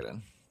 I'll lock it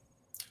in.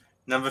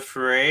 Number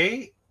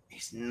 3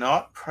 is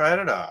not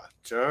Predator.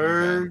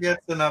 Joe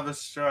gets another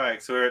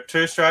strike. So we're at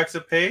 2 strikes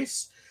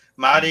apiece.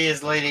 Marty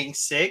is leading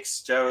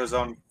 6. Joe is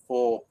on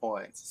 4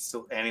 points. It's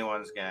still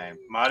anyone's game.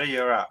 Marty,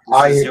 you're up.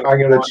 I'm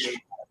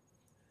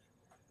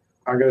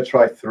gonna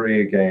try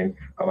 3 again,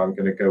 and I'm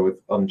gonna go with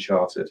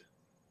Uncharted.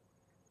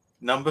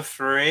 Number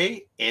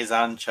 3 is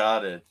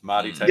Uncharted.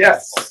 Marty, take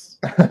Yes.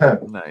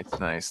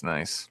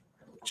 Nice.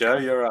 Joe,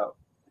 you're up.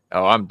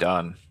 Oh, I'm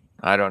done.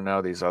 I don't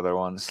know these other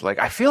ones. Like,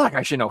 I feel like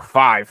I should know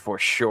 5 for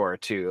sure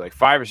too. Like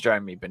 5 is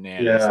driving me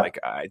bananas. Yeah. Like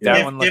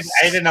that one looks.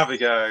 Give 8 another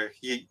go.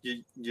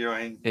 You're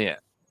in. Yeah.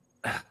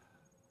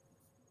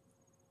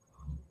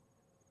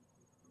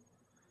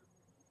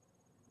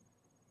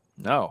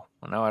 No,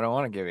 I don't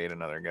want to give 8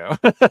 another go.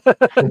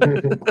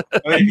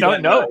 I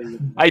don't know.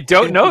 I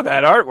don't know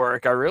that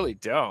artwork. I really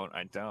don't.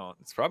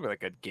 It's probably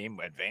like a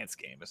advanced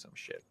game or some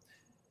shit.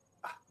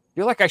 I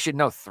feel like I should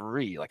know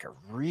 3. Like I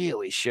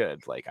really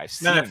should. Like I've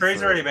seen. No,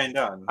 3's already been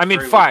done. I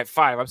mean 5.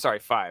 5. I'm sorry.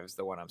 5 is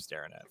the one I'm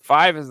staring at.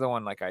 5 is the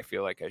one like I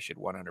feel like I should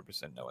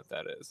 100% know what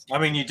that is. I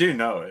mean, you do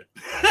know it.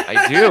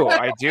 I do.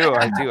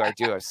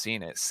 I've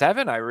seen it.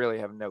 7, I really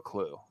have no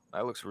clue.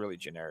 That looks really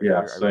generic. Yeah,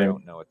 I really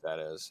don't know what that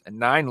is. And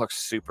 9 looks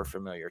super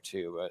familiar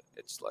too, but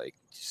it's like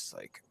just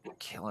like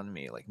killing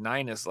me. Like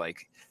 9 is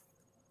like,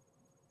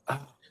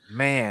 oh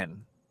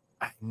man,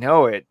 I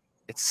know it.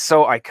 It's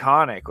so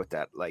iconic with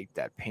that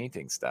that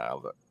painting style.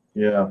 But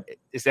yeah,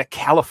 is that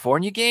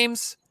California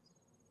Games?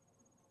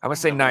 I would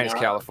say 9 is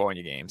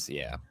California Games.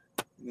 Yeah,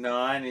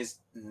 9 is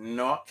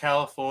not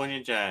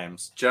California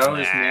James. Joe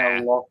is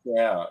now locked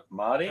out.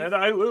 Marty, and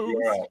I lose.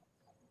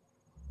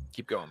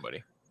 Keep going,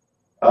 buddy.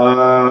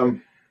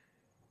 We've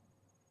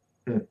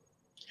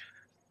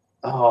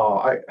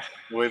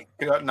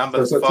got number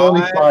 5. So it's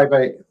only 5,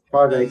 8,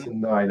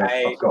 and 9.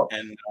 I've got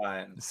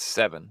 9.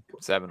 7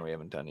 we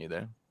haven't done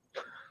either.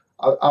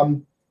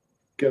 I'm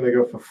gonna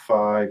go for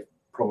 5.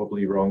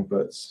 Probably wrong,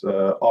 but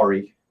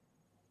Ori.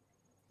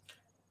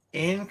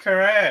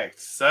 Incorrect.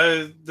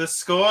 So the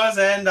scores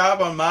end up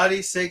on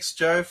Marty 6,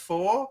 Joe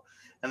 4,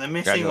 and the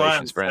missing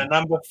one. So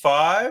number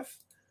 5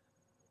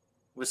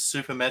 was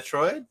Super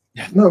Metroid.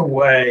 No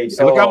way.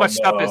 So look how much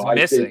stuff is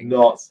missing. I did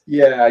not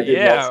see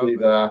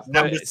that.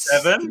 Number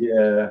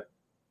 7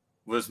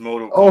 was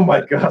Mortal Kombat. Oh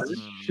my god.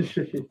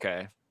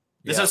 Okay.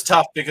 This is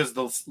tough because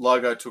the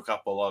logo took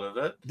up a lot of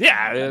it.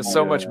 Yeah, there's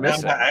so much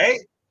missing. Number 8,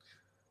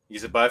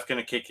 you're both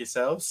going to kick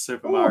yourselves.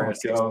 Super Mario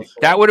 64.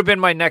 That would have been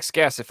my next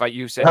guess if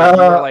you said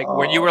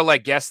when you were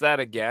like guess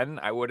that again.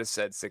 I would have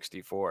said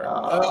 64.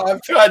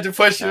 I've tried to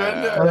push you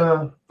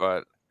into it,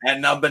 but. And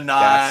number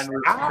 9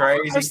 was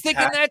Crazy I was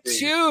thinking that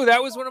too.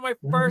 That was one of my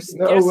first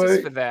No guesses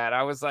way. for that.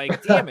 I was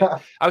like, damn it.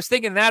 I was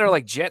thinking that or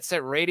like Jet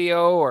Set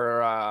Radio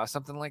or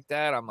something like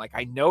that. I'm like,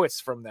 I know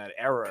it's from that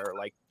era,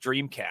 like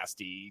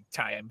Dreamcast-y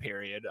time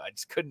period. I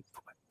just couldn't.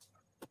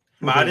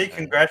 Marty,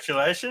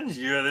 congratulations.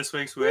 You're this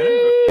week's winner.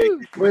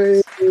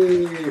 Wait, thank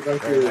you.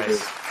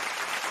 Nice.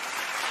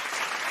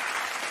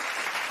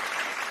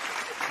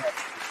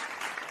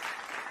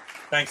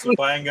 Thanks for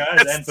playing,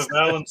 guys. And for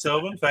Val and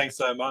Sylvan, thanks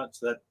so much.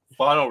 That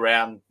final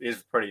round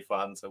is pretty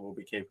fun, so we'll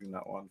be keeping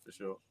that one for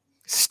sure.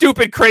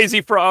 Stupid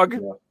crazy frog.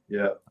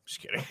 Yeah. I'm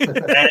just kidding.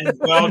 And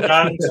well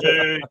done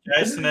to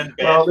Jason and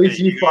Ben. Well, at least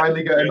you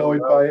finally get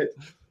annoyed by it.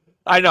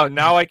 I know.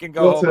 Now I can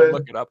go home and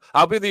look it up.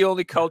 I'll be the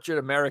only cultured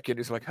American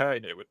who's like, I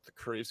know what the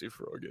crazy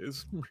frog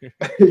is.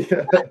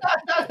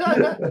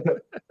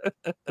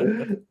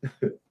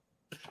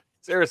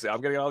 Seriously, I'm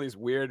getting all these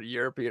weird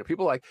European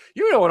people like,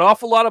 you know an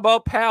awful lot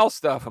about PAL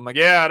stuff. I'm like,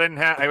 yeah,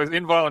 I was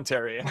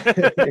involuntary.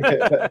 Hey,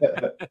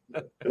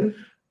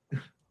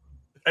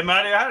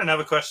 Marty, I had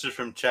another question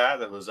from chat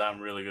that was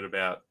really good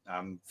about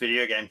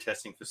video game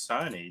testing for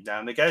Sony.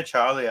 Now, the Gay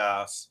Charlie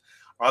asks,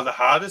 are the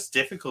hardest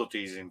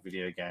difficulties in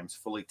video games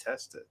fully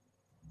tested?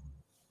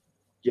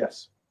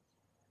 Yes.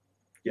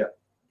 Yeah.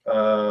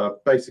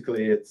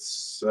 Basically,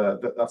 it's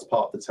that's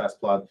part of the test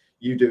plan.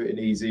 You do it in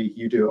easy,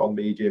 you do it on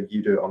medium,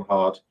 you do it on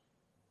hard.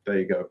 There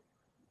you go.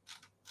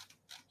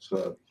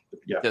 So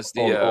yeah, does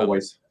the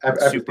always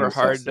super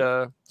hard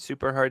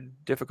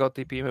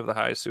difficulty PM have the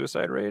highest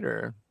suicide rate,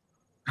 or?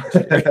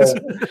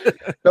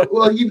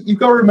 Well, you've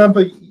got to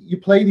remember, you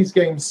play these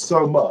games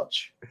so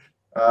much,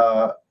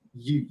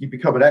 you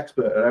become an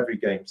expert at every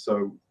game.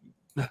 So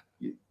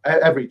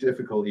every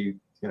difficulty,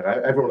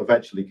 everyone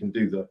eventually can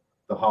do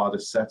the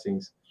hardest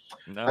settings.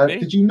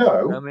 Did you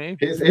know?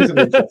 Here's an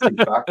interesting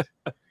fact.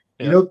 Yeah.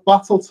 You know,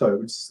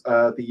 Battletoads,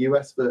 the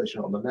US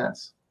version on the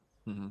NES.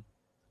 Mm-hmm.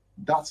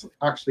 That's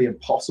actually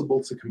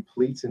impossible to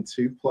complete in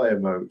 2-player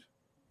mode.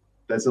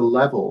 There's a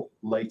level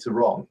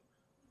later on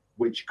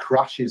which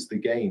crashes the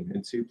game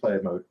in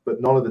 2-player mode,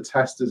 but none of the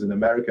testers in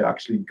America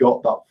actually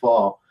got that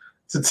far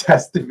to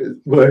test if it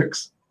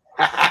works.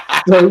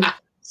 So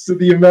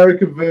the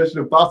American version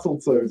of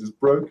Battletoads is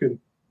broken.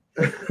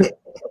 I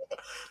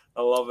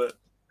love it.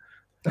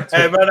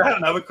 Hey, but I had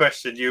another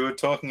question. You were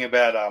talking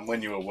about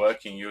when you were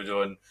working, you were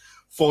doing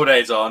 4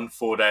 days on,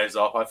 4 days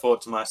off. I thought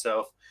to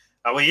myself,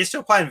 were you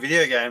still playing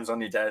video games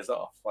on your days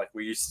off? Like, were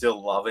you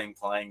still loving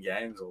playing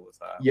games all the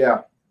time?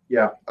 Yeah.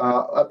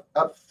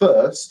 At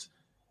first,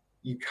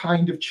 you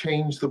kind of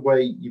change the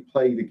way you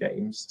play the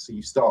games. So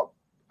you start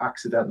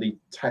accidentally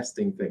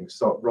testing things,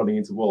 start running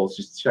into walls,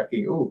 just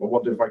checking, oh, I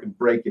wonder if I can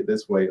break it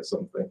this way or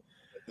something.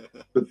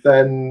 But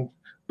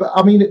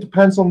I mean, it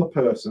depends on the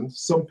person.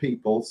 Some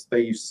people,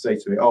 they used to say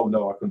to me, oh,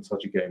 no, I couldn't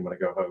touch a game when I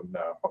go home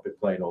now. I've been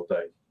playing all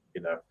day,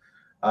 you know.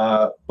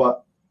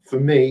 But for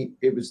me,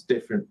 it was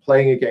different.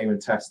 Playing a game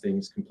and testing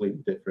is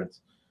completely different.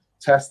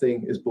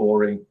 Testing is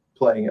boring.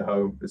 Playing at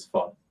home is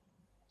fun.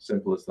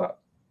 Simple as that.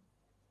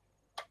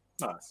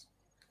 Nice.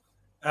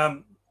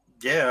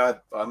 Yeah,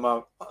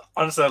 I'm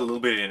honestly a little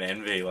bit in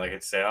envy. Like,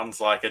 it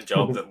sounds like a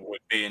job that would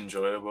be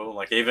enjoyable.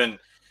 Like, even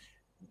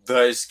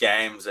those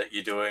games that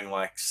you're doing,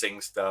 like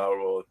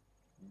SingStar, or,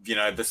 you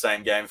know, the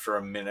same game for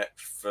a minute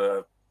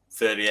for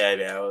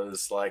 38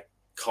 hours, like,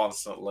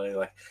 constantly,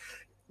 like,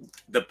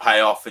 the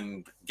payoff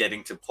in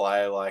getting to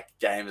play like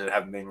games that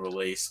haven't been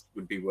released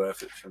would be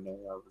worth it for me,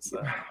 I would say.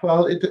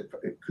 Well,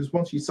 because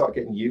once you start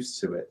getting used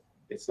to it,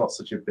 it's not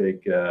such a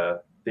big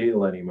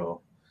deal anymore.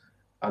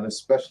 And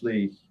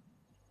especially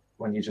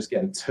when you're just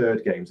getting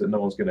turd games that no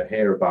one's going to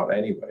hear about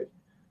anyway.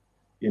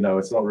 You know,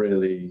 it's not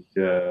really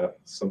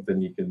something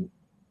you can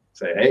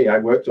say, hey, I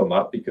worked on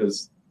that,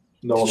 because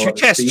no one. Did you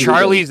test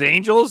Charlie's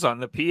Angels on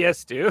the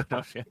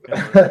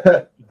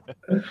PS2?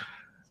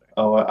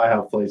 Oh, I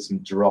have played some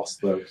Dross,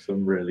 though,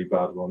 some really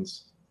bad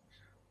ones.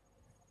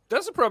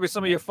 Those are probably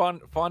some of your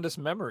fondest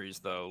memories,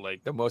 though.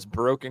 Like the most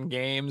broken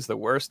games, the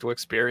worst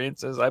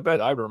experiences. I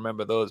bet I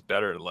remember those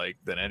better, like,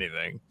 than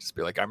anything. Just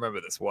be like, I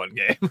remember this one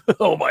game.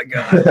 Oh my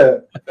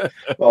god.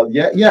 Well,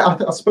 yeah.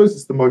 I suppose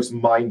it's the most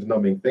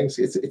mind-numbing thing.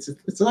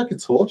 It's like a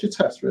torture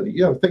test, really.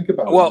 You know, think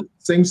about it.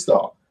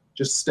 SingStar,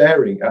 just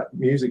staring at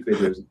music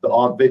videos that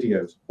aren't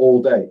videos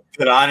all day,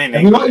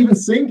 and you're not even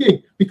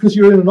singing because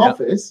you're in an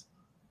office.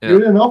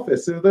 You're in an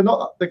office, so they're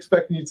not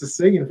expecting you to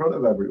sing in front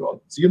of everyone.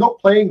 So you're not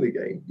playing the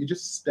game; you're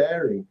just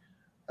staring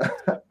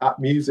at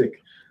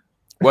music.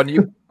 When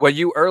you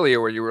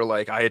earlier, where you were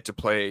like, I had to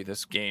play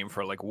this game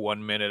for like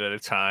 1 minute at a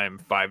time,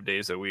 5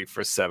 days a week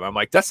for 7. I'm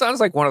like, that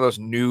sounds like one of those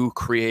new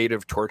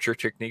creative torture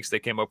techniques they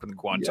came up in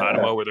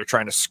Guantanamo, where they're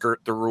trying to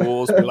skirt the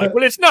rules. Be like,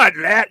 well, it's not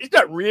that. It's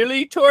not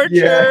really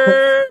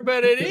torture,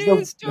 but it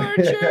is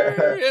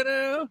torture. You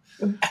know.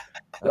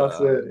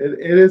 That's it.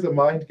 It is a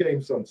mind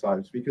game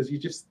sometimes, because you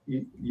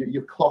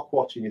clock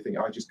watching, you think,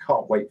 I just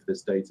can't wait for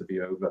this day to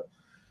be over.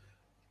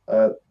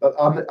 And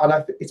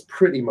it's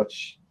pretty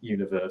much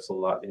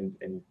universal that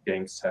in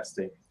games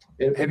testing.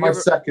 In my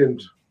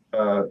second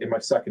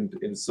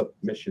in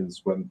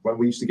submissions, when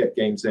we used to get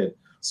games in,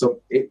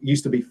 so it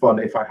used to be fun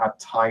if I had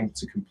time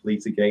to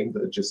complete a game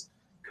that had just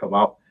come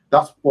out.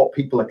 That's what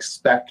people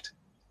expect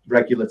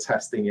regular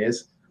testing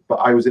is. But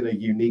I was in a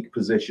unique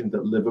position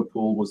that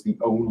Liverpool was the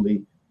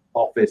only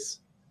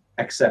office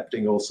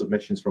accepting all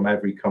submissions from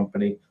every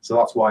company, so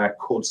that's why I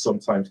could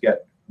sometimes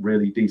get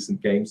really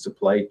decent games to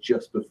play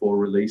just before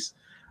release,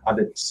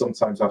 and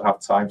sometimes I'd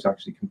have time to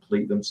actually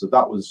complete them. So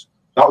that was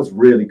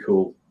really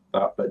cool.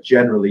 But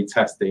generally,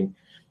 testing,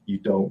 you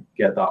don't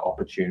get that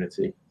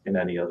opportunity in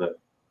any other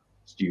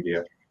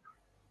studio.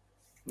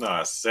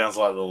 Nice. Sounds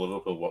like the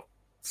Liverpool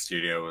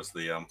studio was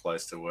the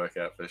place to work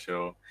at for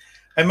sure.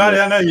 Hey, Matty,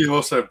 I know you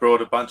also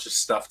brought a bunch of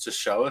stuff to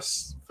show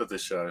us for the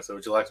show. So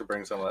would you like to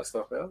bring some of that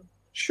stuff out?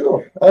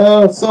 Sure.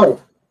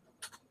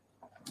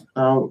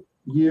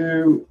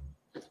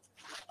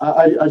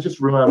 I just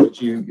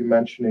remembered you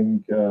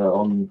mentioning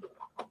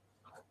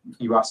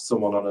you asked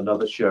someone on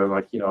another show,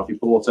 like, you know, have you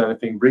bought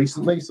anything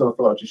recently? So I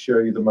thought I'd just show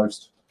you the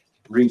most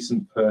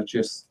recent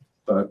purchase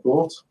that I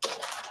bought,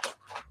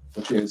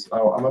 which is,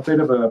 I'm a bit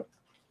of a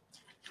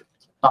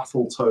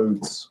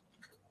Battletoads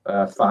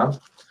fan.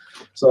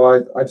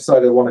 So I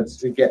decided I wanted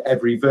to get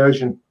every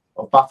version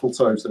of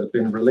Battletoads that had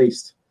been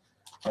released.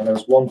 And there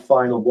was one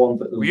final one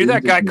that... Were you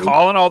that guy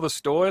calling all the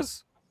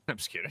stores? I'm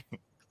just kidding.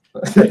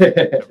 But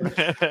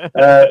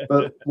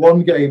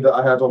one game that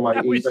I had on my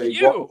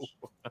eBay watch...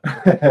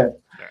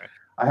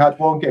 I had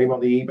one game on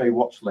the eBay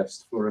watch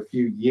list for a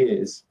few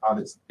years,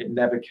 and it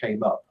never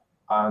came up.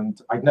 And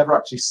I'd never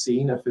actually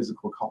seen a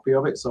physical copy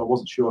of it, so I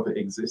wasn't sure if it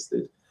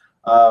existed.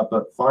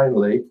 But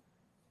finally,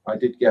 I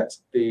did get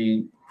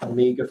the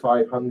Amiga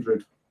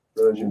 500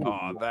 version.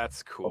 Oh,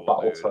 that's cool. Of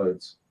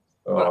Battletoads.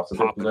 Oh, that's a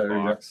bit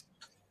blurry.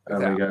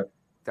 There we go.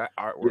 That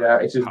artwork, yeah,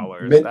 it's in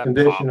mint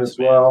condition as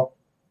well.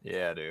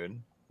 Yeah, dude.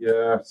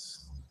 Yeah,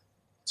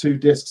 2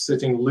 discs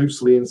sitting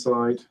loosely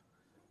inside.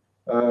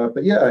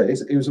 But yeah,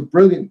 it was a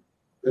brilliant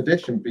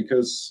edition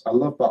because I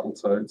love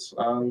Battletoads,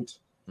 and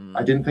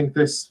I didn't think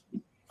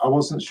I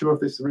wasn't sure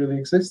if this really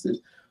existed.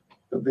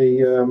 But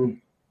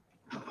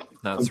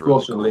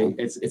unfortunately, really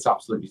cool. It's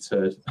absolutely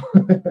turd.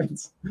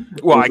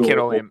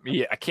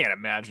 I can't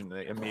imagine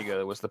the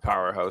Amiga was the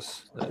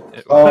powerhouse.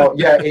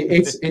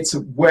 It's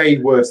way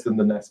worse than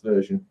the NES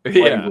version.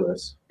 Way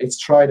worse. It's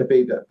trying to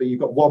be that, but you've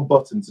got one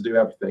button to do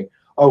everything.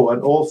 Oh,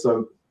 and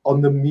also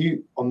on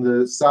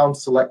the sound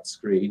select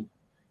screen,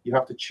 you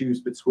have to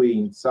choose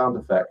between sound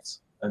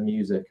effects and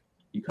music.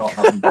 You can't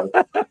have them both.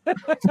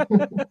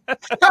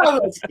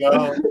 Let's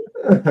go.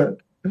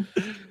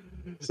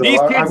 So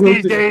these kids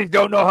these days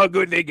don't know how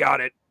good they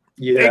got it.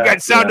 Yeah, they got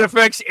sound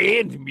effects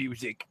and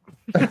music.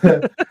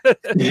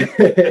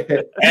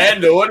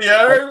 And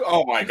audio.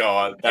 Oh my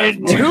god.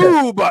 And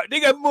two, but they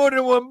got more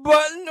than one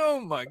button. Oh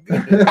my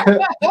goodness.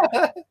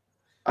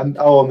 And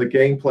the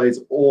gameplay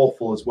is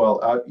awful as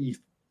well. You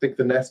think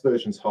the NES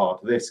version's hard?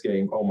 This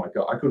game, oh my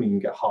god, I couldn't even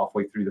get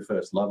halfway through the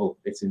first level.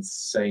 It's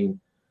insane.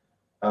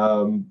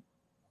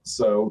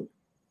 So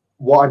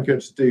what I'm going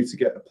to do to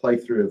get a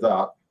playthrough of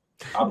that,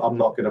 I'm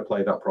not going to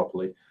play that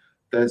properly.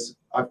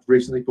 I've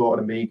recently bought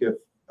an Amiga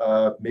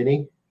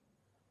Mini,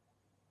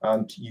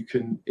 and you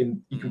can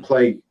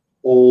play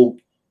all.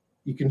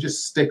 You can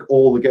just stick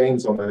all the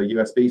games on a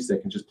USB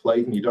stick and just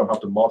play them. You don't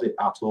have to mod it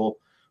at all.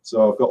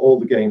 So I've got all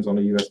the games on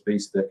a USB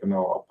stick, and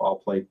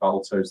I'll play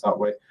Battletoads that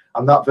way.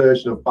 And that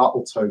version of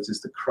Battletoads is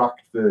the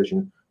cracked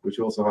version, which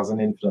also has an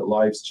Infinite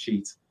Lives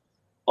cheat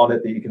on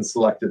it that you can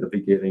select at the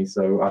beginning.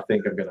 So I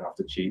think I'm going to have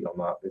to cheat on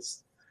that.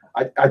 It's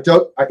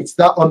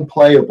that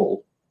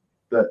unplayable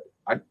that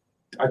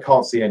I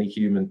can't see any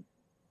human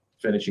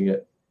finishing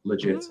it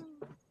legit.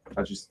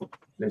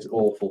 It's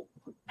awful.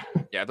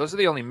 Yeah, those are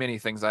the only mini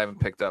things I haven't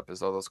picked up.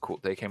 Is all those cool?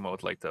 They came out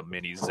with like the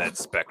mini Z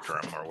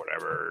Spectrum or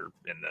whatever,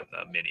 and then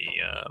the mini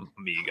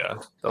Amiga.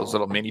 Those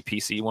little mini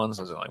PC ones.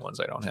 Those are the only ones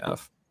I don't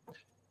have,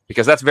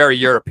 because that's very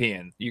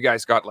European. You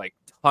guys got like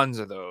tons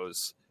of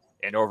those,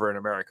 and over in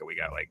America we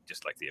got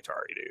just like the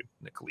Atari, dude,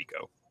 the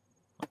Coleco.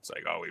 It's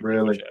like, oh, we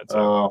really. Had,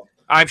 so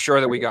I'm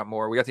sure that we got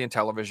more. We got the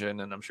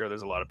Intellivision, and I'm sure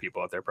there's a lot of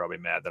people out there probably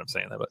mad that I'm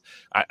saying that, but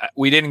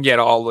we didn't get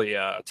all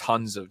the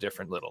tons of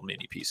different little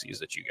mini PCs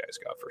that you guys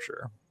got for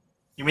sure.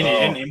 You mean you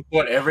didn't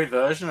import every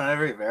version and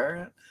every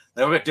variant?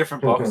 They all got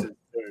different boxes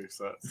too,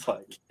 so it's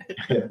like.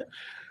 Yeah.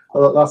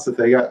 Well, that's the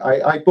thing.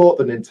 I bought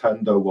the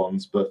Nintendo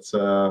ones, but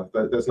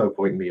there's no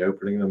point in me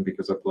opening them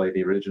because I play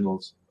the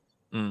originals.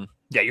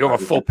 Yeah, you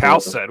have a full PAL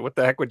set. What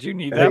the heck would you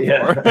need that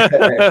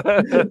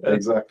for?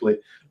 Exactly.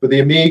 But the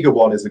Amiga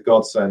one is a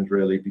godsend,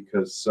 really,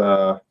 because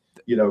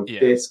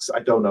discs. I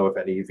don't know if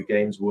any of the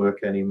games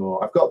work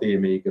anymore. I've got the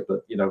Amiga,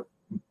 but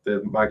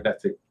the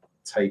magnetic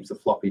tapes, the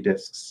floppy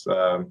disks,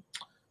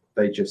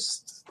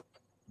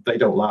 they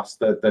don't last.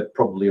 They're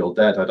probably all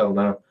dead. I don't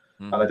know,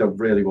 and I don't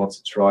really want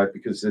to try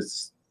because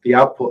it's the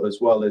output as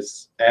well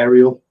is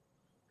aerial.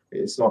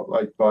 It's not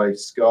like by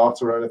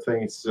SCART or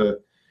anything. It's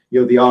the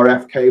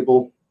RF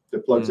cable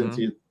that plugs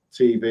into your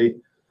TV.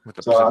 With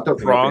the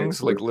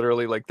prongs, like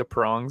literally like the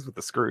prongs with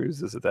the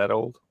screws. Is it that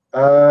old? I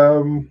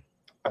don't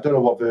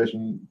know what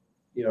version.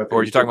 Or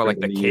are you talking about like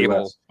the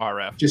cable US.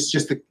 RF?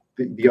 Just the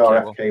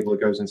RF cable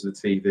that goes into the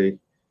TV.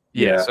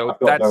 Yeah, so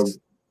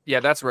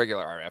that's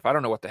regular RF. I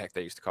don't know what the heck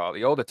they used to call it.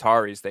 The old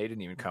Ataris, they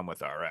didn't even come with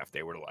RF.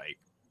 They were like,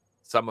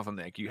 some of them,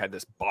 like you had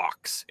this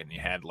box and you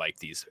had like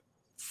these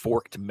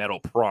forked metal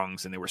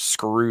prongs and they were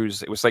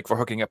screws. It was like for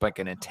hooking up like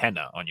an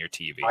antenna on your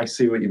TV. I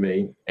see what you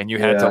mean. And you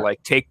had to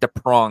like take the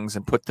prongs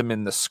and put them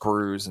in the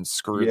screws and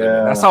screw them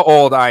in. That's how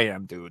old I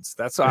am, dudes.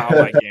 That's how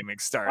my gaming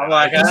started. I'm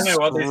like, I don't know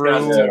what these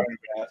guys are doing.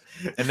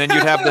 And then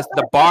you'd have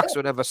the box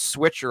would have a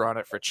switcher on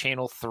it for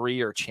channel 3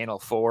 or channel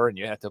 4, and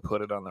you had to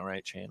put it on the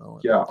right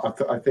channel. Yeah,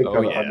 I think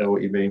I know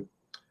what you mean.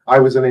 I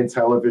was an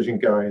Intellivision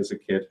guy as a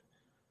kid.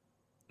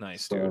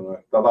 Nice, dude.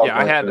 So,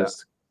 I had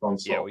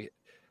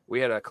we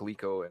had a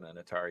Coleco and an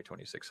Atari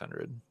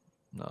 2600.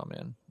 Oh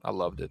man, I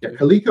loved it. Yeah,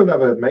 Coleco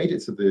never made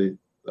it to the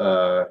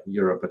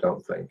Europe, I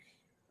don't think.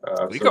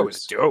 Coleco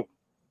was dope.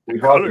 We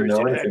hardly know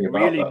anything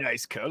about really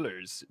nice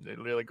colors. It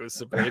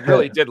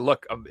really did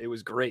look. It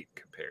was great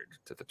compared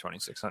to the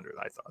 2600.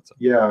 I thought so.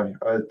 Yeah,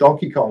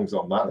 Donkey Kong's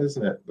on that,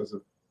 isn't it? There's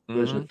a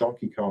version of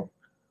Donkey Kong.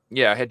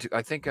 Yeah,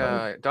 I think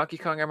Donkey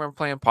Kong. I remember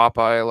playing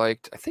Popeye. I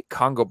liked. I think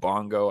Congo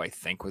Bongo. I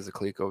think was a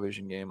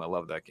ColecoVision game. I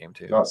love that game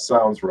too. That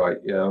sounds right.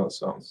 Yeah, that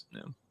sounds.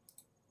 Yeah.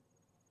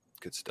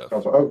 Good stuff.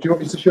 Right. Oh, do you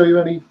want me to show you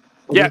any?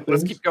 Yeah,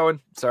 let's keep going.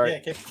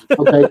 Sorry. Yeah,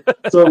 okay.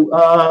 So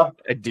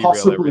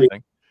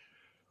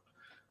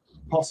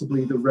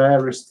possibly the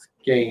rarest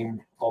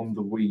game on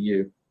the Wii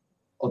U,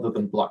 other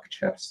than Black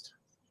Chest.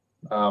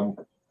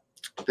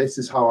 This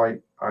is how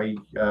I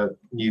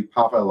knew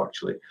Pavel,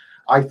 actually.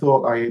 I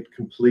thought I had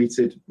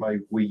completed my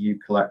Wii U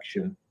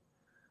collection,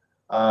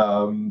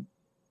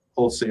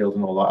 all sealed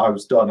and all that. I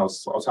was done. I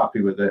was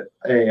happy with it.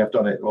 Hey, I've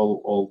done it,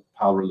 all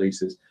PAL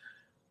releases.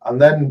 And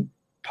then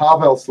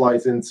Pavel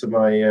slides into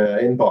my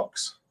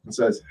inbox and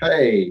says,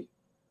 hey,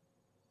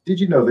 did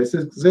you know this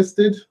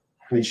existed?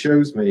 And he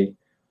shows me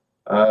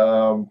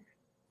Donkey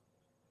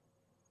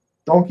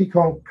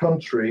Kong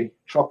Country,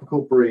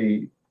 Tropical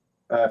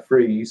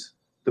Freeze,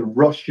 the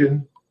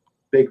Russian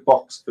big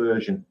box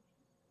version.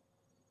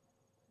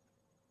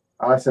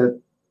 And I said,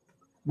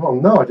 well,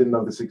 no, I didn't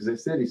know this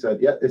existed. He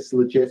said, yeah, it's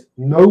legit.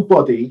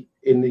 Nobody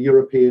in the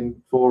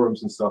European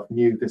forums and stuff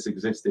knew this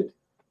existed.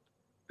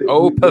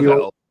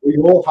 Pavel. We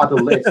all had a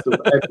list of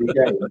every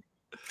game,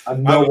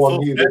 and no one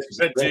knew this.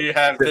 Do you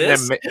have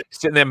this?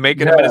 Sitting there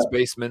making him in his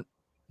basement.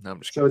 No, I'm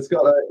just kidding.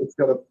 So it's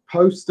got a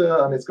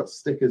poster and it's got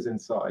stickers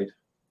inside.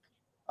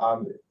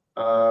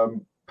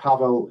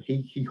 Pavel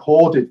he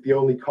hoarded the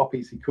only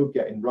copies he could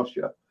get in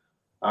Russia.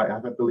 I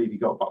believe he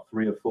got about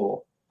 3 or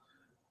 4,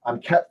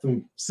 and kept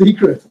them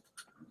secret.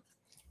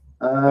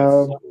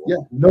 Yeah,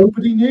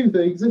 nobody knew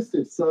they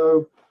existed.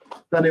 So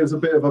then it was a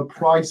bit of a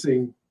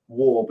pricing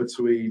war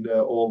between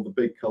all the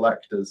big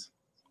collectors.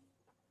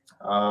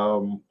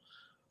 And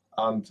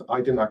I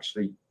didn't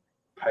actually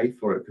pay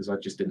for it because I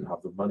just didn't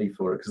have the money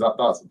for it, because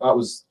that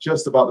was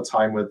just about the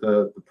time where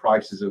the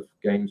prices of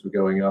games were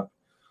going up.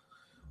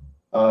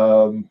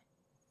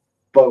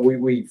 But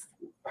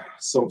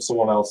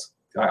someone else,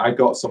 I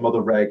got some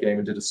other rare game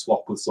and did a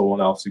swap with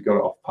someone else who got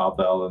it off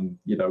Pavel, and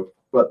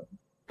but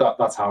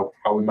that's how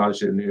we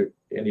managed it in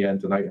the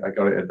end, and I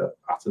got it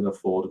at an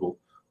affordable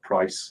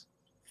price.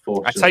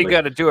 That's how you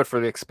got to do it for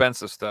the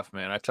expensive stuff,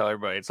 man. I tell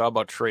everybody, it's all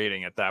about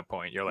trading at that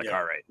point. You're like,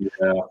 all right,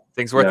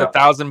 things worth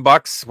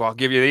 $1,000. Well, I'll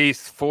give you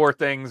these 4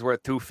 things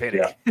worth $250.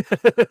 Yeah.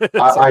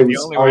 I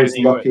was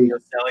lucky. You're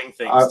selling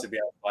things to be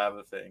able to buy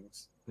other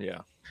things.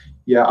 Yeah,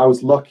 I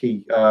was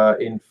lucky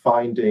in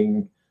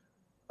finding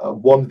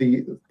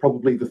probably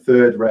the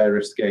third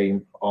rarest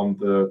game on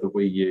the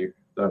Wii U.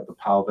 The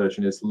PAL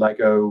version is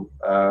Lego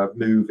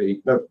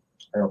Movie. No,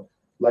 hang on.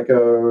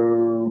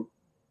 Lego.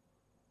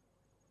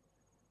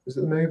 Is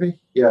it the movie?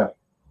 Yeah.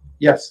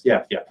 Yes.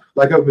 Yeah.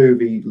 Lego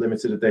Movie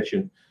Limited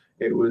Edition.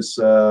 It was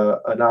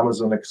an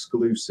Amazon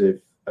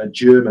exclusive, a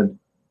German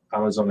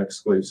Amazon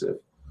exclusive,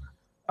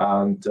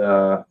 and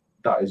that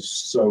is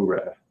so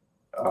rare.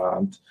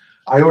 And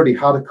I already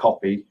had a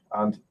copy,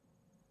 and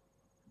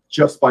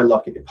just by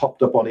luck, it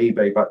popped up on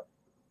eBay, but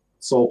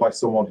sold by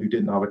someone who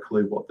didn't have a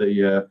clue what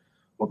the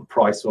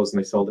price was, and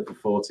they sold it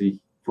for £40.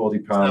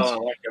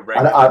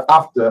 And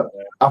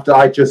after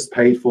I just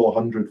paid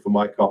 $400 for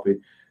my copy.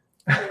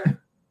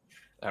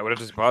 I would have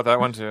just bought that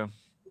one too.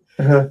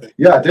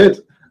 Yeah, I did,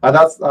 and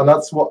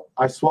that's what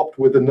I swapped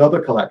with another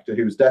collector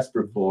who was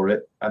desperate for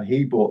it, and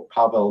he bought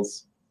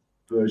Pavel's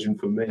version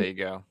for me. There you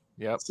go.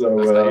 Yep. So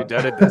that's how you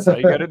did it. That's how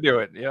you got to do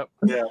it. Yep.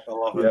 Yeah, I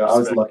love it. Yeah, I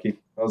was lucky.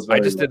 I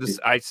just did this.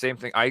 Same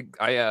thing. I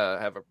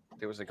have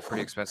there was like a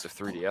pretty expensive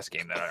 3DS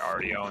game that I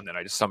already owned,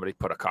 and somebody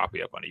put a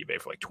copy up on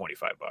eBay for like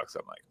 $25.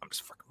 I'm like, I'm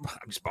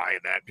just buying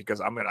that because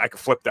I could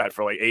flip that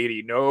for like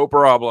 80, no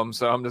problem.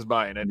 So I'm just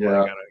buying it.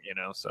 Yeah.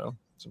 So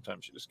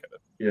sometimes you just gotta.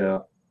 Yeah.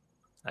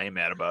 I ain't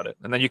mad about it.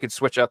 And then you can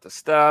switch out the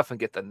stuff and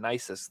get the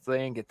nicest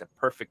thing, get the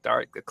perfect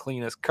art, the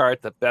cleanest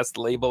cart, the best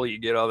label. You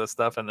get all this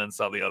stuff, and then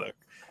sell the other.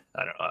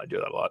 I don't know. I do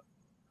that a lot.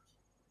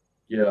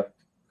 Yeah,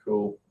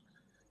 cool.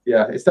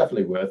 Yeah, it's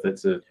definitely worth it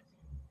to.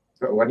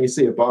 When you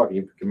see a bargain,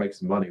 you can make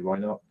some money. Why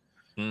not?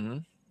 Mm-hmm.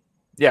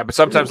 Yeah, but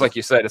sometimes, like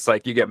you said, it's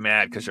like you get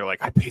mad because you're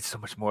like, I paid so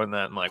much more than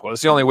that. I'm like, well,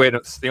 it's the only way.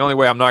 The only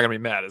way I'm not gonna be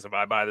mad is if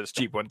I buy this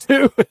cheap one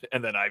too,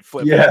 and then I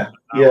flip. Yeah,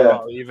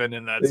 it even,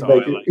 and that's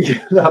all.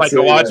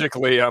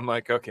 Psychologically, I'm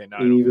like, okay,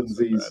 now evens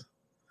these.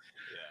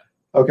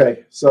 Yeah.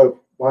 Okay,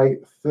 so my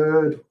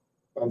third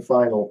and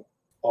final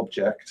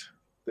object.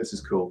 This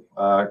is cool.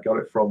 I got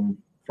it from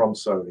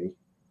Sony.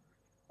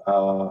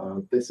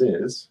 This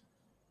is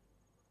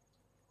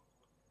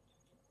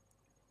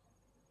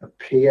a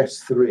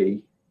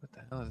PS3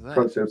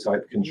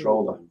 prototype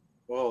controller.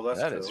 Whoa,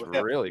 that is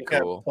really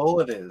cool. How cool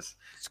it is.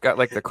 It's got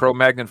like the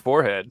Cro-Magnon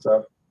forehead.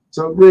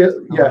 So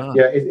real, yeah.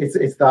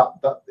 It's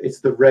that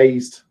it's the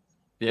raised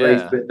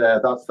bit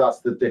there.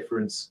 That's the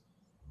difference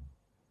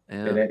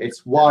in it.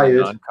 It's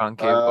wired.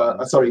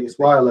 Sorry, it's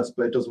wireless,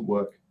 but it doesn't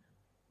work.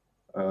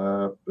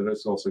 But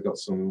it's also got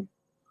some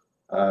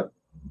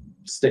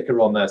sticker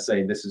on there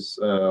saying this is.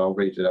 I'll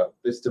read it out.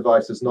 This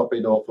device has not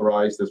been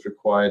authorized as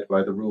required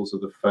by the rules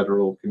of the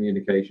Federal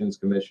Communications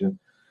Commission.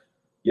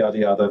 Yada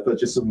yada, but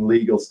just some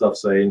legal stuff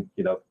saying,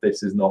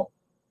 this is not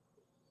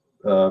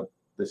for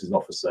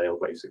sale,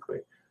 basically.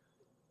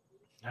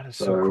 That is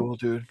so cool,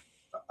 dude.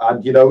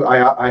 And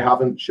I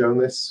haven't shown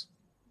this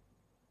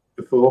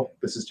before.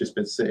 This has just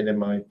been sitting in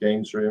my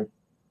games room.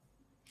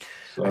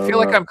 So, I feel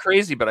like I'm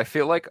crazy, but I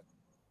feel like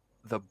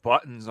the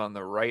buttons on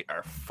the right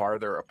are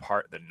farther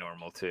apart than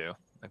normal too.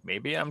 Like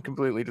maybe I'm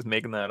completely just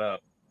making that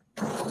up.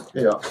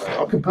 Yeah,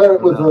 I'll compare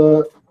it with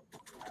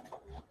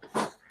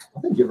I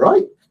think you're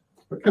right.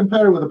 But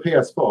compare it with a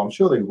PS4, I'm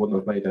sure they wouldn't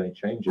have made any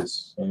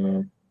changes.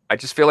 I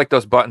just feel like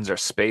those buttons are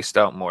spaced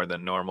out more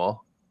than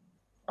normal.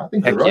 I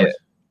think you're right.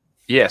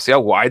 Yeah, see how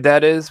wide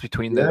that is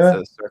between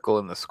the circle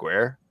and the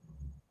square?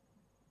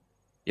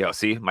 Yo,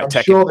 see, my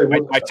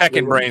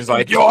Tekken brain's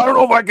like, yo, I don't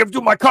know if I can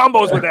do my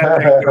combos with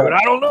that thing, dude.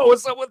 I don't know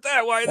what's up with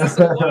that. Why is this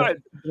so wide?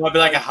 It might be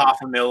like a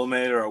 0.5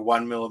 millimeter or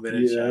 1 millimeter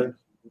change.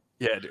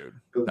 Yeah, dude.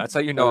 That's how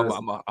you know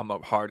I'm a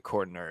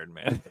hardcore nerd,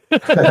 man.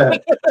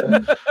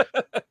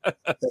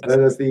 Then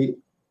there's the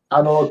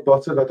analog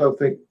button. I don't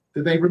think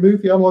did they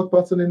remove the analog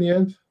button in the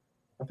end?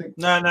 I think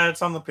no,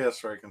 it's on the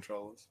PS3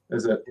 controllers.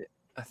 Is it? Yeah,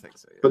 I think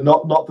so. Yeah. But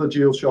not the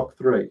DualShock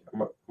 3.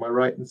 Am I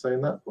right in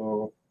saying that,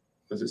 or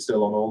is it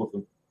still on all of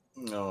them?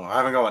 No, I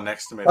haven't got one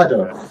next to me. I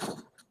don't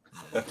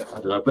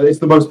know. But it's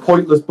the most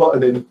pointless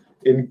button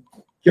in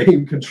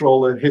game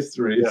controller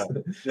history.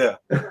 Yeah.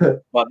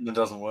 Button that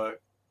doesn't work.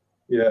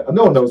 Yeah, and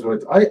no one knows what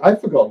it.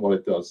 I've forgotten what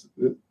it does.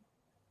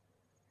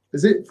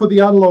 Is it for the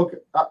analog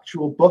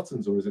actual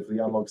buttons, or is it for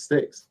the analog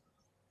sticks?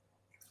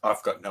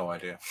 I've got no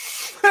idea.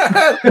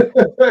 I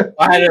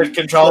had a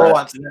controller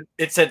once, and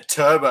it said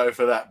turbo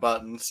for that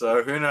button,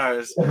 so who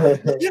knows?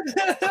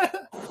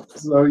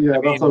 So yeah,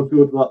 that's how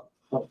good that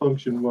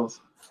function was.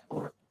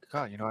 God,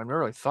 I never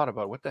really thought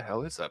about what the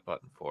hell is that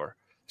button for.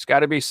 There's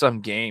got to be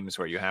some games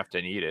where you have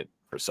to need it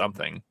for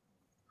something.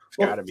 It's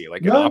got to be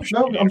like an option.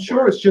 No, I'm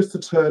sure it's just to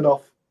turn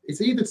off.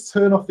 It's either to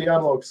turn off the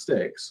analog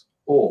sticks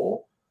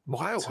or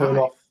turn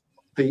off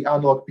the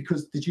analog.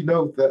 Because did you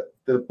know that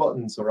the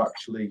buttons are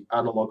actually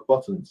analog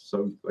buttons?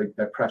 So like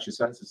they're pressure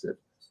sensitive.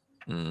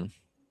 Mm.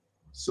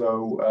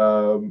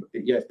 So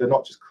they're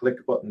not just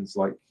click buttons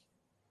like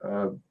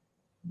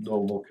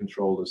normal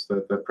controllers.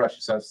 They're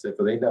pressure sensitive,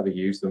 but they never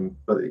use them.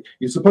 But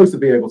you're supposed to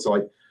be able to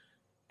like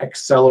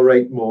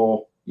accelerate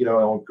more.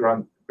 On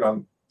Gran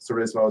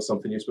Turismo or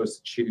something, you're supposed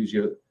to choose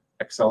your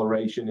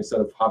acceleration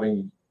instead of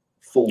having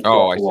full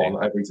throttle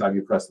on every time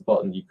you press the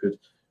button. You could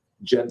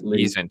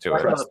gently ease into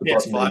press it. The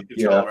PS5 button.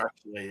 controller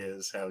actually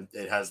is how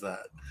it has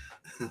that.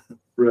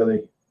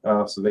 Really?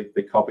 So they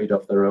copied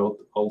off their old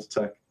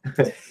tech.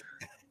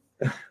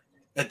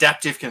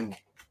 Adaptive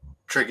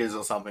triggers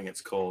or something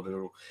it's called.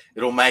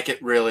 It'll make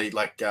it really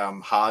like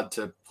hard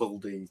to pull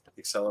the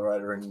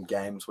accelerator in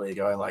games where you're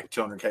going like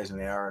 200 km an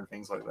hour and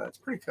things like that. It's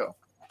pretty cool.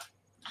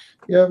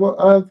 Yeah,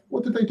 well,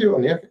 what did they do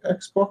on the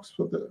Xbox?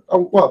 The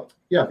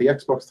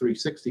Xbox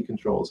 360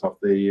 controls have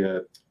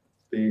the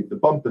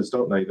bumpers,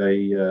 don't they?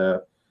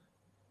 They're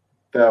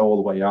all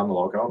the way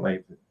analog, aren't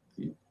they?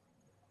 You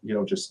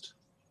don't just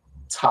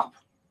tap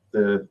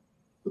there's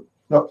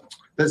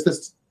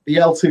the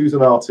L2s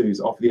and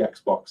R2s off the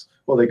Xbox.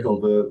 What are they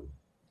called? The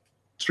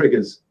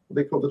triggers. What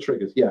are they called? The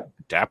triggers? Yeah.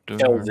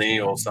 Adaptive.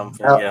 LD or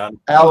something.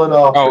 L and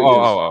R triggers.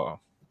 Oh.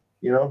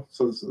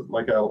 So it's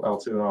like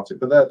L2 and R2,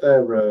 but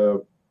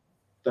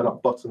they're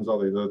not buttons, are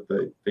they?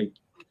 They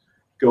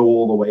go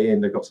all the way in.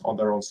 They've got on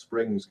their own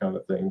springs, kind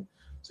of thing.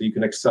 So you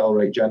can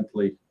accelerate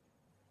gently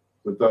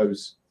with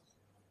those.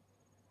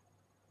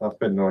 That's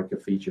been like a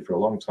feature for a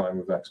long time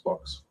with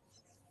Xbox.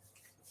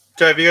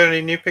 Joe, have you got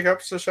any new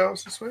pickups to show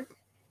us this week?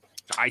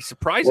 I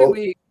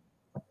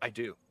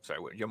do. Sorry,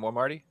 you have more,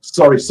 Marty?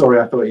 Sorry.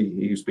 I thought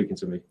he was speaking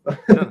to me.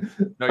 No,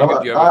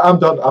 I'm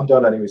done. I'm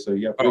done anyway. So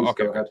yeah, please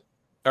go ahead.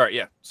 All right,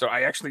 yeah. So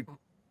I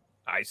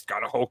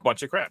got a whole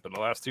bunch of crap in the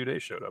last 2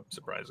 days showed up,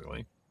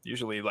 surprisingly.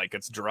 Usually, like,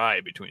 it's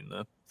dry between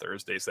the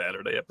Thursday,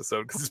 Saturday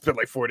episode because it's been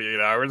like 48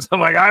 hours. I'm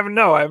like, I haven't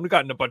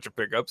gotten a bunch of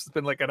pickups. It's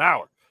been like an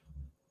hour.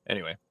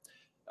 Anyway,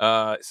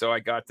 so I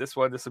got this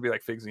one. This will be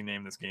like Figsy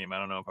named this game. I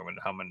don't know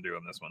how I'm going to do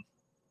on this one.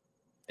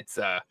 It's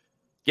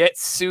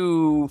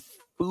Getsu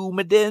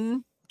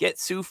Fumiden,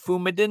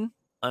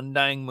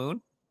 Undying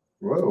Moon.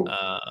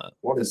 Whoa.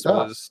 What is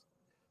that?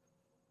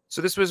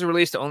 So this was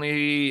released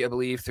only, I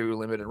believe, through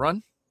limited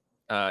run.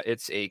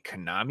 It's a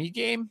Konami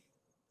game,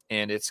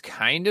 and it's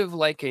kind of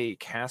like a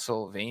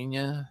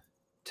Castlevania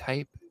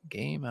type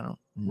game. I don't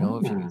know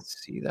if you can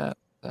see that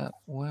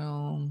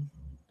well.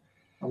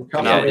 I'm a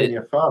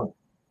Castlevania fan.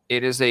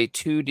 It is a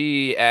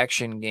 2D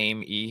action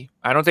game.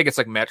 I don't think it's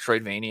like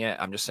Metroidvania.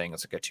 I'm just saying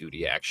it's like a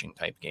 2D action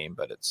type game,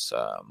 but it's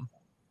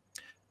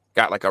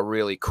got like a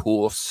really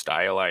cool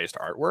stylized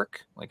artwork.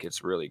 Like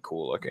it's really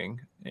cool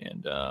looking,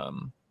 and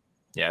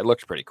yeah, it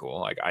looks pretty cool.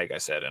 Like I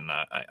said, and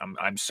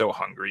I'm so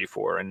hungry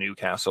for a new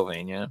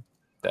Castlevania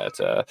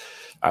that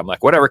I'm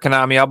like, whatever,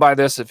 Konami, I'll buy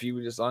this if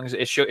long as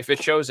if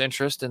it shows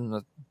interest in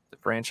the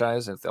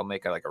franchise, if they'll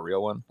make like a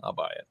real one, I'll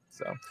buy it.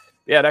 So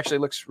yeah, it actually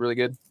looks really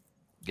good.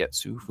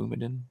 Getsu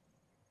Fumiden,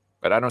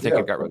 but I don't think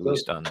it got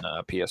released on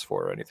PS4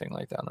 or anything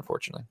like that,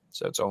 unfortunately.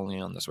 So it's only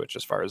on the Switch,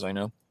 as far as I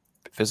know,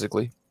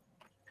 physically.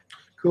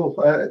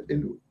 Cool.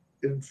 In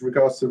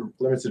regards to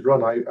limited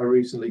run, I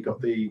recently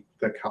got the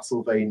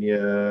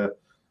Castlevania,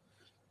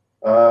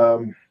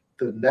 the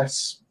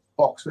NES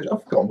box.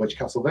 I've forgotten which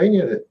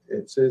Castlevania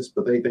it is,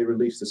 but they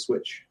released a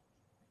Switch.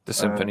 The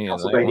Symphony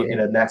Castlevania in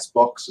a NES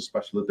box, a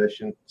special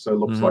edition. So it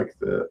looks like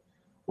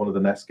one of the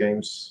NES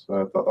games.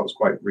 I thought that was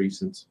quite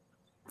recent.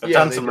 They've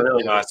done some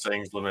really nice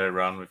things limited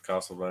run with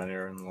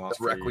Castlevania in the last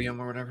Requiem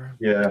or whatever.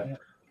 Yeah.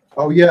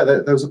 Oh yeah,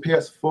 there was a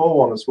PS4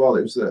 one as well.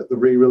 It was the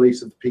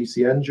re-release of the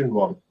PC Engine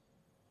one.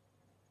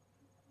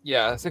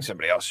 Yeah, I think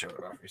somebody else showed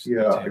it off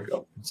recently. Yeah, I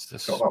got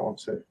that one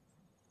too.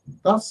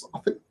 I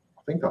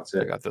think that's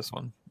it. I got this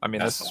one. I mean,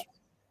 this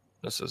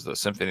is the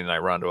Symphony Night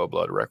Rondo of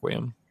Blood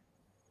Requiem.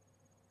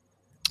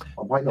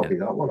 It might not be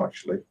that one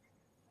actually.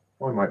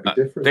 It might be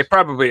different. They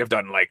probably have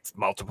done like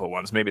multiple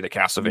ones. Maybe the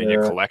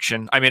Castlevania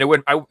collection. I mean, it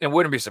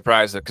wouldn't be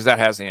surprised because that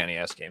has the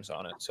NES games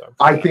on it. So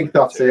I think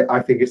that's it. I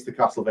think it's the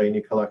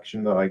Castlevania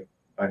collection that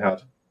I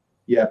had.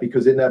 Yeah,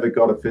 because it never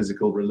got a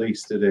physical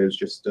release. It was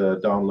just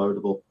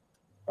downloadable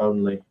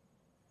only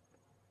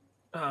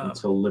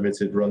until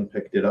Limited Run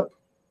picked it up.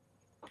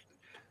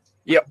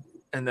 Yep,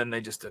 and then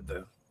they just did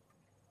the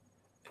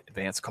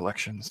advanced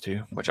collections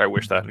too, which I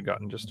wish that had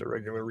gotten just a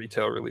regular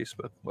retail release,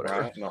 but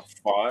whatever. Right, not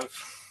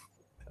 5.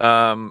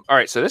 All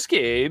right, so this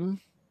game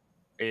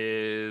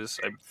is,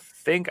 I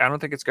don't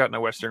think it's gotten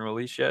a Western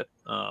release yet,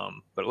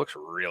 but it looks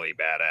really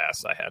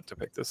badass. I had to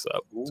pick this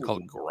up. It's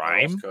called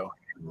Grime.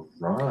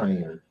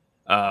 Grime.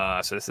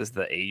 So this is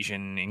the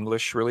Asian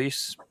English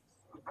release,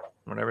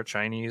 whatever,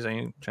 Chinese,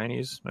 I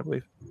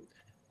believe.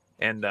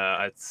 And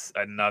it's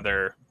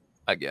another,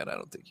 again, I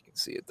don't think you can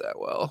see it that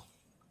well.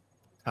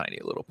 Tiny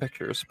little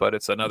pictures, but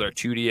it's another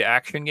 2D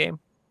action game.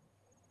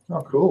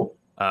 Oh, cool.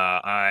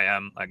 I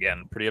am,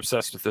 again, pretty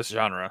obsessed with this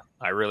genre.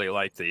 I really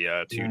like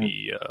the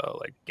 2D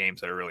like games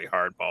that are really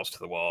hard, balls to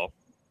the wall,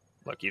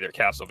 like either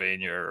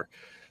Castlevania or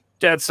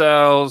Dead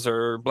Cells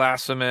or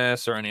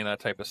Blasphemous or any of that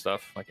type of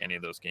stuff, like any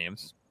of those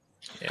games.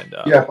 And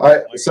yeah,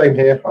 same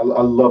here. I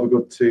love a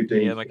good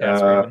 2D. Yeah, my cat's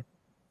screaming.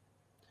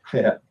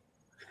 Yeah.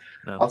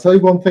 No. I'll tell you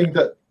one thing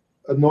that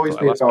annoys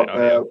me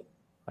about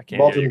I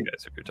can't hear you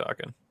guys if you're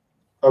talking.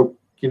 Oh,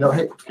 can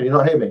you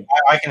not hear me?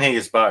 I can hear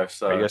you both.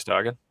 So. Are you guys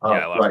talking? Oh, yeah,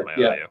 I lost my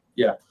audio.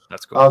 Yeah,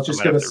 that's cool. I was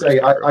just going to say,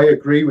 I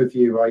agree with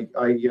you. I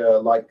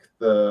like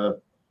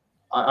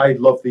I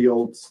love the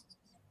old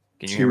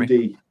 2D. Hear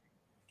me?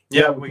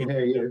 Yeah, we can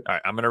hear you. All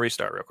right, I'm going to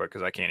restart real quick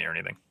because I can't hear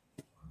anything.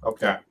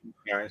 Okay.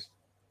 Guys.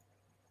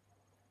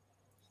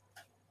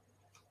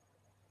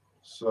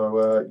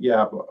 So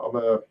yeah, but I'm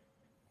a.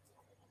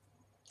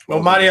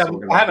 Well, Marty, I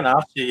haven't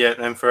asked you yet,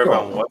 and for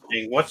everyone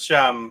watching, what's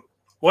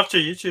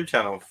your YouTube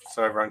channel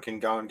so everyone can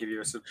go and give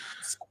you a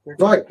subscription?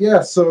 Right,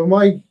 yeah. So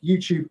my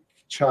YouTube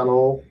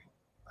channel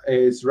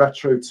is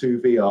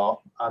Retro2VR,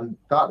 and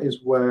that is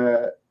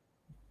where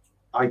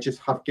I just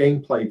have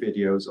gameplay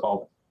videos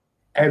of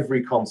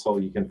every console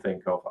you can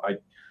think of.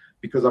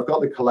 Because I've got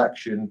the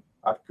collection,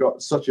 I've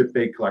got such a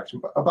big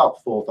collection,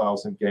 about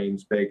 4,000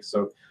 games big.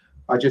 So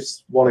I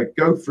just want to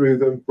go through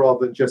them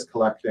rather than just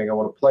collecting. I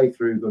want to play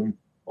through them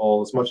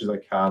all as much as I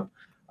can,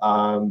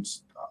 and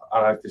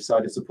I've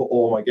decided to put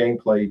all my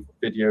gameplay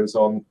videos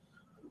on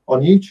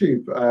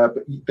YouTube.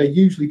 But they're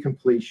usually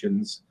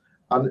completions,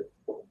 and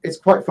it's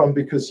quite fun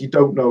because you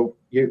don't know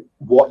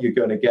what you're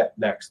going to get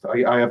next.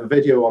 I have a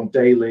video on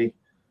daily,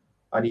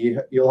 and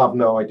you'll have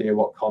no idea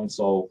what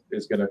console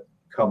is going to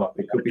come up.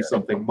 It could be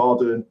something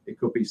modern, it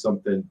could be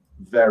something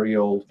very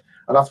old,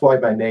 and that's why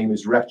my name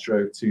is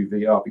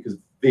Retro2VR, because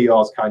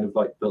VR is kind of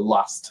like the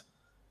last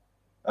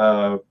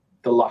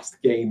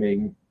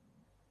gaming,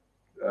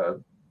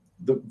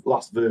 the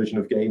last version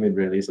of gaming,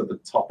 really. Is at the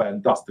top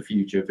end. That's the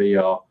future,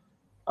 VR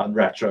and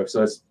retro.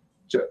 So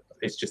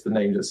it's just the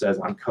name that says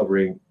I'm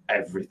covering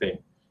everything,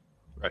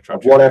 retro,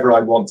 whatever I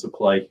want to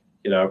play.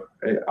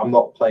 I'm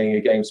not playing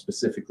a game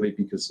specifically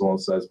because someone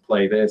says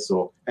play this,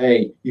 or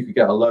hey, you could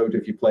get a load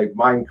if you play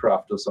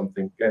Minecraft or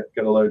something, get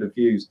a load of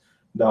views.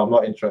 No, I'm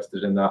not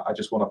interested in that. I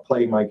just want to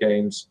play my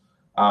games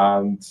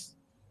and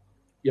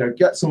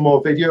get some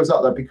more videos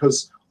out there,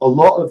 because a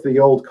lot of the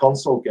old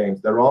console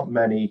games, there aren't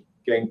many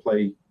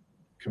gameplay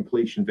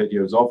completion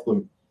videos of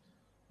them.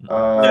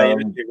 Yeah,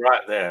 you're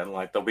right there.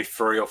 Like there'll be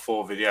 3 or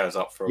 4 videos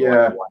up for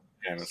one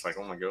game. It's like,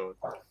 oh my god.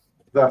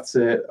 That's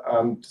it.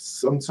 And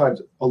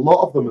sometimes a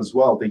lot of them as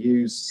well, they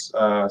use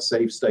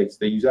save states.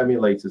 They use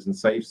emulators and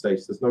save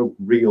states. There's no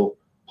real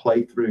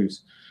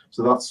playthroughs.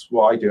 So that's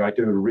what I do. I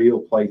do a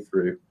real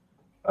playthrough,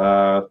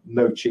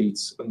 no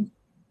cheats. And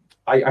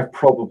I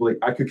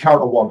could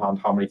count on one hand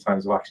how many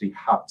times I've actually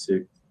had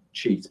to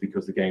cheat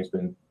because the game's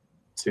been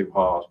too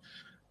hard.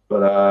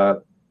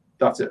 But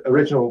that's it.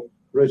 Original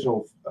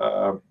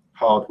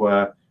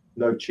hardware,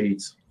 no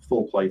cheats,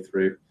 full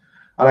playthrough.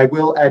 And I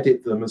will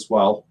edit them as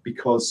well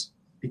because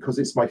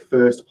it's my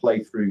first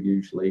playthrough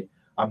usually.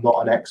 I'm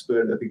not an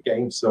expert at the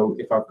game, so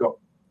if I've got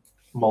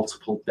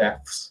multiple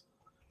deaths,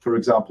 for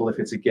example, if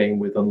it's a game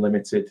with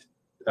unlimited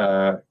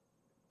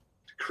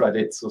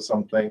credits or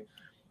something,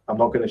 I'm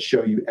not going to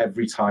show you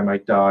every time I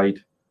died.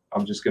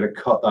 I'm just going to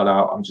cut that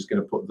out. I'm just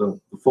going to put the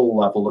full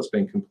level that's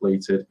been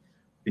completed,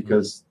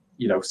 because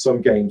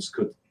some games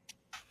could,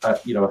 a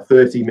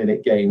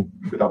 30-minute game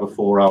could have a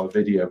 4-hour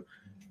video.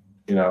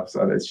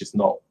 So it's just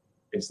not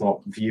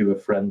viewer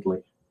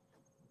friendly.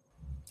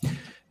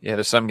 Yeah,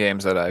 there's some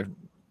games that I've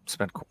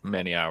spent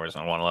many hours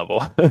on one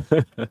level.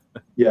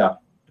 Yeah.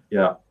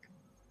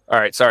 All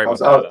right, sorry. I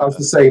was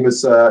the same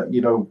as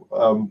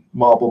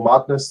Marble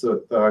Madness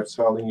that I was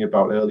telling you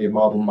about earlier.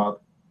 Marble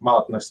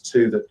Madness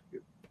 2 that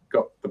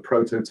got the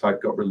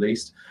prototype got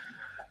released.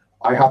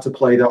 I had to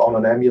play that on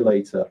an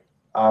emulator,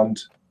 and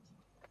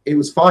it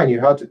was fine. You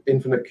had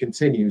infinite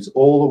continues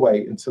all the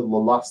way until the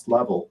last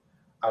level,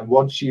 and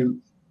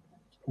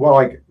when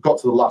I got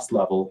to the last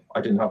level,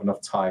 I didn't have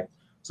enough time,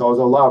 so I was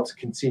allowed to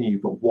continue.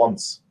 But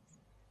once,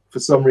 for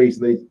some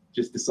reason, they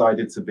just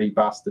decided to be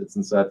bastards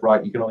and said,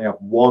 right, you can only have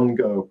one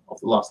go of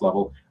the last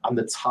level, and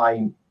the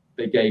time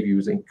they gave you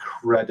was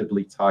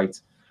incredibly tight,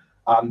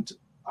 and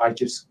I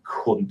just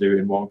couldn't do it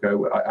in one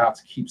go. I had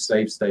to keep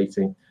save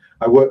stating.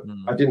 I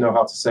didn't know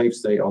how to save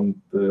state on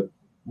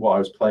what I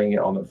was playing it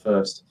on at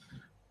first,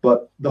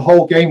 but the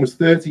whole game was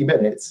 30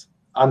 minutes,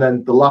 and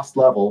then the last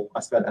level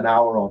I spent an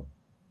hour on,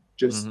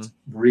 just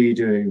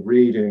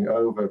redoing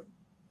over,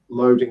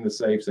 loading the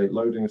save state,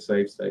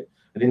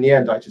 and in the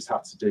end, I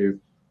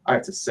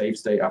had to save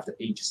state after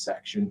each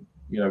section.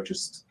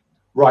 Just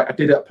right. I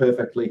did it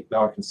perfectly.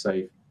 Now I can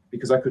save,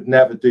 because I could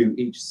never do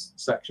each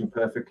section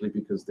perfectly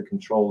because the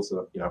controls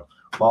are,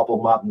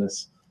 Marble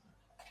Madness.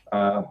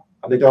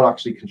 and they don't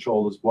actually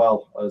control as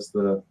well as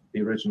the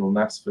original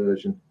NES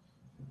version.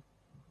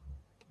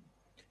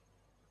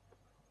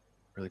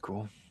 Really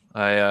cool.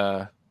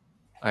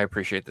 I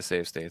appreciate the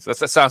save states. That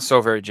sounds so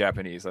very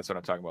Japanese. That's what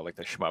I'm talking about, like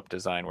the shmup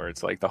design, where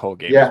it's like the whole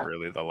game is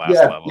really the last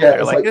level. Yeah,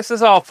 They're like, this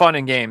is all fun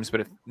and games,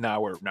 but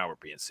now we're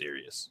being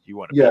serious. You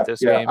want to beat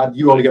this game, and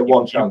you only get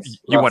one chance.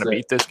 You want to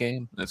beat this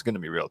game? It's going to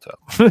be real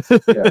tough. and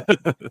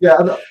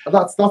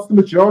that's the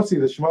majority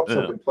of the shmups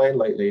I've been playing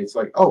lately. It's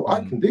like, oh, I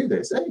can do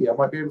this. Hey, I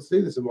might be able to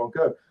do this in one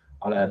go.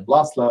 And then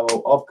last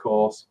level, of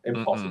course,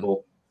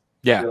 impossible.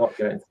 Yeah, You're not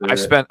getting through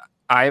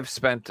I've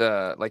spent,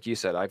 like you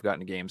said, I've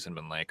gotten games and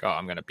been like, oh,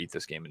 I'm going to beat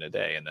this game in a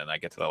day. And then I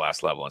get to the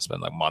last level and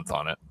spend like a month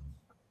on it.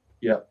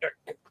 Yeah.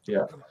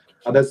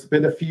 And there's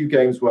been a few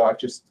games where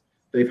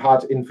they've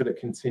had infinite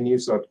continue,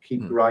 so I'd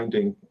keep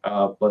grinding.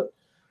 But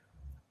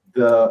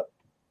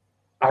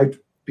I'd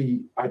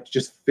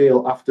just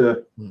feel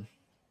after a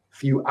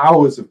few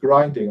hours of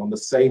grinding on the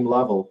same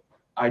level,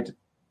 I'd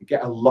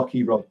get a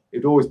lucky run.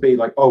 It'd always be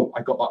like, oh,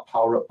 I got that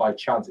power up by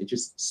chance. It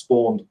just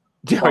spawned.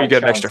 You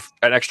get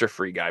an extra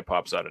free guy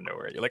pops out of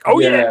nowhere. You're like, oh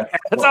yeah,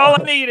 that's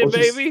all I needed,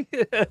 baby.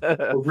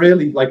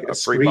 Really, like a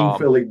screen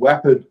filling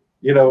weapon.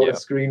 A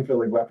screen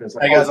filling weapon. It's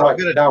like, hey guys, I'm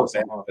good now.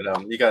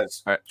 But you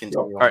guys All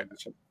continue. right.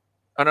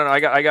 Oh no,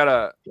 I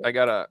gotta.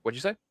 What'd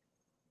you say?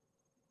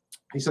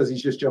 He says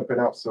he's just jumping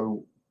out,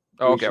 so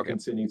okay.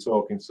 Continue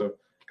talking. So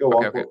go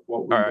on. Okay.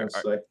 What were you going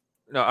to say?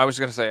 No, I was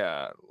gonna say.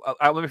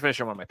 Let me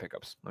finish on one of my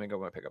pickups. Let me go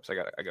with my pickups. I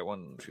got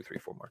 1, 2, 3,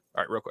 4 more.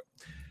 All right, real quick.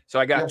 So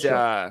I got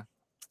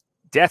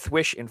Death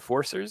Wish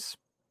Enforcers.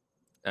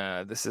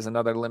 This is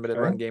another limited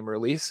run game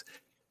release.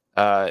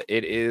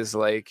 It is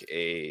like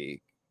a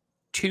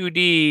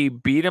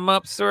 2D beat 'em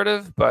up sort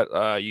of,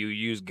 but you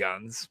use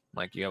guns.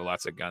 Like you have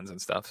lots of guns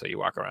and stuff, so you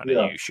walk around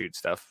and you shoot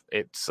stuff.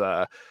 It's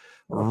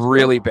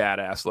really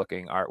badass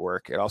looking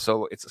artwork.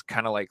 It's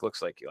kind of like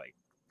looks like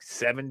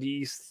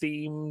 70s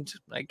themed,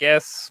 I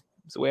guess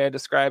is the way I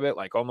describe it.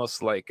 Like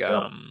almost like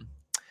the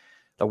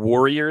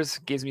Warriors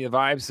gives me the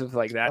vibes of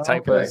like that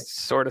type of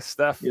sort of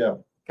stuff. Yeah.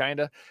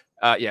 Kind of.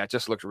 It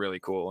just looked really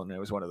cool. And it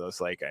was one of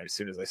those, like, as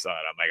soon as I saw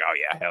it, I'm like, oh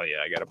yeah, hell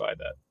yeah, I got to buy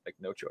that. Like,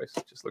 no choice.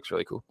 It just looks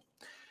really cool.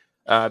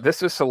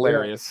 This was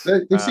hilarious. Yeah.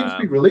 They seem to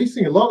be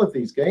releasing a lot of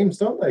these games,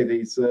 don't they?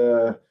 These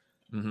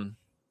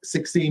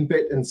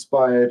 16-bit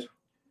inspired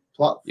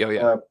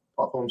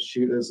platform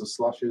shooters or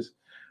slashes.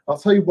 I'll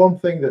tell you one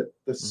thing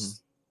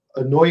that's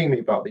annoying me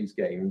about these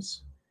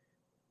games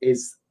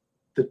is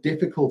the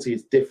difficulty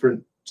is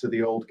different to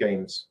the old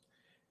games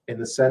in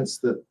the sense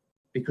that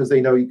because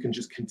they know you can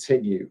just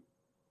continue,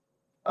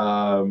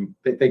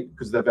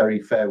 because they're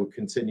very fair with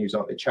continues,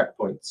 aren't they?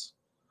 Checkpoints.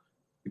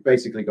 You've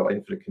basically got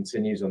infinite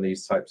continues on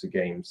these types of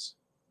games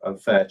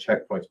and fair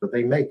checkpoints, but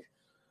they make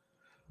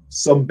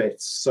some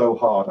bits so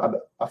hard. And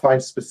I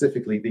find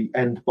specifically the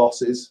end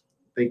bosses,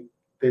 they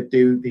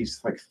do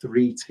these like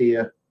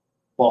 3-tier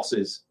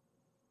bosses,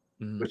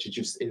 which are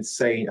just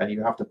insane, and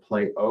you have to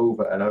play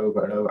over and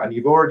over and over. And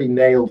you've already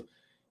nailed,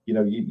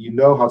 you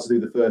know how to do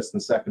the first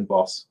and second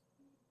boss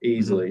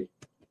easily,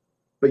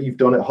 but you've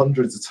done it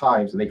hundreds of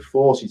times, and they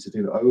force you to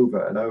do it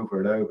over and over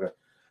and over.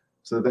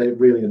 So they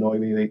really annoy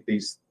me.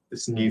 This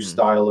new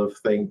style of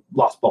thing,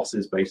 last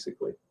bosses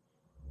basically.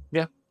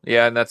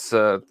 Yeah, and that's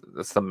the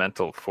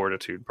mental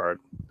fortitude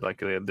part, like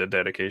the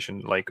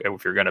dedication. Like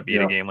if you're gonna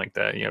beat a game like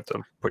that, you have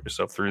to put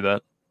yourself through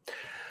that.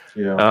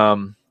 Yeah.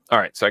 All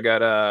right, so I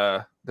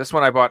got this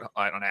one I bought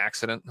on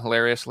accident.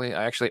 Hilariously,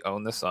 I actually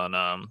own this on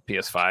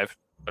PS5,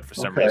 but for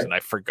some reason I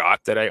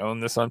forgot that I own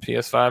this on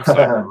PS5, so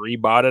I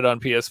rebought it on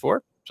PS4.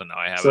 So now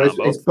I have it on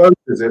both. It's both,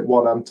 is it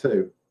 1 and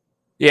 2?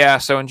 Yeah,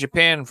 so in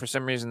Japan, for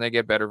some reason, they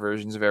get better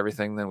versions of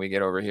everything than we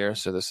get over here.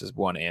 So this is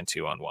 1 and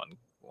 2 on one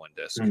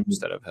disc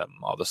instead of having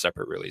all the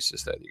separate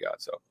releases that you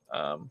got. So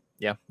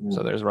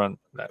so there's run.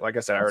 Like I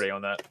said, I already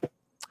own that.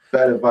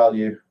 Better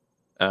value.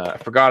 I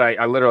forgot.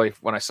 I literally,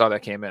 when I saw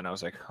that came in, I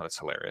was like, oh, that's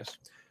hilarious.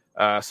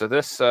 So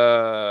this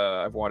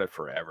I've wanted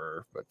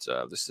forever, but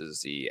this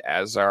is the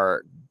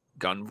Azar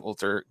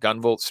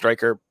Gunvolt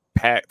Striker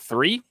Pack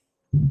 3.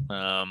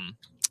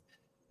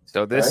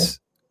 So this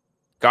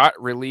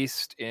got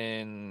released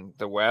in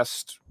the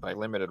West by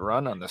limited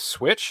run on the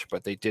Switch,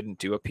 but they didn't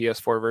do a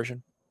PS4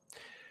 version.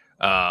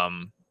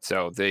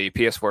 So the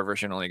PS4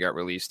 version only got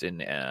released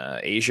in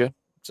Asia.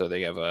 So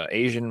they have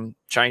Asian,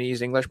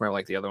 Chinese, English, more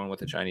like the other one with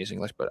the Chinese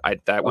English, but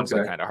that one's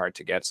kind of hard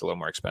to get. It's a little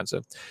more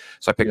expensive.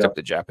 So I picked up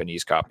the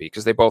Japanese copy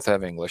because they both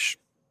have English.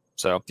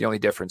 So the only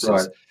difference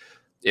is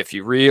if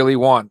you really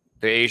want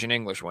the Asian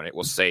English one, it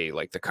will say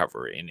like the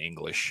cover in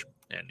English,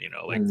 and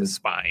like the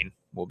spine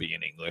will be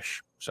in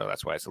English. So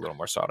that's why it's a little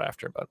more sought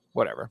after, but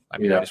whatever. I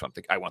mean,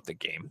 I want the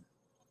game.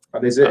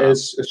 And is it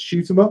a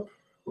shoot 'em up?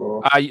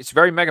 Or? It's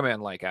very Mega Man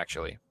like,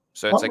 actually.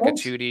 So it's like a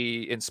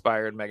 2D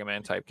inspired Mega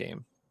Man type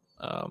game.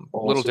 A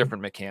little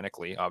different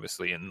mechanically,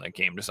 obviously, in like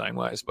game design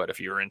wise. But if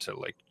you're into,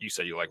 like you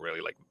said, you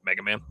really like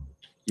Mega Man,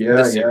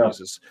 this series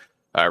is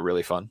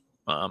really fun.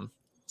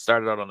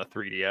 Started out on the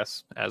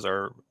 3DS as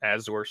our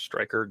Azor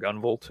Striker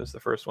Gunvolt is the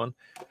first one,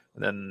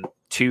 and then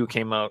 2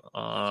 came out.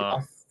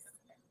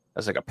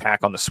 as like a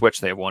pack on the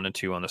Switch. They have 1 and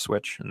 2 on the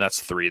Switch, and that's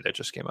 3 that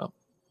just came out.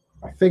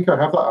 I think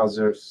I have that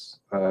Azure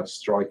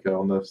Striker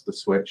on the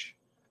Switch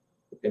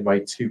in my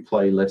 2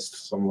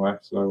 playlist somewhere.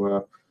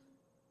 So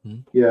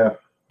yeah,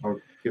 I'll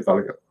give that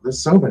a go.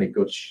 There's so many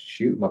good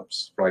shoot 'em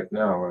ups right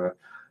now.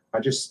 I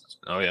just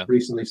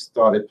recently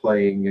started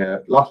playing.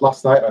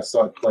 Last night I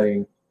started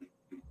playing.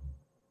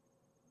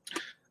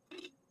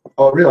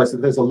 I realized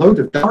that there's a load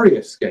of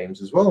Darius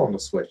games as well on the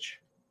Switch.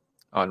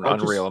 On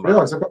Unreal. I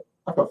realized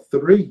I've got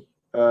 3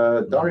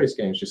 Darius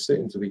games just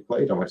sitting to be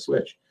played on my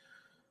Switch.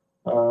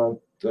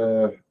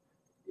 They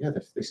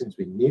seem to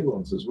be new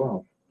ones as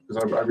well.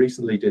 Because I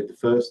recently did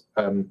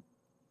the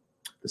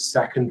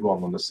second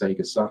one on the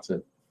Sega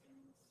Saturn.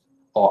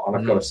 And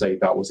I've got to say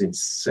that was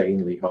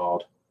insanely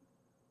hard.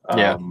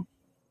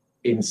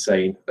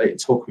 Insane. It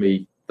took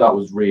me. That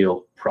was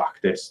real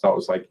practice. That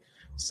was like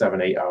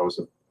 7-8 hours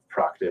of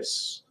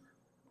practice.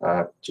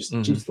 Just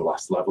the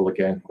last level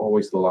again.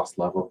 Always the last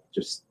level.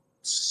 Just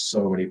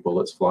so many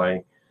bullets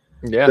flying.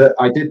 Yeah.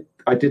 I did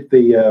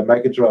the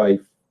Mega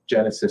Drive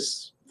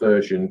Genesis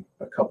version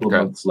a couple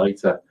of months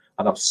later,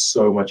 and that was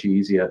so much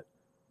easier.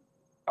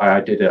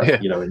 I did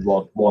it, in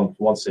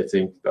one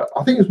sitting.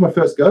 I think it was my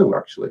first go,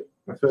 actually.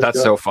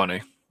 That's so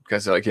funny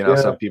because,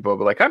 some people will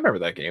be like, "I remember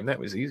that game. That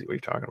was easy. What are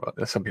you talking about?"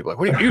 And some people are like,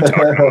 "What are you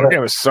talking about? It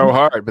was so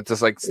hard." But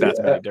there's like that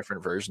many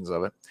different versions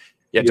of it.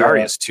 Yeah,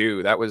 Darius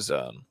 2. That was,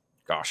 I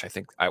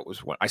think I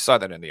was when I saw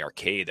that in the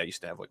arcade. I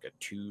used to have like a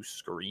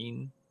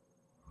 2-screen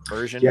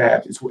version.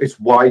 Yeah, it's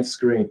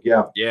widescreen.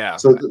 Yeah.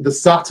 So the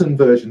Saturn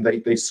version,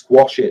 they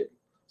squash it.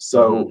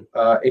 So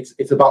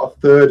it's about a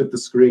third of the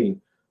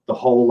screen. The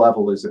whole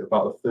level is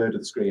about a third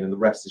of the screen, and the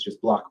rest is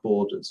just black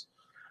borders.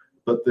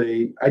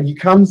 And you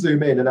can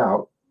zoom in and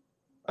out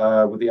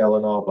with the L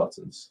and R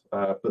buttons,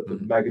 but the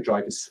Mega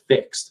Drive is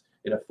fixed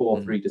in a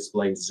 4:3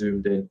 display,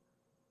 zoomed in.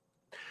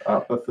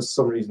 But for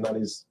some reason, that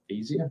is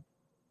easier.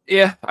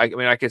 Yeah, I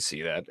mean, I could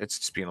see that. It's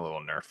just being a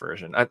little nerf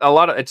version. A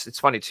lot of it's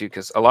funny too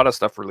because a lot of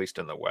stuff released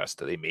in the West,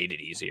 they made it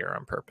easier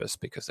on purpose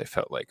because they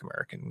felt like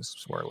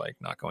Americans were like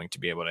not going to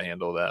be able to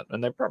handle that,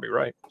 and they're probably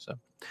right. So,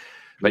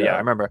 but yeah, I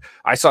remember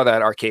I saw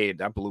that arcade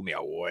that blew me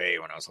away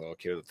when I was a little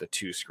kid with the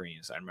 2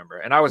 screens. I remember,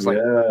 and I was like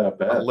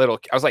a little.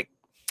 I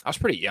was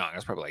pretty young. I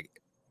was probably like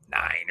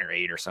 9 or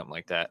 8 or something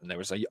like that. And there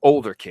was an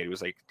older kid who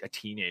was like a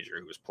teenager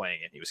who was playing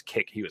it. He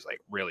was like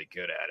really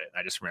good at it. And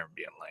I just remember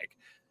being like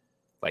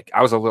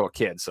I was a little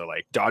kid, so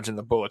like dodging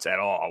the bullets at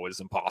all was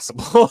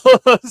impossible.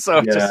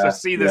 So just to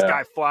see this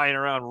guy flying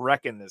around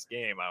wrecking this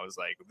game, I was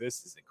like,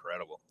 this is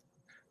incredible.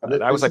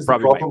 That was like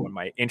probably when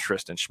my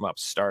interest in shmups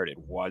started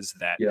was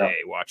that day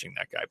watching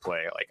that guy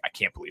play. Like, I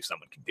can't believe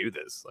someone can do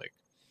this. Like,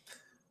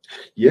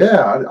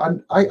 yeah,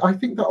 and I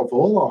think that of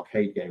all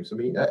arcade games, I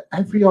mean,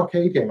 every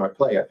arcade game I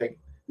play, I think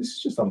this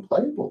is just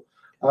unplayable.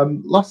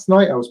 Last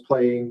night I was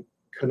playing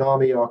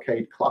Konami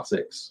Arcade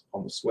Classics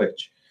on the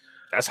Switch.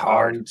 That's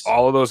hard.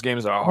 All of those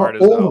games are hard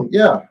as hell.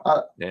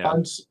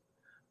 And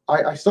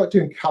I started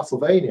doing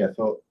Castlevania. I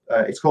thought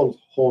it's called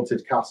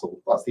Haunted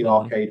Castle. That's the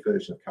arcade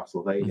version of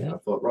Castlevania. I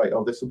thought, right,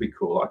 this will be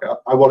cool. Like,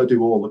 I want to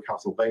do all the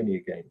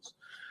Castlevania games.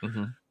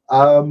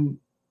 And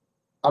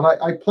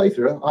I play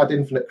through it. I had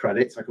infinite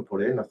credits I could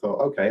put in. I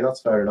thought, okay, that's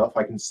fair enough.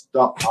 I can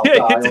start.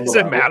 It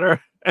doesn't matter.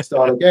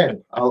 Start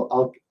again.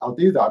 I'll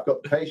do that. I've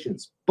got the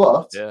patience.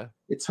 But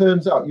it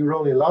turns out you're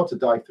only allowed to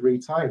die 3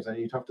 times, and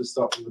you'd have to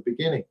start from the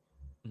beginning.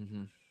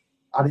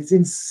 And it's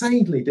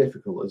insanely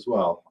difficult as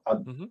well.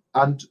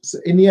 And so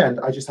in the end,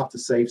 I just have to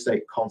save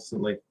state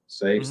constantly.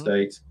 Save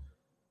state,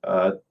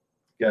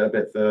 get a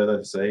bit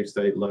further, save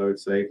state, load,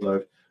 save,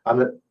 load.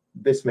 And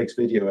this makes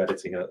video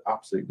editing an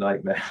absolute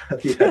nightmare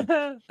at the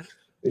end.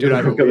 Dude,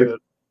 I believe it.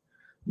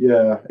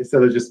 Yeah,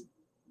 instead of just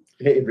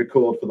hitting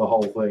record for the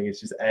whole thing, it's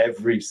just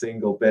every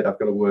single bit I've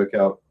got to work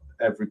out,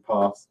 every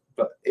pass.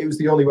 But it was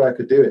the only way I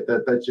could do it.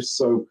 They're just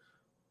so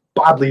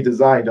badly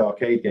designed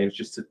arcade games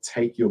just to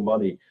take your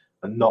money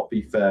and not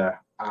be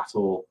fair at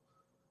all.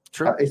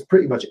 True. It's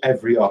pretty much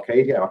every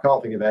arcade game. I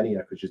can't think of any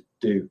I could just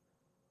do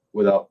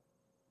without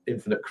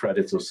infinite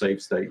credits or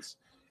save states.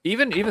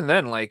 Even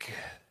then, like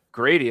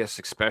Gradius,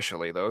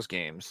 especially, those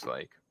games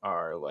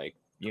are like,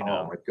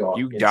 oh my God,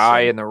 you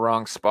die in the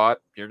wrong spot,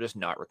 you're just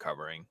not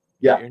recovering.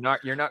 Yeah,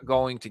 you're not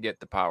going to get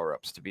the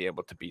power-ups to be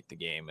able to beat the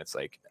game. It's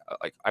like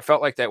I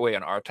felt like that way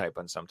on R-Type,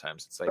 and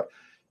sometimes it's like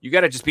you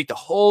got to just beat the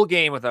whole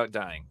game without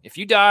dying. If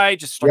you die,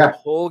 just start the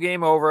whole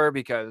game over,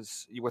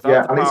 because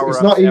without the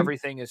power-ups,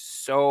 everything is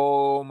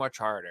so much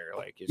harder.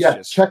 Like, it's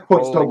just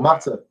checkpoints don't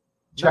matter.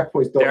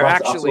 Checkpoints don't matter. They're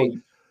actually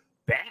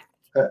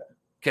bad.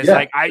 Because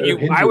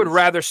I would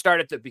rather start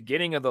at the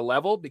beginning of the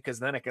level, because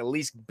then I can at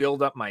least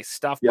build up my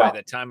stuff by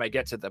the time I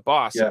get to the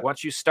boss. Yeah.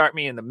 Once you start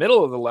me in the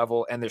middle of the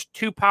level and there's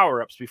 2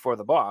 power-ups before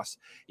the boss,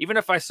 even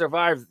if I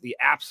survive the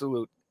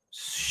absolute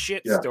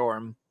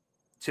shitstorm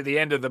to the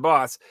end of the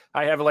boss,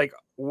 I have like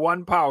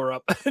 1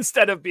 power-up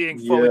instead of being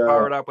fully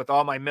powered up with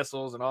all my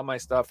missiles and all my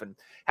stuff and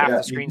half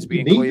the screens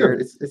being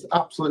cleared. It's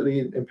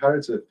absolutely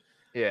imperative.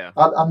 Yeah.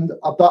 And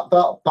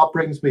that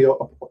brings me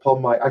up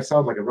upon I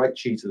sound like a right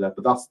cheater there,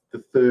 but that's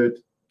the 3rd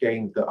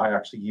game that I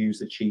actually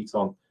use a cheat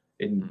on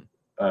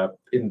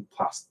in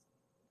past,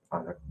 I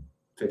don't know,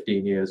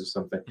 15 years or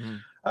something.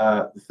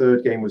 The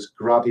third game was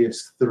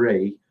Gradius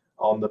 3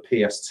 on the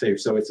PS2.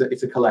 So it's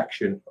a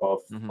collection of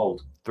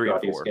old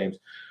Gradius games.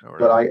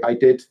 But I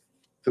did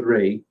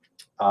 3,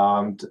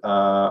 and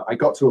I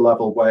got to a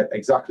level where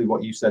exactly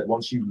what you said.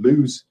 Once you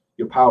lose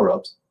your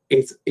power-ups,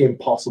 it's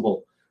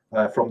impossible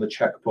from the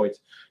checkpoint.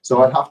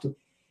 So I'd have to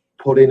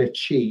put in a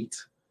cheat.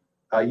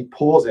 You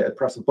pause it and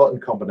press a button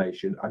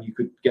combination, and you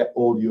could get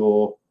all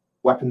your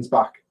weapons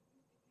back.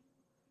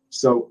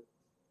 So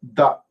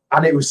that,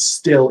 and it was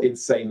still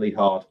insanely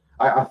hard.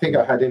 I think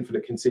I had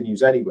infinite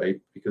continues anyway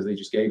because they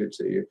just gave it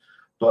to you.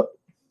 But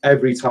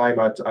every time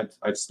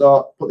I'd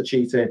start, put the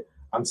cheat in,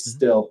 and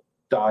still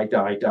die.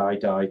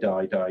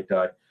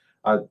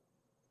 And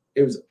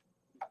it was,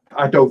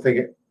 I don't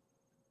think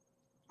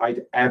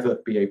I'd ever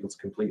be able to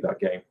complete that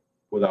game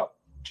without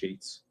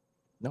cheats.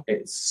 No,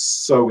 it's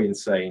so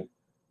insane.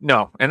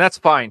 No, and that's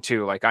fine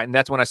too. Like, and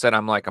that's when I said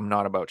I'm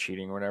not about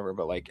cheating or whatever.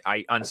 But like,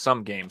 on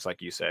some games,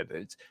 like you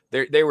said,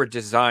 they were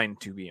designed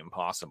to be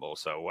impossible.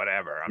 So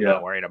whatever, I'm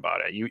not worried about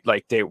it. You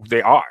like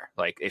they are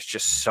like, it's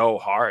just so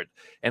hard,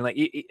 and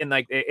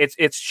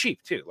it's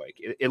cheap too. Like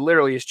it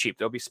literally is cheap.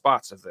 There'll be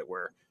spots of it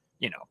where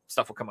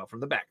stuff will come up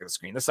from the back of the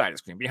screen, the side of the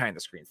screen, behind the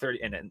screen,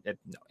 30,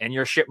 and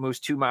your ship moves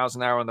 2 miles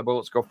an hour and the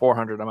bullets go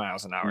 400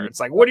 miles an hour.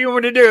 It's like, what do you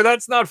want me to do?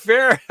 That's not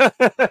fair.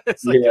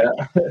 It's like,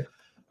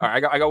 all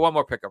right, I got one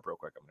more pickup real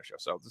quick. I'm going to show.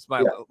 So this is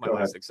my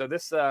last thing. So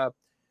this, I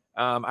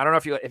don't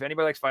know if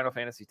anybody likes Final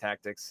Fantasy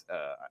Tactics.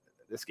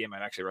 This game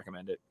I'd actually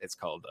recommend it. It's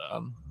called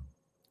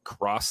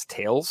Cross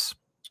Tales.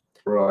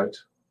 Right.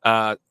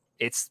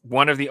 It's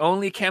one of the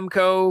only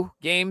Kemco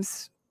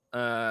games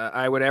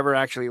I would ever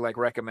actually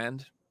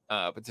recommend.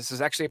 But this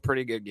is actually a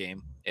pretty good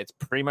game. It's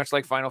pretty much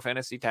like Final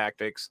Fantasy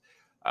Tactics.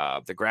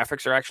 The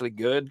graphics are actually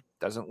good.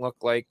 Doesn't look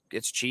like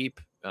it's cheap.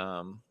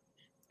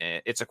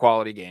 It's a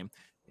quality game.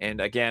 And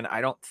again,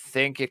 I don't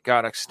think it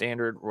got a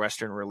standard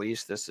Western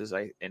release. This is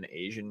an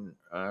Asian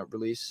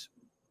release.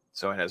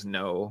 So it has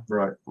no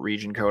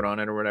region code on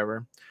it or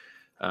whatever.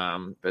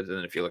 But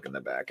then if you look in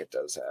the back, it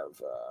does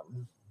have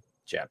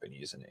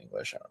Japanese and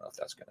English. I don't know if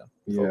that's going to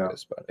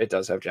focus, but it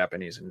does have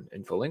Japanese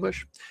in full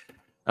English.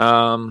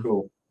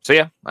 Cool. So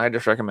yeah, I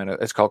just recommend it.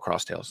 It's called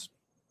Cross Tales.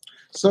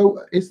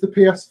 So is the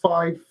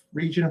PS5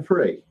 region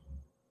free?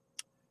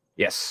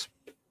 Yes.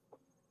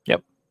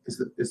 Yep. Is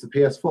the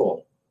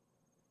PS4?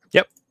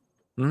 Yep.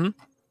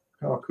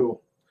 Mm-hmm. Oh,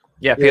 cool.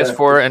 Yeah,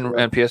 PS4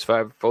 and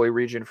PS5 fully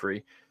region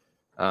free.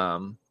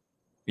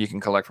 You can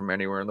collect from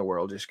anywhere in the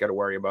world. You just got to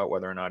worry about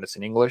whether or not it's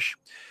in English.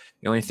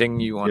 The only thing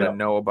you want to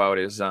know about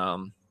is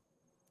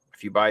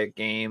if you buy a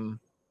game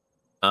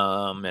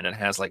and it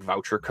has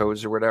voucher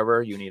codes or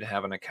whatever, you need to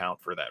have an account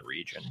for that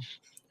region.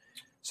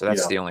 So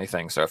that's the only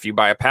thing. So if you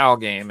buy a PAL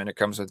game and it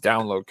comes with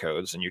download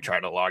codes and you try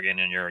to log in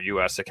your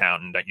US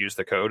account and use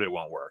the code, it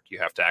won't work. You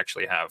have to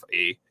actually have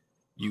a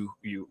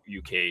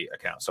UK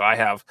account. So I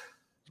have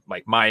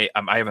I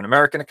have an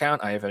American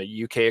account, I have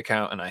a UK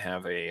account, and I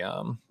have a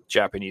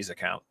Japanese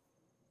account.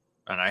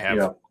 And I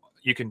have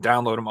you can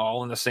download them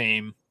all in the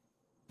same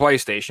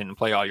PlayStation and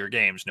play all your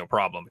games, no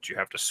problem. But you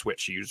have to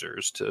switch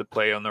users to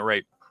play on the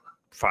right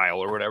file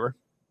or whatever.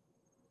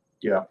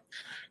 Yeah,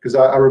 because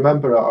I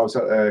remember I was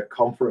at a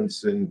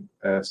conference in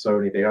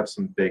Sony. They had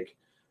some big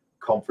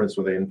conference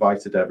where they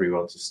invited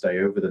everyone to stay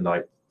over the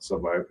night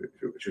somewhere,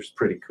 which was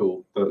pretty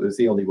cool. But it was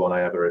the only one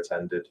I ever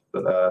attended.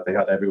 But they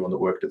had everyone that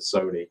worked at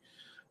Sony,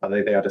 and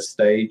they had a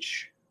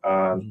stage,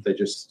 and they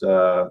just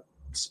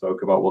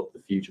spoke about what the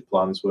future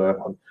plans were.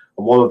 And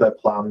one of their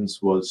plans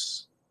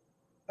was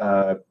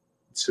to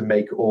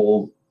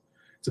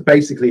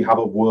basically have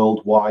a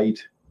worldwide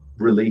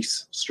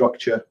release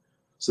structure.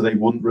 So they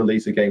wouldn't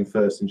release a game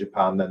first in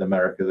Japan, then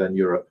America, then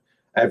Europe.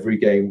 Every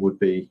game would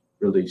be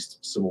released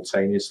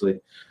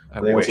simultaneously.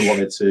 They also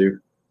wanted to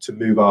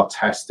move our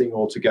testing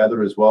all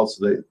together as well,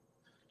 so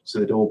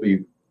they'd all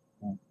be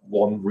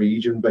one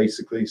region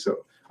basically.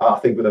 So I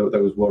think there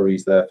was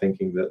worries there,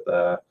 thinking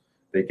that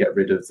they get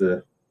rid of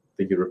the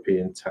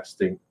European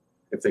testing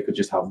if they could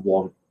just have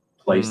one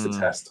place to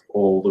test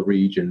all the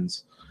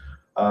regions.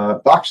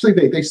 But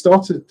actually, they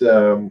started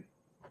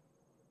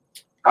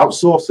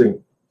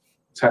outsourcing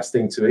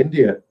testing to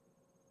India.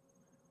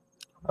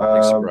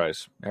 Big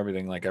surprise.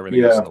 Everything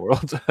else in the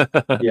world.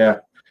 Yeah.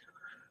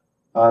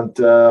 And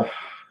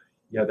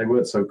they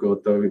weren't so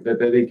good though.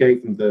 They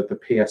gave them the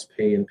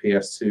PSP and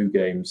PS2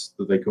 games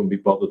that they couldn't be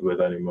bothered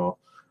with anymore.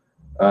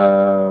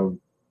 But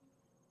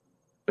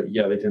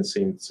yeah, they didn't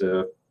seem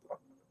to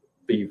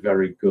be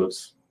very good.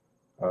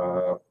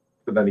 But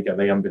then again,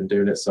 they haven't been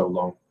doing it so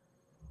long.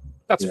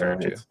 That's fair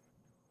too.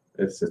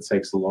 It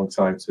takes a long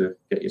time to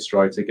get your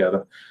stride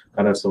together.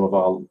 I know some of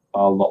our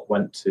lot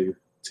went to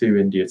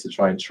India to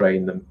try and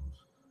train them.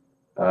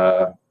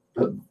 But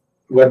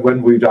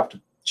when we'd have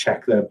to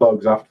check their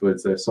bugs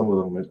afterwards, some of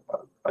them,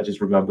 I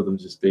just remember them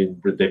just being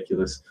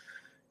ridiculous.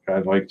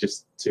 Kind of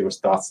just too much,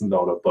 that's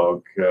not a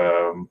bug.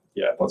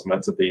 That's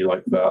meant to be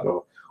like that,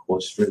 or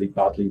just really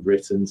badly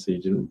written. So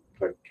you didn't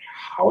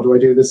how do I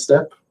do this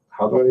step?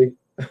 How do I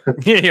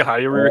Yeah, how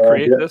do you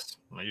recreate this?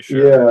 Are you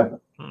sure?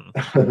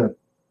 Yeah.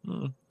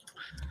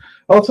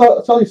 I'll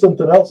tell you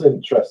something else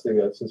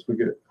interesting since we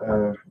get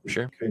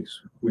sure. in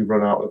case we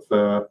run out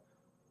of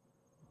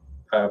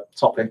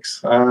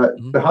topics.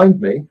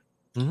 Behind me,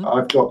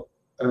 I've got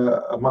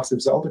a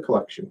massive Zelda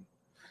collection.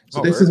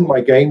 So this isn't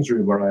my games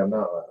room where I am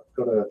now. I've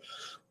got a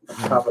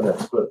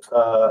cabinet, but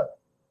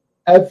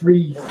I've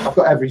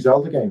got every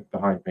Zelda game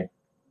behind me.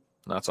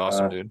 That's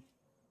awesome, dude.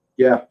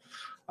 Yeah.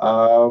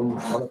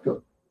 I've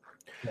got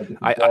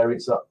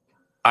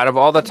out of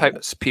all the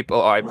types of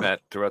people I've met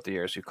throughout the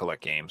years who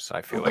collect games,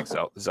 I feel like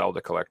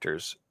Zelda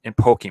collectors and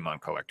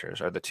Pokemon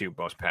collectors are the two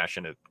most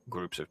passionate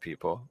groups of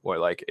people. Where,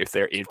 like, if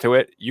they're into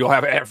it, you'll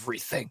have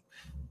everything.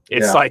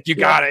 It's like you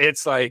got it.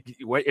 It's like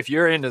if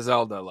you're into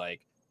Zelda,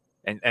 like,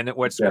 and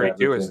what's great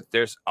too is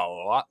there's a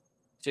lot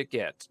to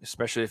get,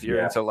 especially if you're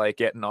into like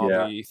getting all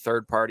the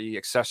third-party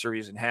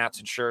accessories and hats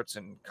and shirts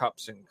and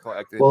cups and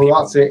that's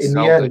it. In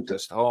Zelda, the end,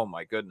 just oh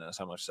my goodness,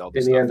 how much Zelda.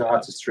 In the end, I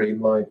had to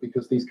streamline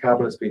because these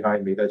cabinets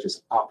behind me, they're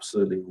just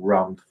absolutely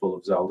rammed full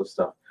of Zelda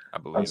stuff. I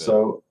believe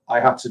so I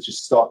had to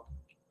just start.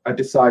 I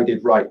decided,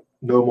 right,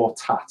 no more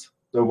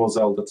no more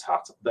Zelda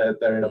tat.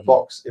 They're in a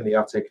box in the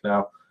attic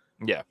now.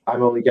 Yeah,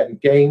 I'm only getting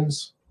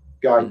games,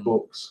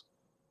 guidebooks,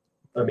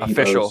 amiibos,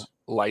 official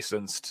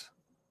licensed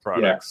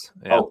products.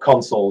 Yeah. Oh,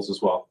 consoles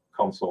as well.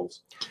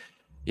 Consoles.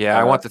 Yeah,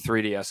 I want the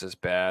 3DSs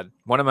bad.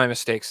 One of my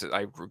mistakes that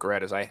I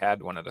regret is I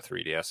had one of the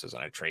 3DSs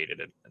and I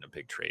traded it in a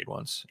big trade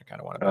once. I kind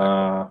of want to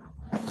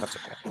back. That's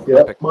okay.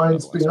 Yeah,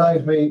 mine's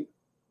behind me,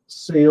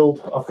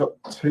 sealed. I've got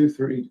two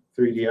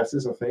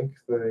 3DSs, I think.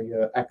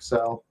 The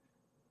XL.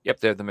 Yep,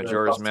 they're the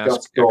Majora's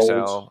Mask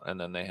XL, and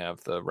then they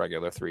have the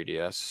regular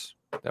 3DS.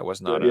 That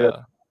was not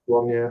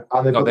one,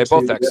 And no, they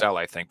both XL,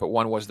 I think, but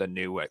one was the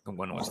new, and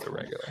one was the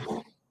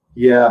regular.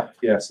 Yeah.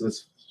 So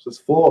there's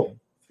four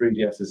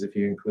 3DSs if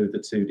you include the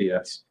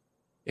 2DS.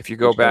 If you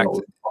go back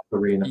to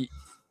Arena.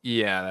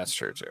 Yeah, that's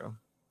true too.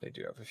 They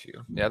do have a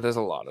few. Yeah, there's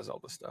a lot of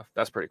Zelda stuff.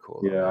 That's pretty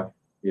cool.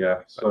 Yeah.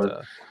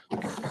 So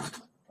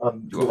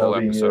do a whole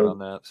episode on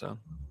that. So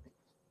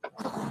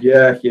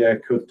yeah,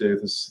 could do.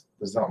 There's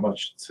not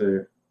much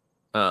to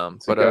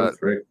go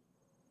through.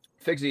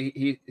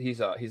 Figsy, he's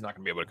not going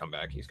to be able to come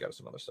back. He's got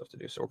some other stuff to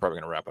do, so we're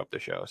probably going to wrap up the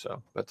show.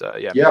 So, but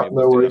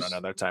no worries.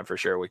 Another time for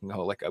sure. We can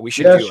go we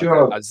should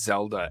do a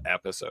Zelda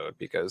episode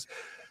because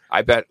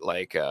I bet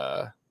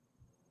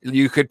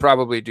you could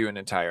probably do an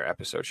entire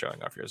episode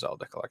showing off your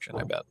Zelda collection.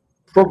 I bet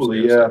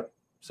probably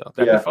So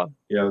that'd be fun.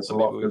 Yeah, there's a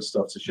lot of good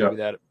stuff to show.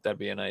 Maybe that'd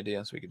be an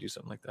idea, so we could do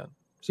something like that.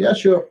 So, yeah,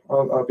 sure.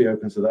 I'll be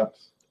open to that.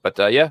 But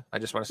I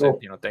just want to say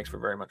thanks for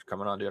very much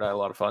coming on, dude. I had a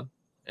lot of fun.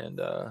 And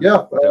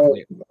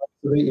definitely nice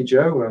to meet you,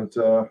 Joe. And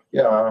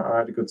I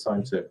had a good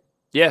time too.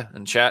 Yeah,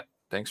 and chat.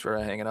 Thanks for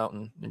hanging out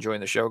and enjoying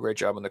the show. Great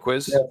job on the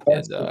quiz. Yeah,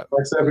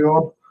 thanks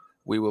everyone.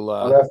 We will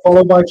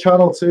follow my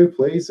channel too,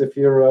 please, if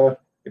you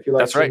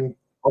like some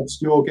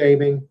obscure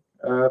gaming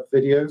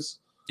videos.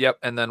 Yep,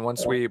 and then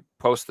once we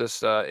post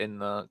this in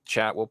the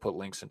chat, we'll put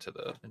links into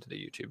the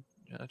YouTube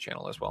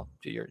channel as well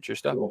to your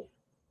stuff. Cool.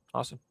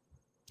 Awesome.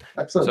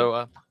 Excellent.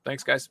 So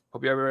thanks, guys.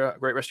 Hope you have a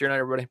great rest of your night,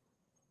 everybody.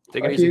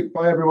 Take it Thank easy. you.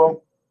 Bye, everyone.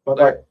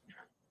 Bye-bye.